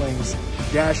Wrestling's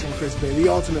Dash and Chris Bay, the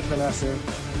ultimate finesser,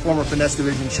 former Finesse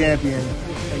Division champion,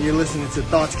 and you're listening to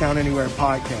Thoughts Count Anywhere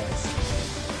podcast.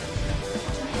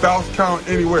 Thoughts Count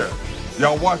Anywhere.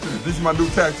 Y'all watching it. This is my new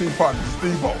tag team partner,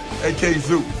 Steve-O, a.k.a.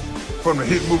 Zeus, from the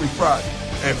hit movie Friday,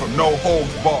 and from No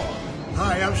Holds Barred.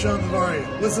 Hi, I'm Sean Devari.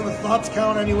 Listen to Thoughts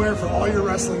Count Anywhere for all your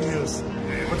wrestling news.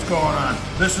 Hey, what's going on?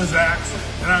 This is Axe,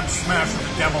 and I'm Smasher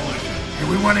the Demolition. And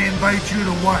we want to invite you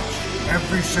to watch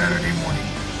every Saturday morning.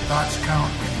 Thoughts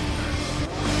Count Anywhere.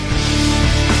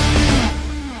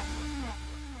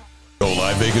 Go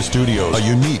Live Vegas Studios, a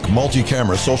unique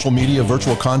multi-camera social media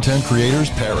virtual content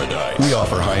creators paradise. We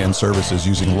offer high-end services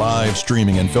using live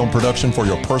streaming and film production for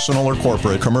your personal or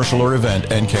corporate, commercial or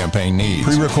event and campaign needs.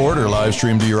 Pre-record or live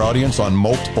stream to your audience on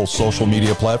multiple social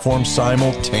media platforms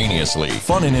simultaneously.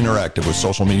 Fun and interactive with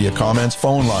social media comments,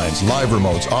 phone lines, live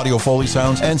remotes, audio Foley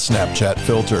sounds, and Snapchat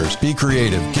filters. Be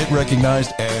creative, get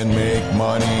recognized, and make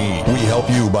money. We help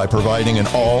you by providing an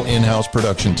all in-house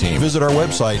production team. Visit our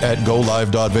website at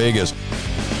golive.vegas.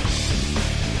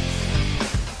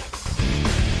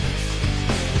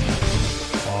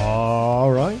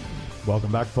 All right.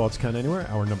 Welcome back, Thoughts Count Anywhere,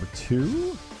 hour number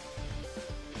 2.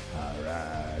 All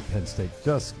right. Penn State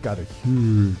just got a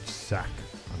huge sack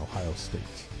on Ohio State.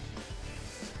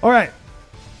 All right.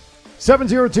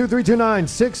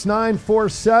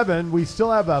 702-329-6947. We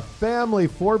still have a family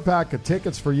 4-pack of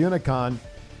tickets for Unicon.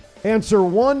 Answer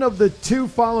one of the 2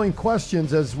 following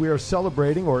questions as we are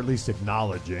celebrating, or at least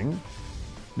acknowledging,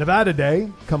 Nevada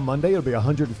Day. Come Monday, it'll be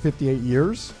 158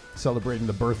 years, celebrating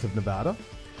the birth of Nevada.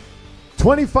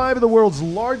 25 of the world's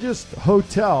largest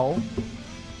hotels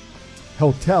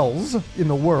in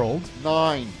the world.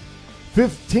 9.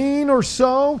 15 or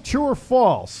so, true or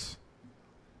false?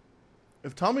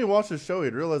 If Tommy watched the show,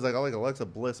 he'd realize I like Alexa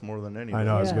Bliss more than anything. I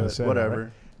know, I was going to say whatever. That,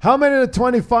 right? How many of the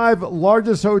 25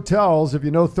 largest hotels, if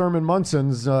you know Thurman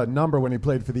Munson's number when he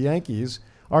played for the Yankees,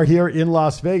 are here in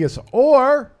Las Vegas?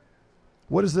 Or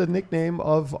what is the nickname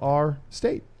of our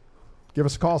state? Give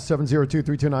us a call,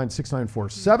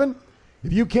 702-329-6947.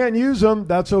 If you can't use them,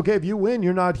 that's okay. If you win,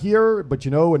 you're not here, but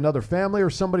you know another family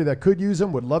or somebody that could use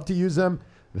them, would love to use them,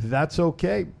 that's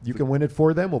okay. You can win it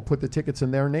for them. We'll put the tickets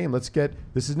in their name.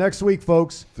 This is next week,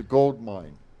 folks. The gold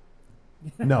mine.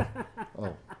 No.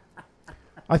 Oh.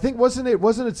 I think, wasn't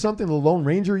it something the Lone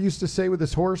Ranger used to say with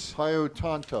his horse? Pio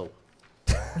Tonto.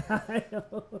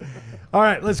 All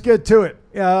right, let's get to it.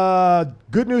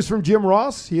 Good news from Jim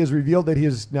Ross. He has revealed that he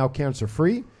is now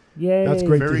cancer-free. Yay. That's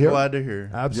great to hear. Very glad to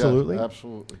hear. Absolutely. Yeah,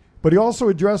 absolutely. But he also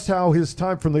addressed how his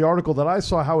time, from the article that I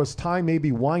saw, how his time may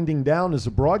be winding down as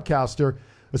a broadcaster,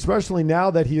 especially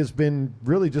now that he has been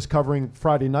really just covering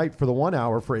Friday night for the 1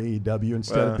 hour for AEW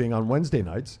instead of being on Wednesday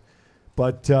nights.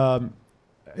 But,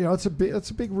 it's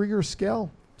a big rigorous schedule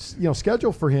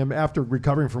for him after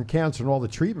recovering from cancer and all the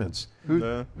treatments.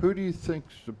 Who do you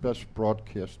think's the best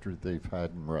broadcaster they've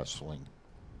had in wrestling?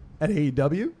 At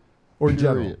AEW? Or in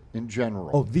general? In general.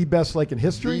 Oh, the best like in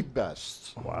history? The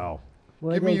best. Wow.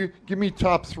 Give me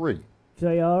top 3.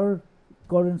 JR,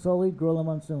 Gordon Soley, Gorilla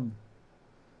Monsoon.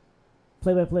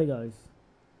 Play-by-play guys.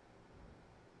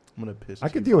 I'm gonna piss. I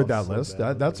could deal with that list.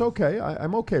 That's okay.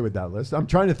 I'm okay with that list. I'm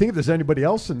trying to think if there's anybody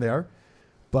else in there.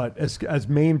 But as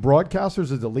main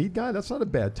broadcasters, as the lead guy, that's not a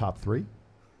bad top 3.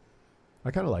 I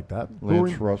kind of like that.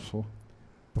 Lance Russell.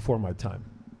 Before my time.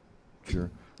 Sure.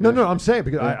 No, I'm saying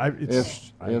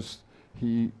because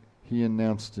he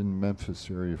announced in Memphis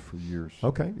area for years.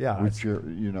 Okay, yeah. But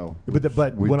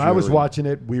when I was watching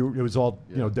it, it was all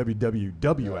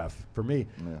WWF for me.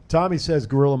 Yeah. Tommy says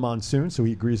Gorilla Monsoon, so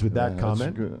he agrees with that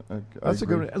comment. That's a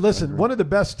good one. Listen, one of the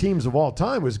best teams of all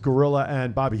time was Gorilla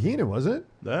and Bobby Heenan, wasn't it?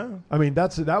 Yeah. I mean,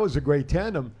 that was a great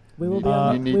tandem. We will be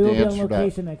on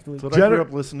location next week. That's what I grew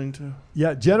up listening to.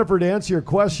 Yeah, Jennifer, to answer your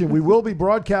question, we will be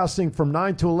broadcasting from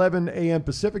 9 to 11 a.m.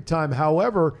 Pacific time.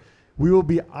 However, we will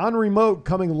be on remote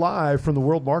coming live from the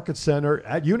World Market Center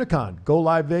at Unicon. Go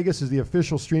Live Vegas is the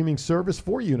official streaming service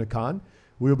for Unicon.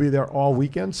 We'll be there all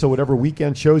weekend, so whatever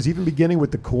weekend shows, even beginning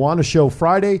with the Kiwanis Show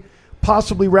Friday,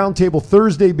 possibly Roundtable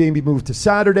Thursday, maybe move to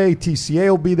Saturday. TCA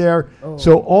will be there. Oh.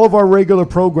 So all of our regular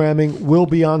programming will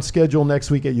be on schedule next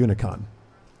week at Unicon.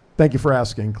 Thank you for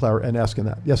asking, Clara, and asking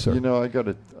that. Yes, sir. You know, I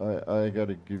gotta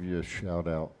give you a shout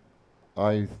out.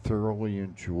 I thoroughly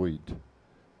enjoyed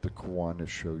the Kiwanis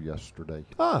show yesterday.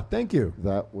 Ah, thank you.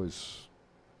 That was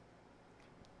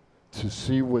to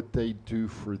see what they do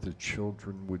for the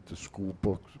children with the school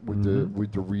books, with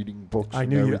the reading books. I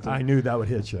knew that would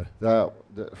hit you. That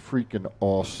freaking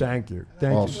awesome. Thank you.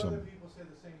 Awesome.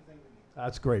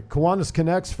 That's great. Kiwanis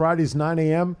Connects, Fridays 9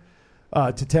 a.m.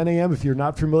 To 10 a.m. If you're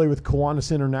not familiar with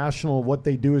Kiwanis International, what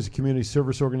they do as a community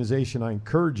service organization, I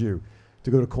encourage you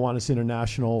to go to Kiwanis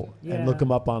International and look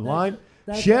them up online.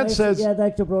 Shan says... Yeah,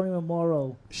 that's Jabroni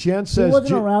Memorial. Shan says... He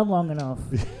wasn't around long enough.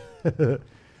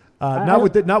 Not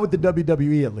with the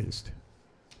WWE, at least.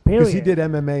 Period. Because he did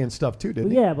MMA and stuff, too,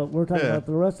 didn't he? Yeah, but we're talking about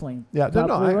the wrestling. Yeah,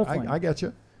 wrestling. I get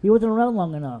you. He wasn't around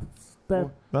long enough.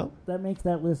 That makes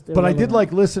that list irrelevant. But I did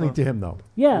like listening to him, though.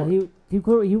 Yeah, he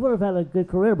would have had a good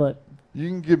career, but... You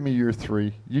can give me your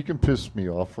 3. You can piss me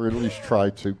off, or at least try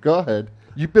to. Go ahead.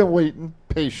 You've been waiting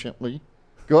patiently.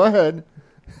 Go ahead.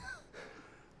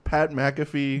 Pat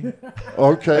McAfee.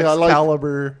 Okay,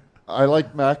 Excalibur. I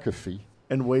like McAfee.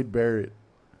 And Wade Barrett.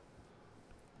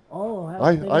 Oh,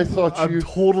 I thought you... I'm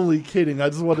totally kidding. I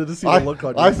just wanted to see the look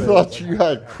on your face. I thought you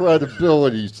had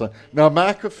credibility. Now,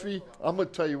 McAfee, I'm going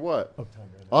to tell you what.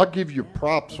 I'll give you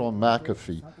props on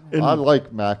McAfee. And I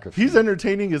like McAfee. He's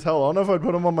entertaining as hell. I don't know if I'd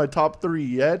put him on my top 3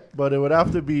 yet, but it would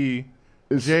have to be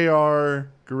JR,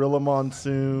 Gorilla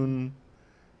Monsoon,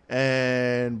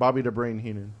 and Bobby the Brain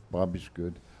Heenan. Bobby's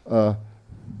good. Pat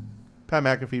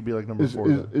McAfee would be like number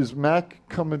 4. Is Mac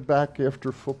coming back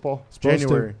after football?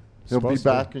 January. He'll be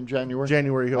back in January?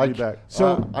 January he'll be back.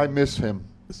 So I miss him.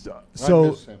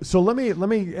 So let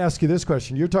me ask you this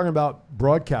question. You're talking about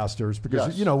broadcasters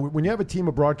because, when you have a team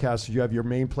of broadcasters, you have your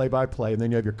main play-by-play, and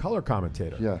then you have your color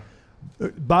commentator. Yeah.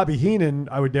 Bobby Heenan,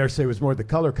 I would dare say, was more the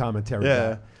color commentary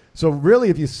guy. So really,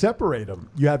 if you separate them,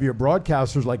 you have your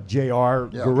broadcasters like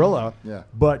JR, Gorilla,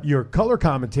 but your color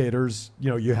commentators,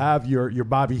 you have your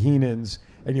Bobby Heenans,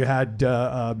 and you had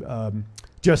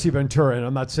Jesse Ventura, and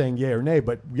I'm not saying yay or nay,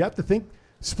 but you have to think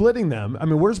splitting them. I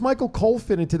mean, where's Michael Cole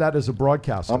fit into that as a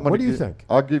broadcaster? What do you think?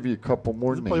 I'll give you a couple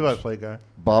more names. Play-by-play guy.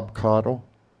 Bob Cottle,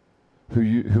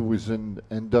 who was in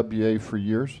NWA for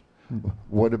years.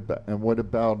 What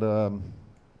about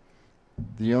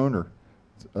the owner?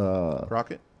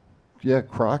 Crockett? Yeah,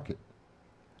 Crockett.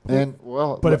 And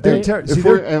but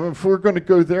if we're going to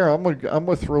go there, I'm going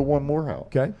to throw one more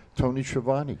out. Okay, Tony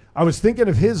Schiavone. I was thinking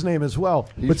of his name as well,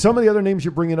 but some of the other names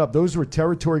you're bringing up, those were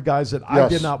territory guys that I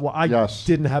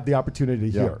didn't have the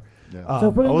opportunity to hear. Yeah. So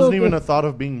I wasn't even a thought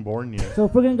of being born yet. So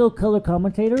if we're going to go color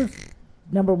commentators,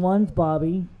 number 1's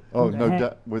Bobby. Oh,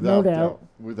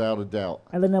 without a doubt.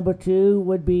 And then number 2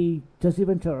 would be Jesse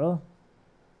Ventura.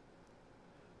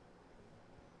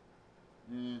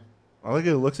 I like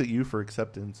it looks at you for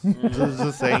acceptance.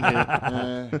 Just saying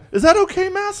it. Is that okay,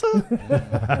 Massa?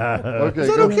 Okay, is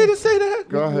that okay to say that?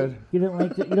 Go ahead. You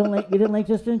didn't like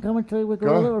just doing commentary with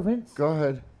Gorilla or Vince? Go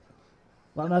ahead.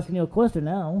 Well, I'm asking you a question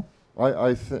now.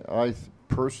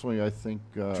 Personally, I think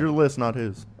it's your list, not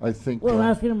his. I think. Well,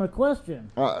 I'm asking him a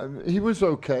question. He was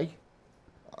okay.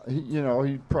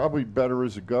 He's probably better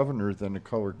as a governor than a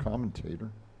color commentator.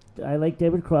 I like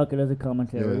David Crockett as a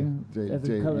commentary.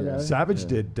 Savage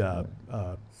did.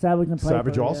 Savage and Piper.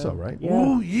 Savage also, right? Yeah.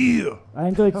 Oh yeah. I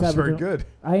enjoyed Savage. Savage. Very good.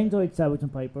 I enjoyed Savage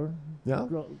and Piper. Yeah.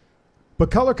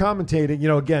 But color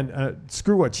commentating, again,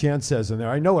 screw what Chan says in there.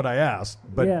 I know what I asked,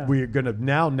 but we're going to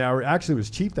now. Actually, it was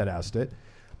Chief that asked it.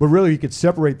 But really, you could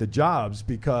separate the jobs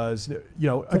because, again.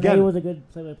 Tenay was a good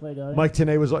play-by-play guy. Mike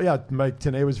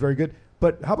Tenay was very good.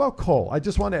 But how about Cole? I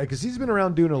just want to, because he's been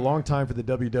around doing a long time for the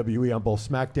WWE on both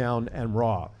SmackDown and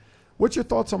Raw. What's your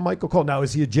thoughts on Michael Cole? Now,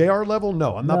 is he a JR level?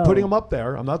 No, I'm not putting him up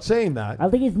there. I'm not saying that. I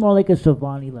think he's more like a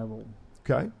Schiavone level.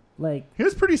 Okay. He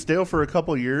was pretty stale for a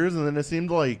couple years, and then it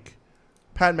seemed like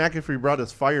Pat McAfee brought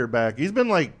his fire back. He's been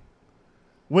like,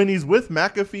 when he's with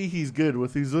McAfee, he's good.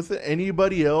 If he's with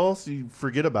anybody else, you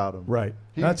forget about him. Right.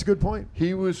 That's a good point.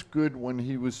 He was good when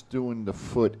he was doing the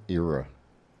foot era.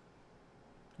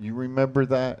 You remember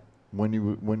that with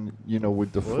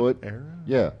the foot era?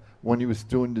 Yeah, when he was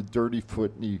doing the dirty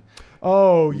foot and he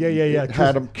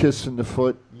had him kissing the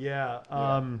foot. Yeah,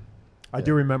 I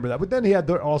do remember that. But then he had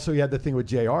the thing with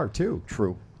JR too.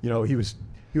 True. He was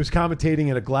commentating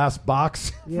in a glass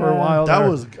box for a while.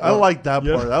 I like that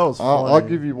part. That was funny. I'll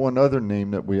give you one other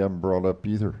name that we haven't brought up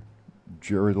either.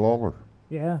 Jerry Lawler.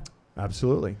 Yeah.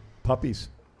 Absolutely. Puppies.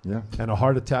 Yeah. And a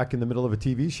heart attack in the middle of a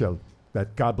TV show.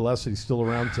 That God bless, he's still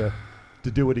around to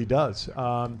do what he does.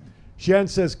 Shan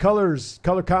says color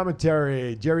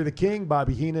commentary: Jerry the King,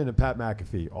 Bobby Heenan, and Pat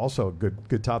McAfee. Also a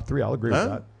good top 3. I'll agree with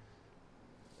that.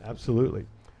 Absolutely.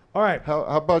 All right. How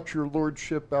about your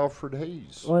lordship, Alfred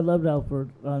Hayes? Oh, I loved Alfred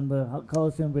on the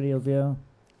Coliseum videos. Yeah.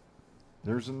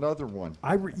 There's another one.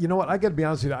 You know what? I got to be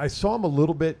honest with you. I saw him a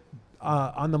little bit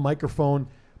on the microphone,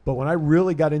 but when I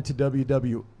really got into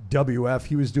WWF,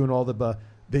 he was doing all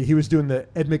he was doing the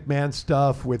Ed McMahon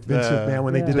stuff with Vince McMahon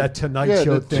when they did that Tonight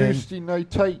Show thing. Tuesday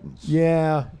Night Titans.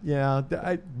 Yeah.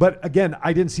 But again,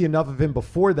 I didn't see enough of him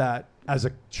before that as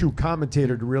a true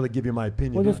commentator to really give you my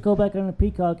opinion. Well, just go back on the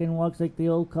Peacock and watch like the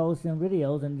old Coliseum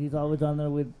videos, and he's always on there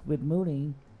with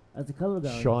Mooney as a color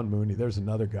guy. Sean Mooney. There's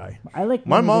another guy. I like.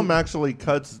 My mom actually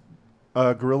cuts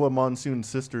Gorilla Monsoon's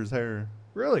sister's hair.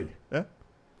 Really? Yeah.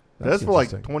 That's for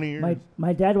like 20 years.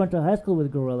 My dad went to high school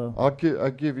with Gorilla. I'll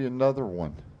give you another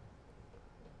one.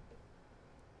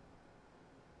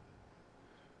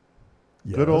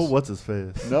 Yes. Good old what's his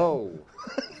face? No.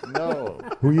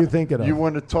 Who are you thinking of? You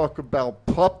want to talk about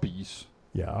puppies?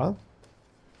 Yeah.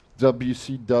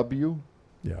 WCW?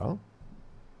 Yeah.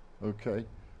 Okay.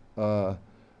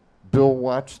 Bill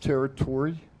Watts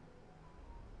territory?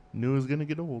 Knew it was going to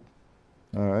get old.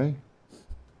 All right.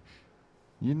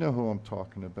 You know who I'm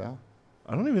talking about.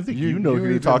 I don't even think you know who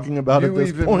you're talking about at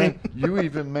this point. You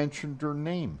even mentioned her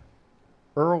name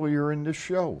earlier in the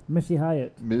show. Missy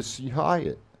Hyatt. Missy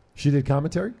Hyatt. She did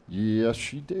commentary? Yes,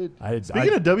 she did.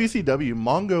 Speaking of WCW,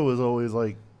 Mongo was always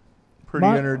like pretty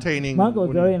entertaining. Mongo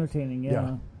was very entertaining,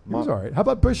 yeah. He was all right. How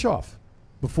about Bischoff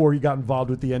before he got involved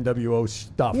with the NWO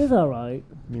stuff? He was all right.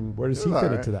 I mean, where does he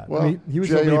fit into that? Well, I mean, he was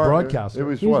a lead broadcaster. It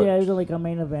was he was like a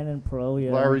main event in pro,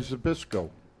 yeah. Larry Zbyszko.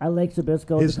 I like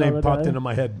Zbyszko. His name popped into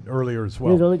my head earlier as well.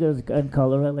 He was really good in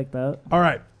color. I like that. All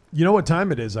right. You know what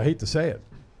time it is? I hate to say it.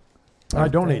 I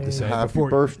don't hate to say it. Happy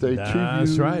birthday to you.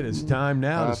 That's right. It's time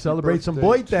now to celebrate some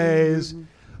birthdays.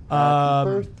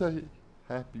 Happy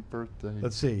birthday.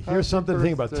 Let's see. Here's something to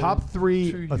think about. Top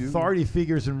 3 authority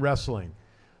figures in wrestling,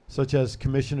 such as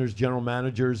commissioners, general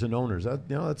managers, and owners.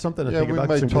 That's something to think about.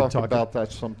 We may talk about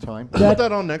that sometime. Put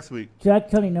that on next week.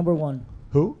 Jack Tunney, number 1.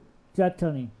 Who? Jack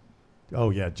Tunney.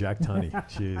 Oh, yeah, Jack Tunney.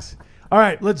 Jeez. All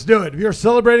right, let's do it. If you're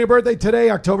celebrating a birthday today,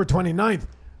 October 29th,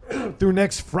 through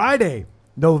next Friday,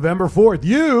 November 4th,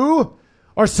 you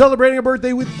are celebrating a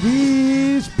birthday with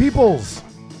these peoples.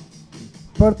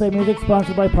 Birthday music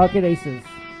sponsored by Pocket Aces.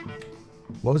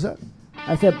 What was that?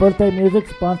 I said birthday music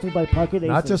sponsored by Pocket Aces.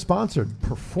 Not just sponsored,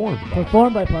 performed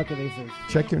by Pocket Aces.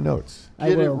 Check your notes.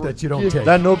 I will. That you don't take.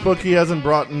 That notebook he hasn't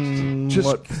brought in,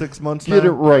 6 months now? Get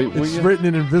it right. It's written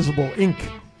in invisible ink.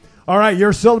 All right,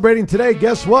 you're celebrating today.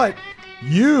 Guess what?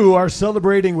 You are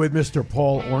celebrating with Mr.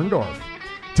 Paul Orndorff.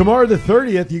 Tomorrow the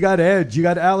 30th, you got Edge. You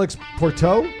got Alex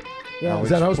Porto. Yeah. Is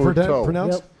that how it's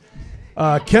pronounced?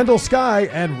 Yep. Kendall Sky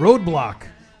and Roadblock.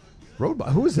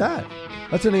 Who is that?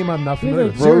 That's a name I'm not familiar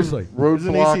with. Seriously.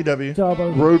 Roadblock.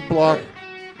 ECW.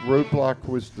 Roadblock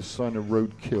was the son of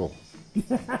Roadkill.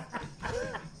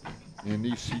 In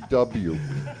ECW.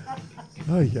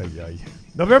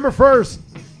 November 1st,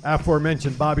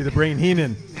 aforementioned Bobby the Brain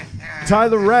Heenan,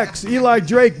 Tyler Rex, Eli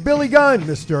Drake, Billy Gunn,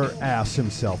 Mr. Ass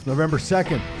himself. November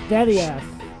 2nd, Daddy Ass,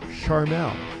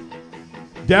 Charmel,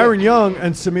 Darren Young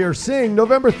and Samir Singh.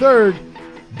 November 3rd,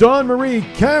 Dawn Marie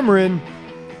Cameron,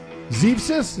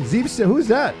 Zeepsis, who's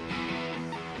that?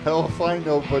 Hell if I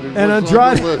know, but it and was Andrade.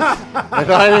 on the list.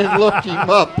 And I didn't look him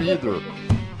up either.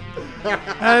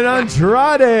 And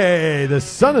Andrade, the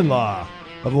son-in-law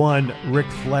of one Ric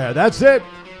Flair. That's it.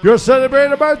 You're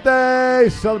celebrating a birthday.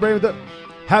 Celebrate with the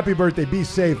happy birthday. Be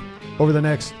safe over the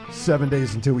next 7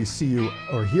 days until we see you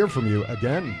or hear from you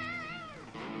again.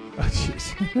 Oh,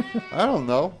 jeez. I don't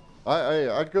know.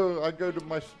 I go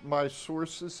to my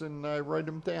sources and I write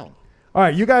them down. All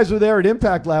right, you guys were there at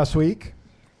Impact last week.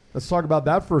 Let's talk about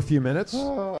that for a few minutes.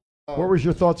 What was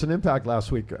your thoughts on Impact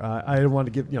last week? I didn't want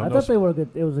to give I thought they were good.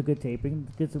 It was a good taping.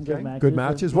 Did some good matches. Good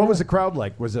matches. What was the crowd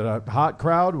like? Was it a hot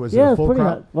crowd? Was it it a was full pretty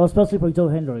crowd? hot. Well, especially for Joe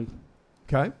Hendry.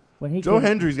 Okay. When he Joe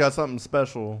Hendry's got something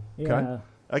special. Yeah. Okay.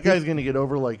 That guy's gonna get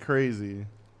over like crazy.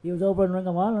 He was over in Ring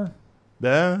of Honor.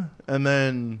 Yeah, and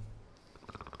then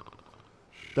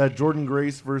that Jordan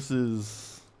Grace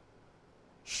versus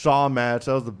Shaw match.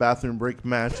 That was the bathroom break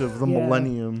match of the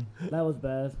millennium. That was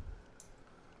bad.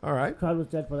 All right. Crowd was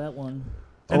dead for that one.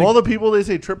 Of all the people they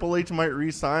say Triple H might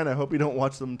re-sign, I hope you don't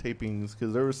watch them tapings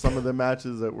because there were some of the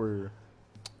matches that were,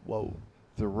 whoa.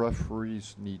 The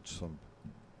referees need some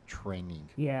training.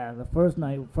 Yeah, the first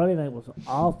night, Friday night was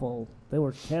awful. They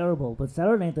were terrible. But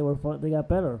Saturday night they were fun. They got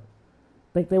better.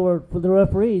 Like they were for the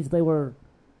referees.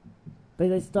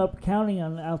 They stopped counting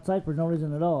on the outside for no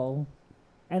reason at all.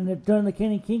 And during the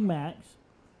Kenny King match,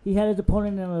 he had his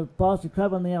opponent in a Boston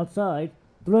Crab on the outside.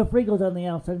 The referee goes on the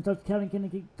outside and starts counting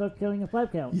a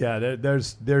 5 count. Yeah,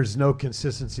 there's no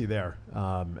consistency there,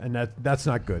 and that's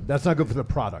not good. That's not good for the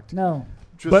product. No.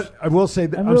 But I will say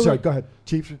that I'm sorry. Go ahead,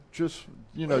 Chief. Just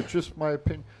just my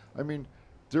opinion. I mean,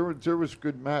 there was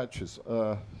good matches.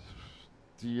 The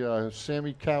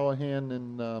Sami Callihan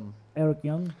and Eric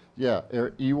Young. Yeah,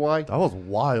 EY. That was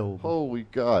wild. Holy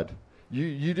God.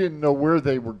 You didn't know where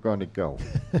they were going to go.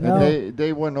 No. And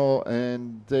they went all,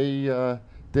 and their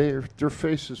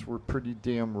faces were pretty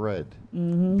damn red.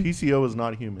 Mm-hmm. PCO is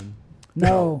not human.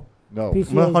 No. No. I'm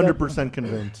 100%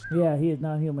 convinced. Yeah, he is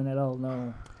not human at all,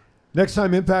 no. Next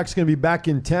time Impact's going to be back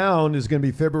in town is going to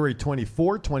be February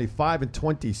 24, 25, and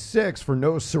 26 for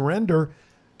No Surrender.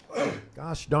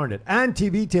 Gosh darn it. And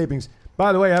TV tapings.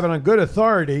 By the way, I have it on good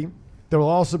authority. There will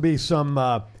also be some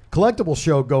collectible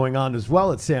show going on as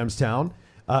well at Sam's Town.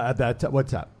 At that,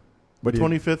 what's that? What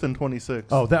 25th and 26th.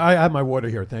 Oh, I have my water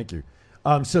here. Thank you.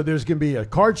 So there's going to be a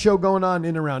card show going on in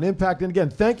and around Impact. And again,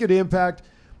 thank you to Impact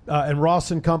and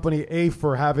Ross and Company,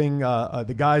 for having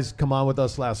the guys come on with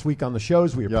us last week on the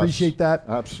shows. We appreciate that.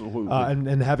 Absolutely.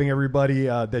 And having everybody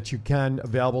that you can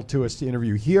available to us to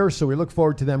interview here. So we look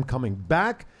forward to them coming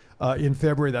back in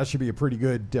February. That should be a pretty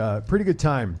good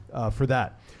time for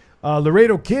that.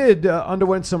 Laredo Kid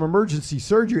underwent some emergency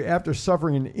surgery after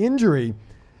suffering an injury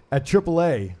at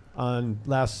AAA on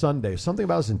last Sunday. Something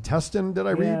about his intestine, did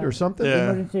I read, or something?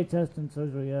 Yeah. Emergency intestine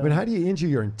surgery, yeah. I mean, how do you injure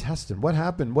your intestine? What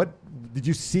happened? What did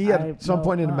you see at some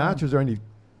point in the match? Was there any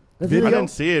video? I didn't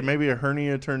see it. Maybe a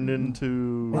hernia turned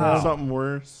into something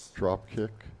worse. Drop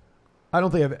kick. I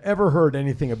don't think I've ever heard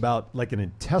anything about like an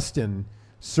intestine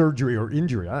surgery or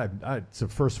injury. It's the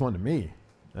first one to me.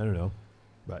 I don't know.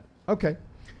 But, okay.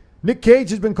 Nick Cage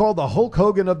has been called the Hulk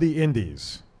Hogan of the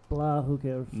Indies. Blah, who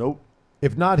cares? Nope.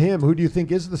 If not him, who do you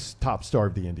think is the top star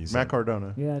of the Indies? Matt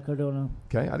Cardona. Yeah, Cardona.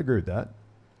 Okay, I'd agree with that.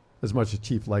 As much as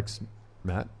Chief likes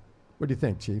Matt. What do you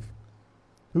think, Chief?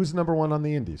 Who's number one on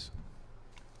the Indies?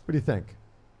 What do you think?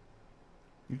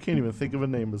 You can't even think of a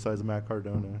name besides Matt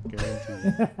Cardona.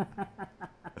 Guarantee.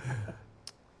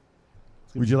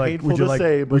 Would you like time time to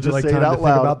to think think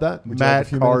about that? Would you like a Matt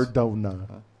few minutes?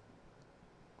 Cardona.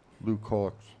 Luke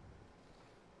Hawks.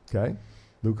 Okay.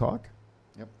 Luke Hawk?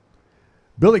 Yep.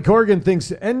 Billy Corgan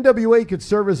thinks NWA could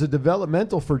serve as a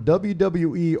developmental for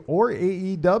WWE or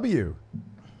AEW.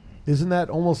 Isn't that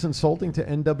almost insulting to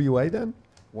NWA then?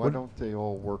 Why don't they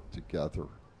all work together?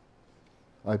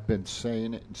 I've been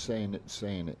saying it and saying it and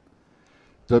saying it.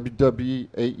 WWE,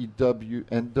 AEW,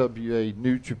 NWA,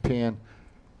 New Japan,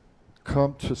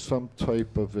 come to some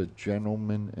type of a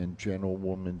gentleman and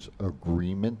gentlewoman's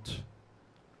agreement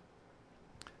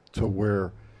to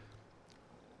where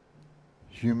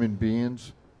human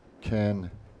beings can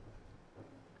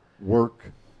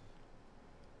work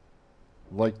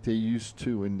like they used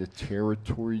to in the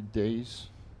territory days,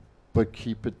 but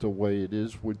keep it the way it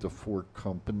is with the 4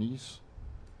 companies.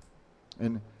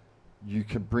 And you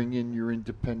can bring in your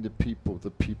independent people,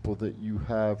 the people that you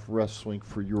have wrestling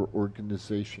for your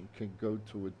organization can go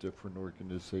to a different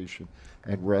organization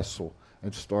and wrestle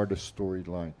and start a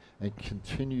storyline and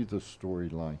continue the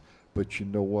storyline. But you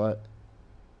know what?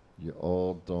 You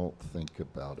all don't think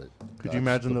about it. Could you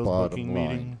imagine those booking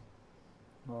meetings?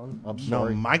 I'm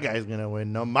sorry. No, my guy's gonna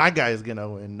win. No, my guy's gonna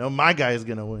win. No, my guy's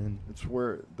gonna win. That's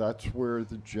where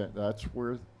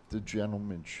the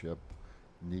gentlemanship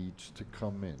needs to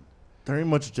come in. There ain't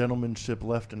much gentlemanship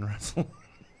left in wrestling.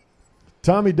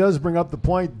 Tommy does bring up the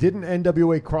point. Didn't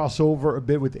NWA cross over a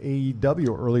bit with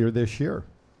AEW earlier this year?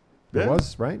 Yeah. It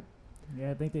was, right?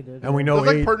 Yeah, I think they did. And we know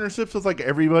There's like partnerships with like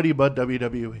everybody but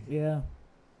WWE. Yeah.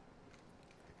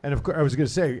 And of course, I was going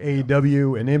to say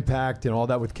AEW and Impact and all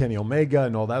that with Kenny Omega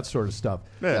and all that sort of stuff.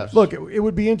 Yes. Look, it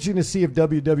would be interesting to see if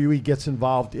WWE gets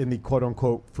involved in the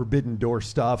quote-unquote forbidden door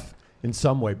stuff in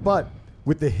some way. But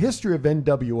with the history of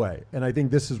NWA, and I think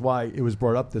this is why it was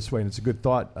brought up this way, and it's a good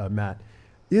thought, Matt,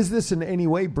 is this in any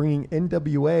way bringing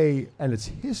NWA and its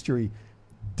history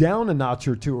down a notch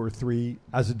or 2 or 3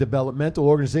 as a developmental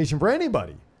organization for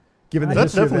anybody? Given the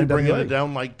That's history of definitely bringing NWA. it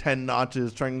down like 10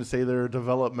 notches, trying to say they're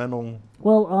developmental.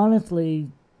 Well, honestly,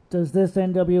 does this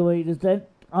NWA, does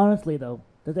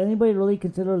anybody really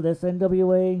consider this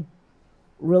NWA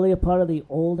really a part of the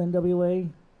old NWA?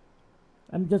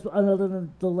 I mean, just other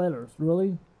than the letters,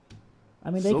 really?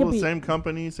 I mean, they Still could the be same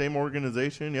company, same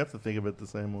organization. You have to think of it the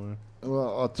same way.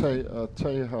 Well, I'll tell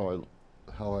you how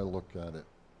I look at it.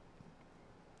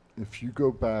 If you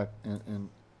go back and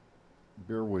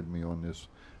bear with me on this,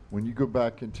 when you go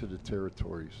back into the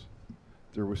territories,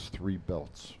 there was 3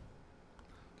 belts.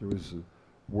 There was a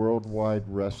Worldwide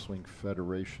Wrestling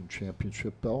Federation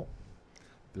Championship belt.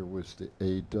 There was the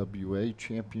AWA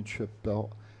Championship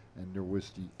belt. And there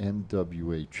was the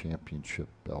NWA Championship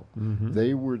belt. Mm-hmm.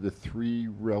 They were the 3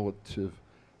 relative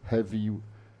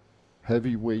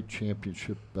heavyweight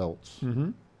championship belts,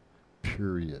 Mm-hmm.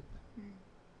 period.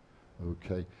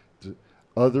 Okay,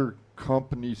 other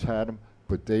companies had them,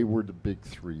 but they were the big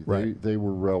three. Right. They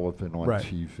were relevant on Right.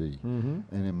 TV. Mm-hmm.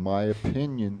 And in my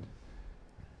opinion,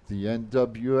 the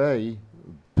NWA,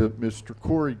 Mr.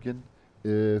 Corrigan,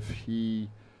 if he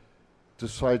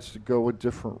decides to go a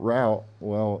different route,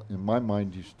 well, in my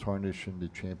mind, he's tarnishing the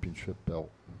championship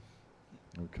belt.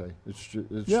 Okay, it's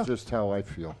just how I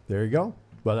feel. There you go.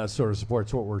 Well, that sort of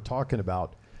supports what we're talking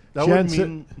about. That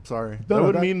Jen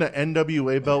would mean mean the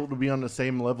NWA belt would be on the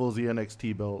same level as the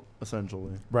NXT belt,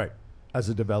 essentially. Right, as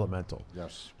a developmental.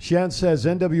 Yes. Shan says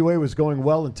NWA was going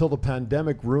well until the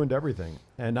pandemic ruined everything,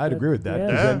 and I'd agree with that.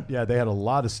 'Cause then, they had a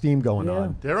lot of steam going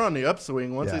on. They're on the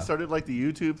upswing. Once Yeah. they started like the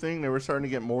YouTube thing, they were starting to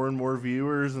get more and more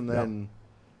viewers, and then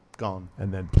gone.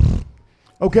 And then,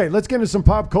 okay, let's get into some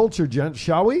pop culture, gents,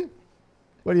 shall we?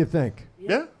 What do you think?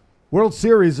 Yeah. World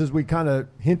Series, as we kind of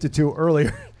hinted to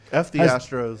earlier. F the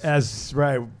Astros.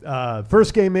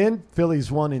 First game in,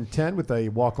 Phillies won in 10 with a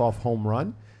walk-off home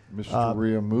run. Mr.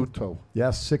 Realmuto.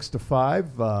 Yes,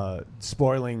 6-5,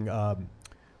 spoiling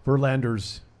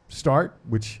Verlander's start,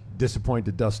 which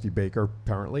disappointed Dusty Baker,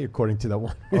 apparently, according to that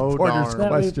one reporter's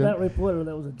question. That reporter,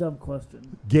 that was a dumb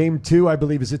question. Game 2, I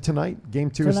believe, is it tonight? Game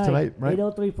 2 is tonight, right?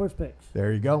 8:03 first pitch.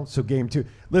 There you go. So game 2.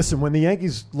 Listen, when the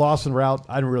Yankees lost en route,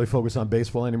 I don't really focus on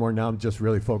baseball anymore. Now I'm just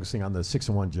really focusing on the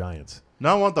 6-1 Giants.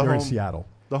 Now I want They're in Seattle.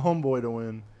 The homeboy to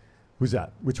win. Who's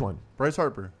that? Which one? Bryce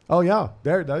Harper. Oh, yeah.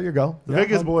 There you go. The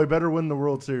Vegas boy better win the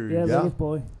World Series. Yeah, Vegas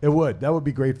boy. It would. That would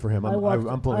be great for him. I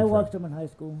I'm pulling I for watched him. him in high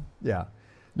school. Yeah.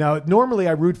 Now, normally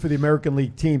I root for the American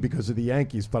League team because of the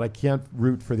Yankees, but I can't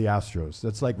root for the Astros.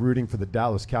 That's like rooting for the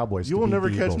Dallas Cowboys. You to will beat never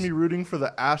the catch Eagles. me rooting for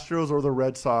the Astros or the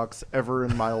Red Sox ever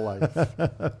in my life.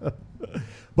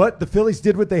 But the Phillies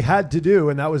did what they had to do,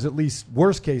 and that was at least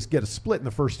worst case get a split in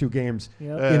the first 2 games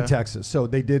in Texas. So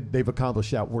they've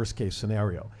accomplished that worst case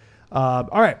scenario. All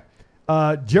right.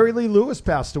 Jerry Lee Lewis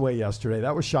passed away yesterday.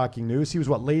 That was shocking news. He was,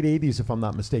 late 80s, if I'm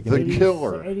not mistaken. The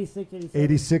killer. 86, 87.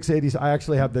 86, 80s. I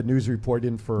actually have the news report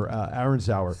in for Aaron's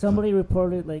Hour. Somebody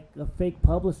reported, like a fake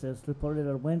publicist reported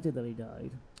on Wednesday that he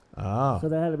died. Ah. So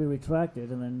that had to be retracted,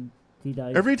 and then he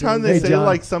died. Every time they say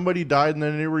like somebody died and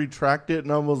then they retract it,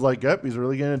 and I was like, yep, he's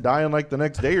really going to die in like the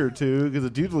next day or two because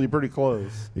it's usually pretty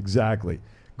close. Exactly.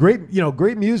 Great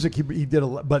music. He did a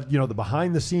lot, but the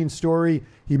behind the scenes story.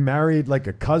 He married like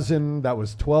a cousin that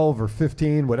was 12 or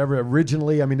 15, whatever.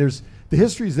 Originally, I mean, the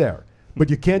history's there, but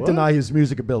you can't deny his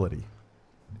music ability.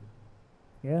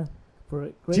 Yeah.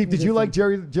 Chief, did you like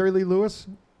Jerry Lee Lewis?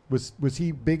 Was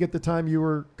he big at the time you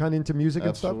were kind of into music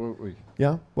and stuff? Absolutely.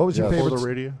 Yeah. What was your favorite? For the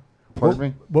radio. Pardon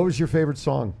me? What was your favorite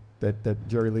song that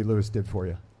Jerry Lee Lewis did for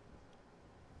you?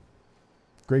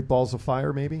 Great Balls of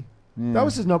Fire, maybe. Yeah. That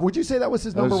was his number. Would you say that was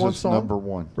his number one song? Number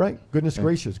one. Right. Goodness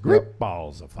gracious. Great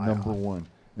Balls of Fire. Number one.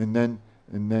 And then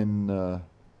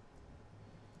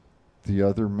the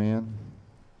other man,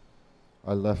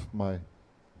 I left my...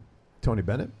 Tony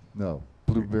Bennett? No.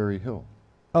 Blueberry Hill.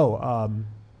 Oh,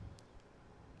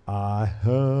 I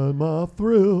had my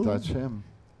thrill. That's him.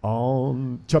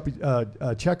 On Chubby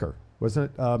Checker, wasn't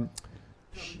it?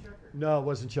 No, it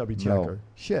wasn't Chubby Checker. No.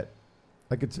 Shit.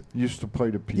 Used to play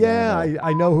the piano. Yeah,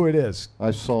 I know who it is.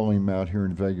 I saw him out here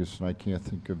in Vegas, and I can't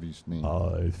think of his name.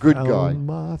 Good guy.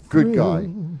 Good guy.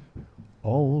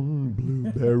 On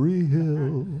Blueberry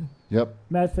Hill. Yep.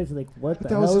 Matt's face is like, what the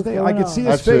That hell was the is thing. going I could on? see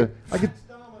his face.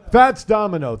 Fats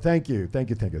Domino. Thank you. Thank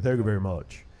you very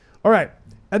much. All right.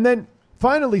 And then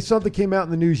finally, something came out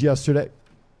in the news yesterday.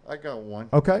 I got one.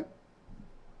 Okay.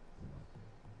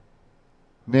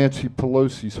 Nancy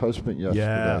Pelosi's husband yesterday.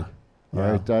 Yeah. All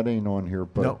right, that ain't on here,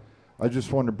 but No. I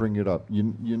just want to bring it up.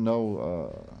 I'm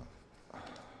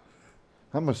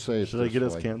gonna say it. Should I this get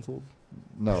us way. canceled?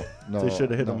 No. They should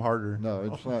have hit him harder. No,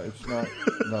 it's not.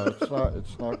 No,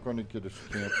 it's not going to get us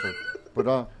canceled. But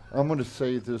I'm going to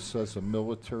say this as a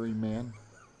military man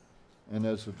and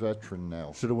as a veteran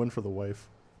now. Should have went for the wife.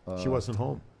 She wasn't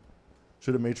home.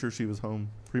 Should have made sure she was home.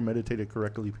 Premeditated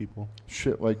correctly, people.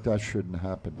 Shit like that shouldn't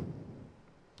happen.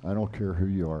 I don't care who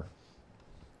you are.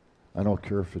 I don't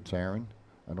care if it's Aaron.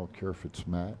 I don't care if it's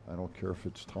Matt. I don't care if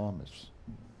it's Thomas.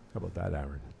 How about that,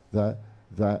 Aaron?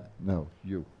 No,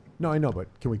 you. No, I know, but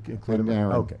can we include And him?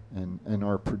 Aaron Okay. and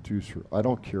our producer. I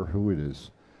don't care who it is.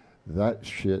 That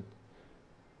shit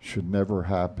should never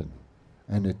happen.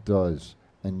 And it does.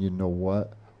 And you know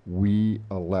what? We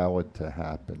allow it to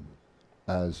happen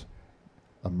as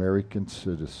American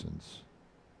citizens.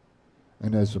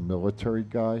 And as a military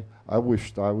guy, I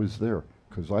wished I was there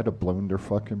because I'd have blown their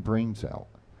fucking brains out.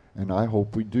 And I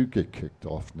hope we do get kicked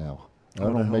off now. That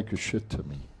don't make a shit to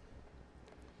me.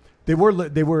 They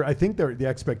were. I think the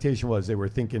expectation was they were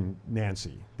thinking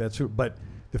Nancy. That's who. But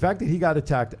The fact that he got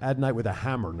attacked at night with a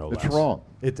hammer, no less. It's wrong.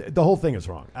 The whole thing is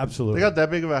wrong. Absolutely. They got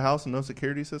that big of a house and no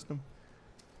security system?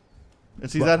 And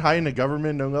she's that high in the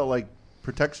government, no got,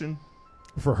 protection?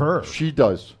 For her. She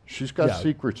does. She's got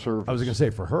Secret Service. I was going to say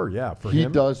for her, yeah. For he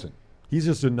him, doesn't. He's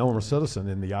just a normal citizen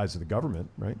in the eyes of the government,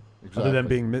 right? Exactly. Other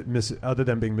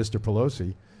than being Mr.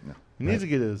 Pelosi. No. He needs to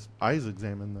get his eyes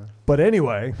examined, though. But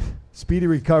anyway, speedy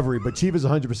recovery. But Chief is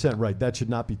 100% right. That should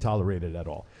not be tolerated at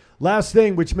all. Last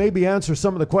thing, which maybe answers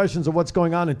some of the questions of what's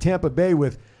going on in Tampa Bay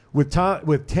with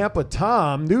Tampa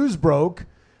Tom, news broke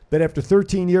that after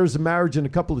 13 years of marriage and a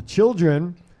couple of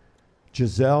children,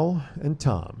 Giselle and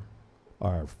Tom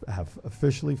have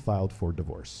officially filed for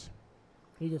divorce.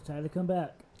 He just tried to come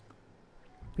back.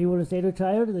 If he would have stayed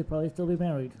retired, they'd probably still be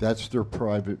married. That's their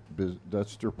private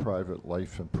that's their private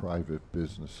life and private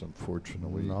business,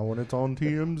 unfortunately. Not when it's on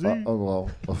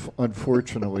TMZ.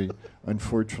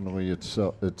 Unfortunately, it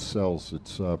sells.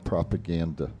 It's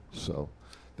propaganda. So,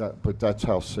 but that's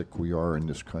how sick we are in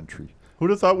this country.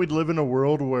 Who'd have thought we'd live in a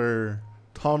world where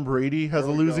Tom Brady has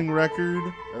a losing record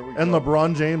and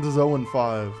LeBron James is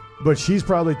 0-5? But she's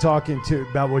probably talking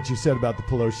about what you said about the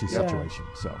Pelosi situation.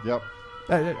 So, yep,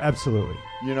 absolutely.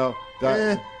 You know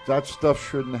that stuff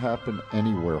shouldn't happen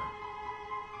anywhere,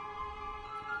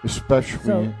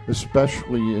 especially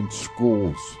in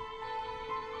schools.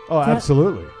 Oh,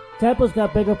 absolutely. Tampa's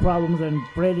got bigger problems than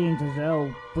Brady and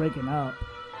Giselle breaking up.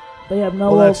 They have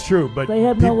no. Well, that's true, but they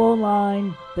have no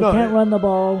O-line. They can't run the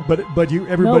ball. But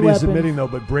everybody's admitting though.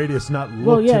 But Brady has not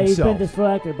looked himself. He's been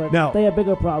distracted. But now, they have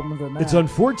bigger problems than that. It's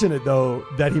unfortunate though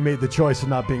that he made the choice of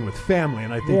not being with family,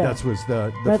 and I think that was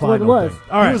the that's final what it was. thing.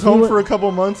 All right, he was home for a couple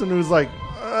months, and he was like,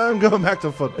 "I'm going back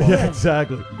to football." Yeah,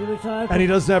 exactly. And he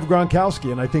doesn't have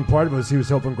Gronkowski, and I think part of it was he was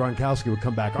hoping Gronkowski would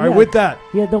come back. All right, with that,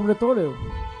 he had no one to throw to.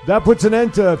 That puts an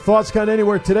end to Thoughts Count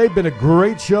Anywhere today. Been a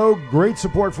great show. Great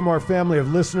support from our family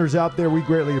of listeners out there. We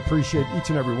greatly appreciate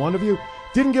each and every one of you.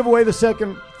 Didn't give away the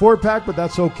second 4-pack, but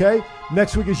that's okay.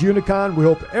 Next week is Unicon. We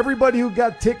hope everybody who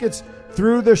got tickets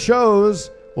through the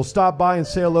shows will stop by and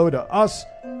say hello to us.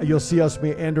 You'll see us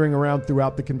meandering around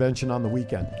throughout the convention on the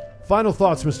weekend. Final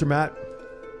thoughts, Mr. Matt.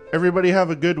 Everybody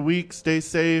have a good week. Stay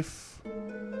safe.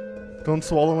 Don't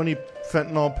swallow any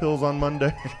fentanyl pills on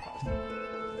Monday.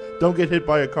 Don't get hit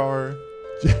by a car.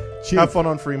 Have fun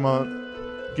on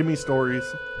Fremont. Give me stories.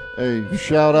 Hey,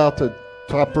 shout out to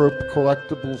Top Rope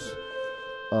Collectibles.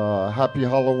 Happy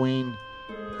Halloween.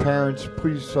 Parents,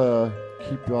 please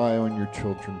keep your eye on your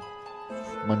children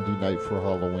Monday night for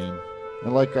Halloween.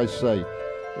 And like I say,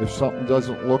 if something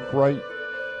doesn't look right,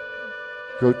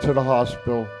 go to the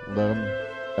hospital, let them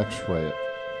x-ray it.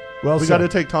 Well, we got to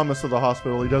take Thomas to the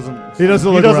hospital. He doesn't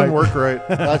work right.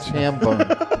 That's ham bone.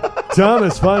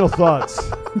 Thomas, final thoughts.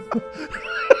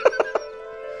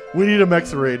 We need him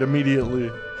x-rayed immediately.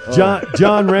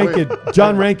 John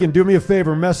Rankin, do me a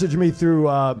favor. Message me through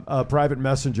a private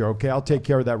messenger, okay? I'll take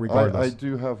care of that regardless. I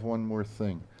do have one more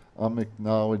thing. I'm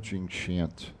acknowledging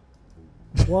Shant.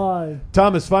 Why?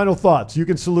 Thomas, final thoughts. You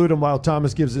can salute him while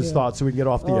Thomas gives his thoughts so we can get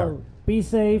off the air. Be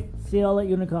safe. See y'all at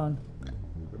Unicon.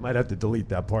 We might have to delete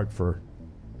that part for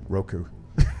Roku.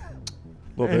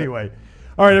 Anyway.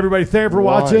 All right, everybody. Thank you for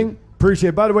watching. Appreciate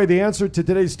it. By the way, the answer to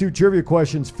today's 2 trivia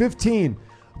questions, 15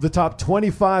 of the top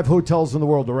 25 hotels in the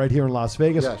world are right here in Las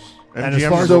Vegas. Yes. And as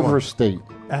far as Silver State.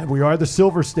 And we are the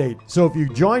Silver State. So if you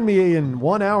join me in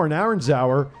 1 hour, an Aaron's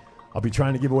Hour, I'll be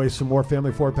trying to give away some more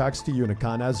family 4-packs to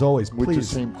Unicon. As always, please. With the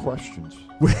same questions.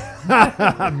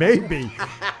 Maybe.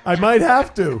 I might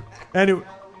have to. Anyway,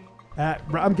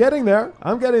 I'm getting there.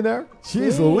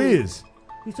 Jeez Louise.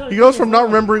 He goes from not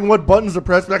remembering what buttons to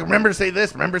press, like, remember to say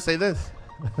this, remember to say this.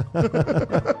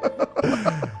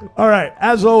 All right,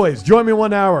 as always, join me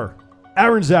 1 hour.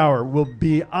 Aaron's Hour will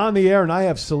be on the air, and I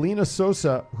have Selena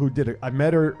Sosa, who I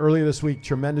met her earlier this week.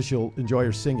 Tremendous. You'll enjoy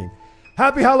her singing.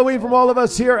 Happy Halloween from all of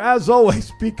us here. As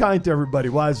always, be kind to everybody.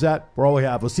 Why is that? We're all we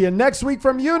have. We'll see you next week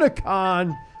from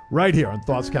Unicon right here on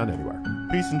Thoughts Count Anywhere.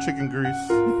 Peace and chicken grease.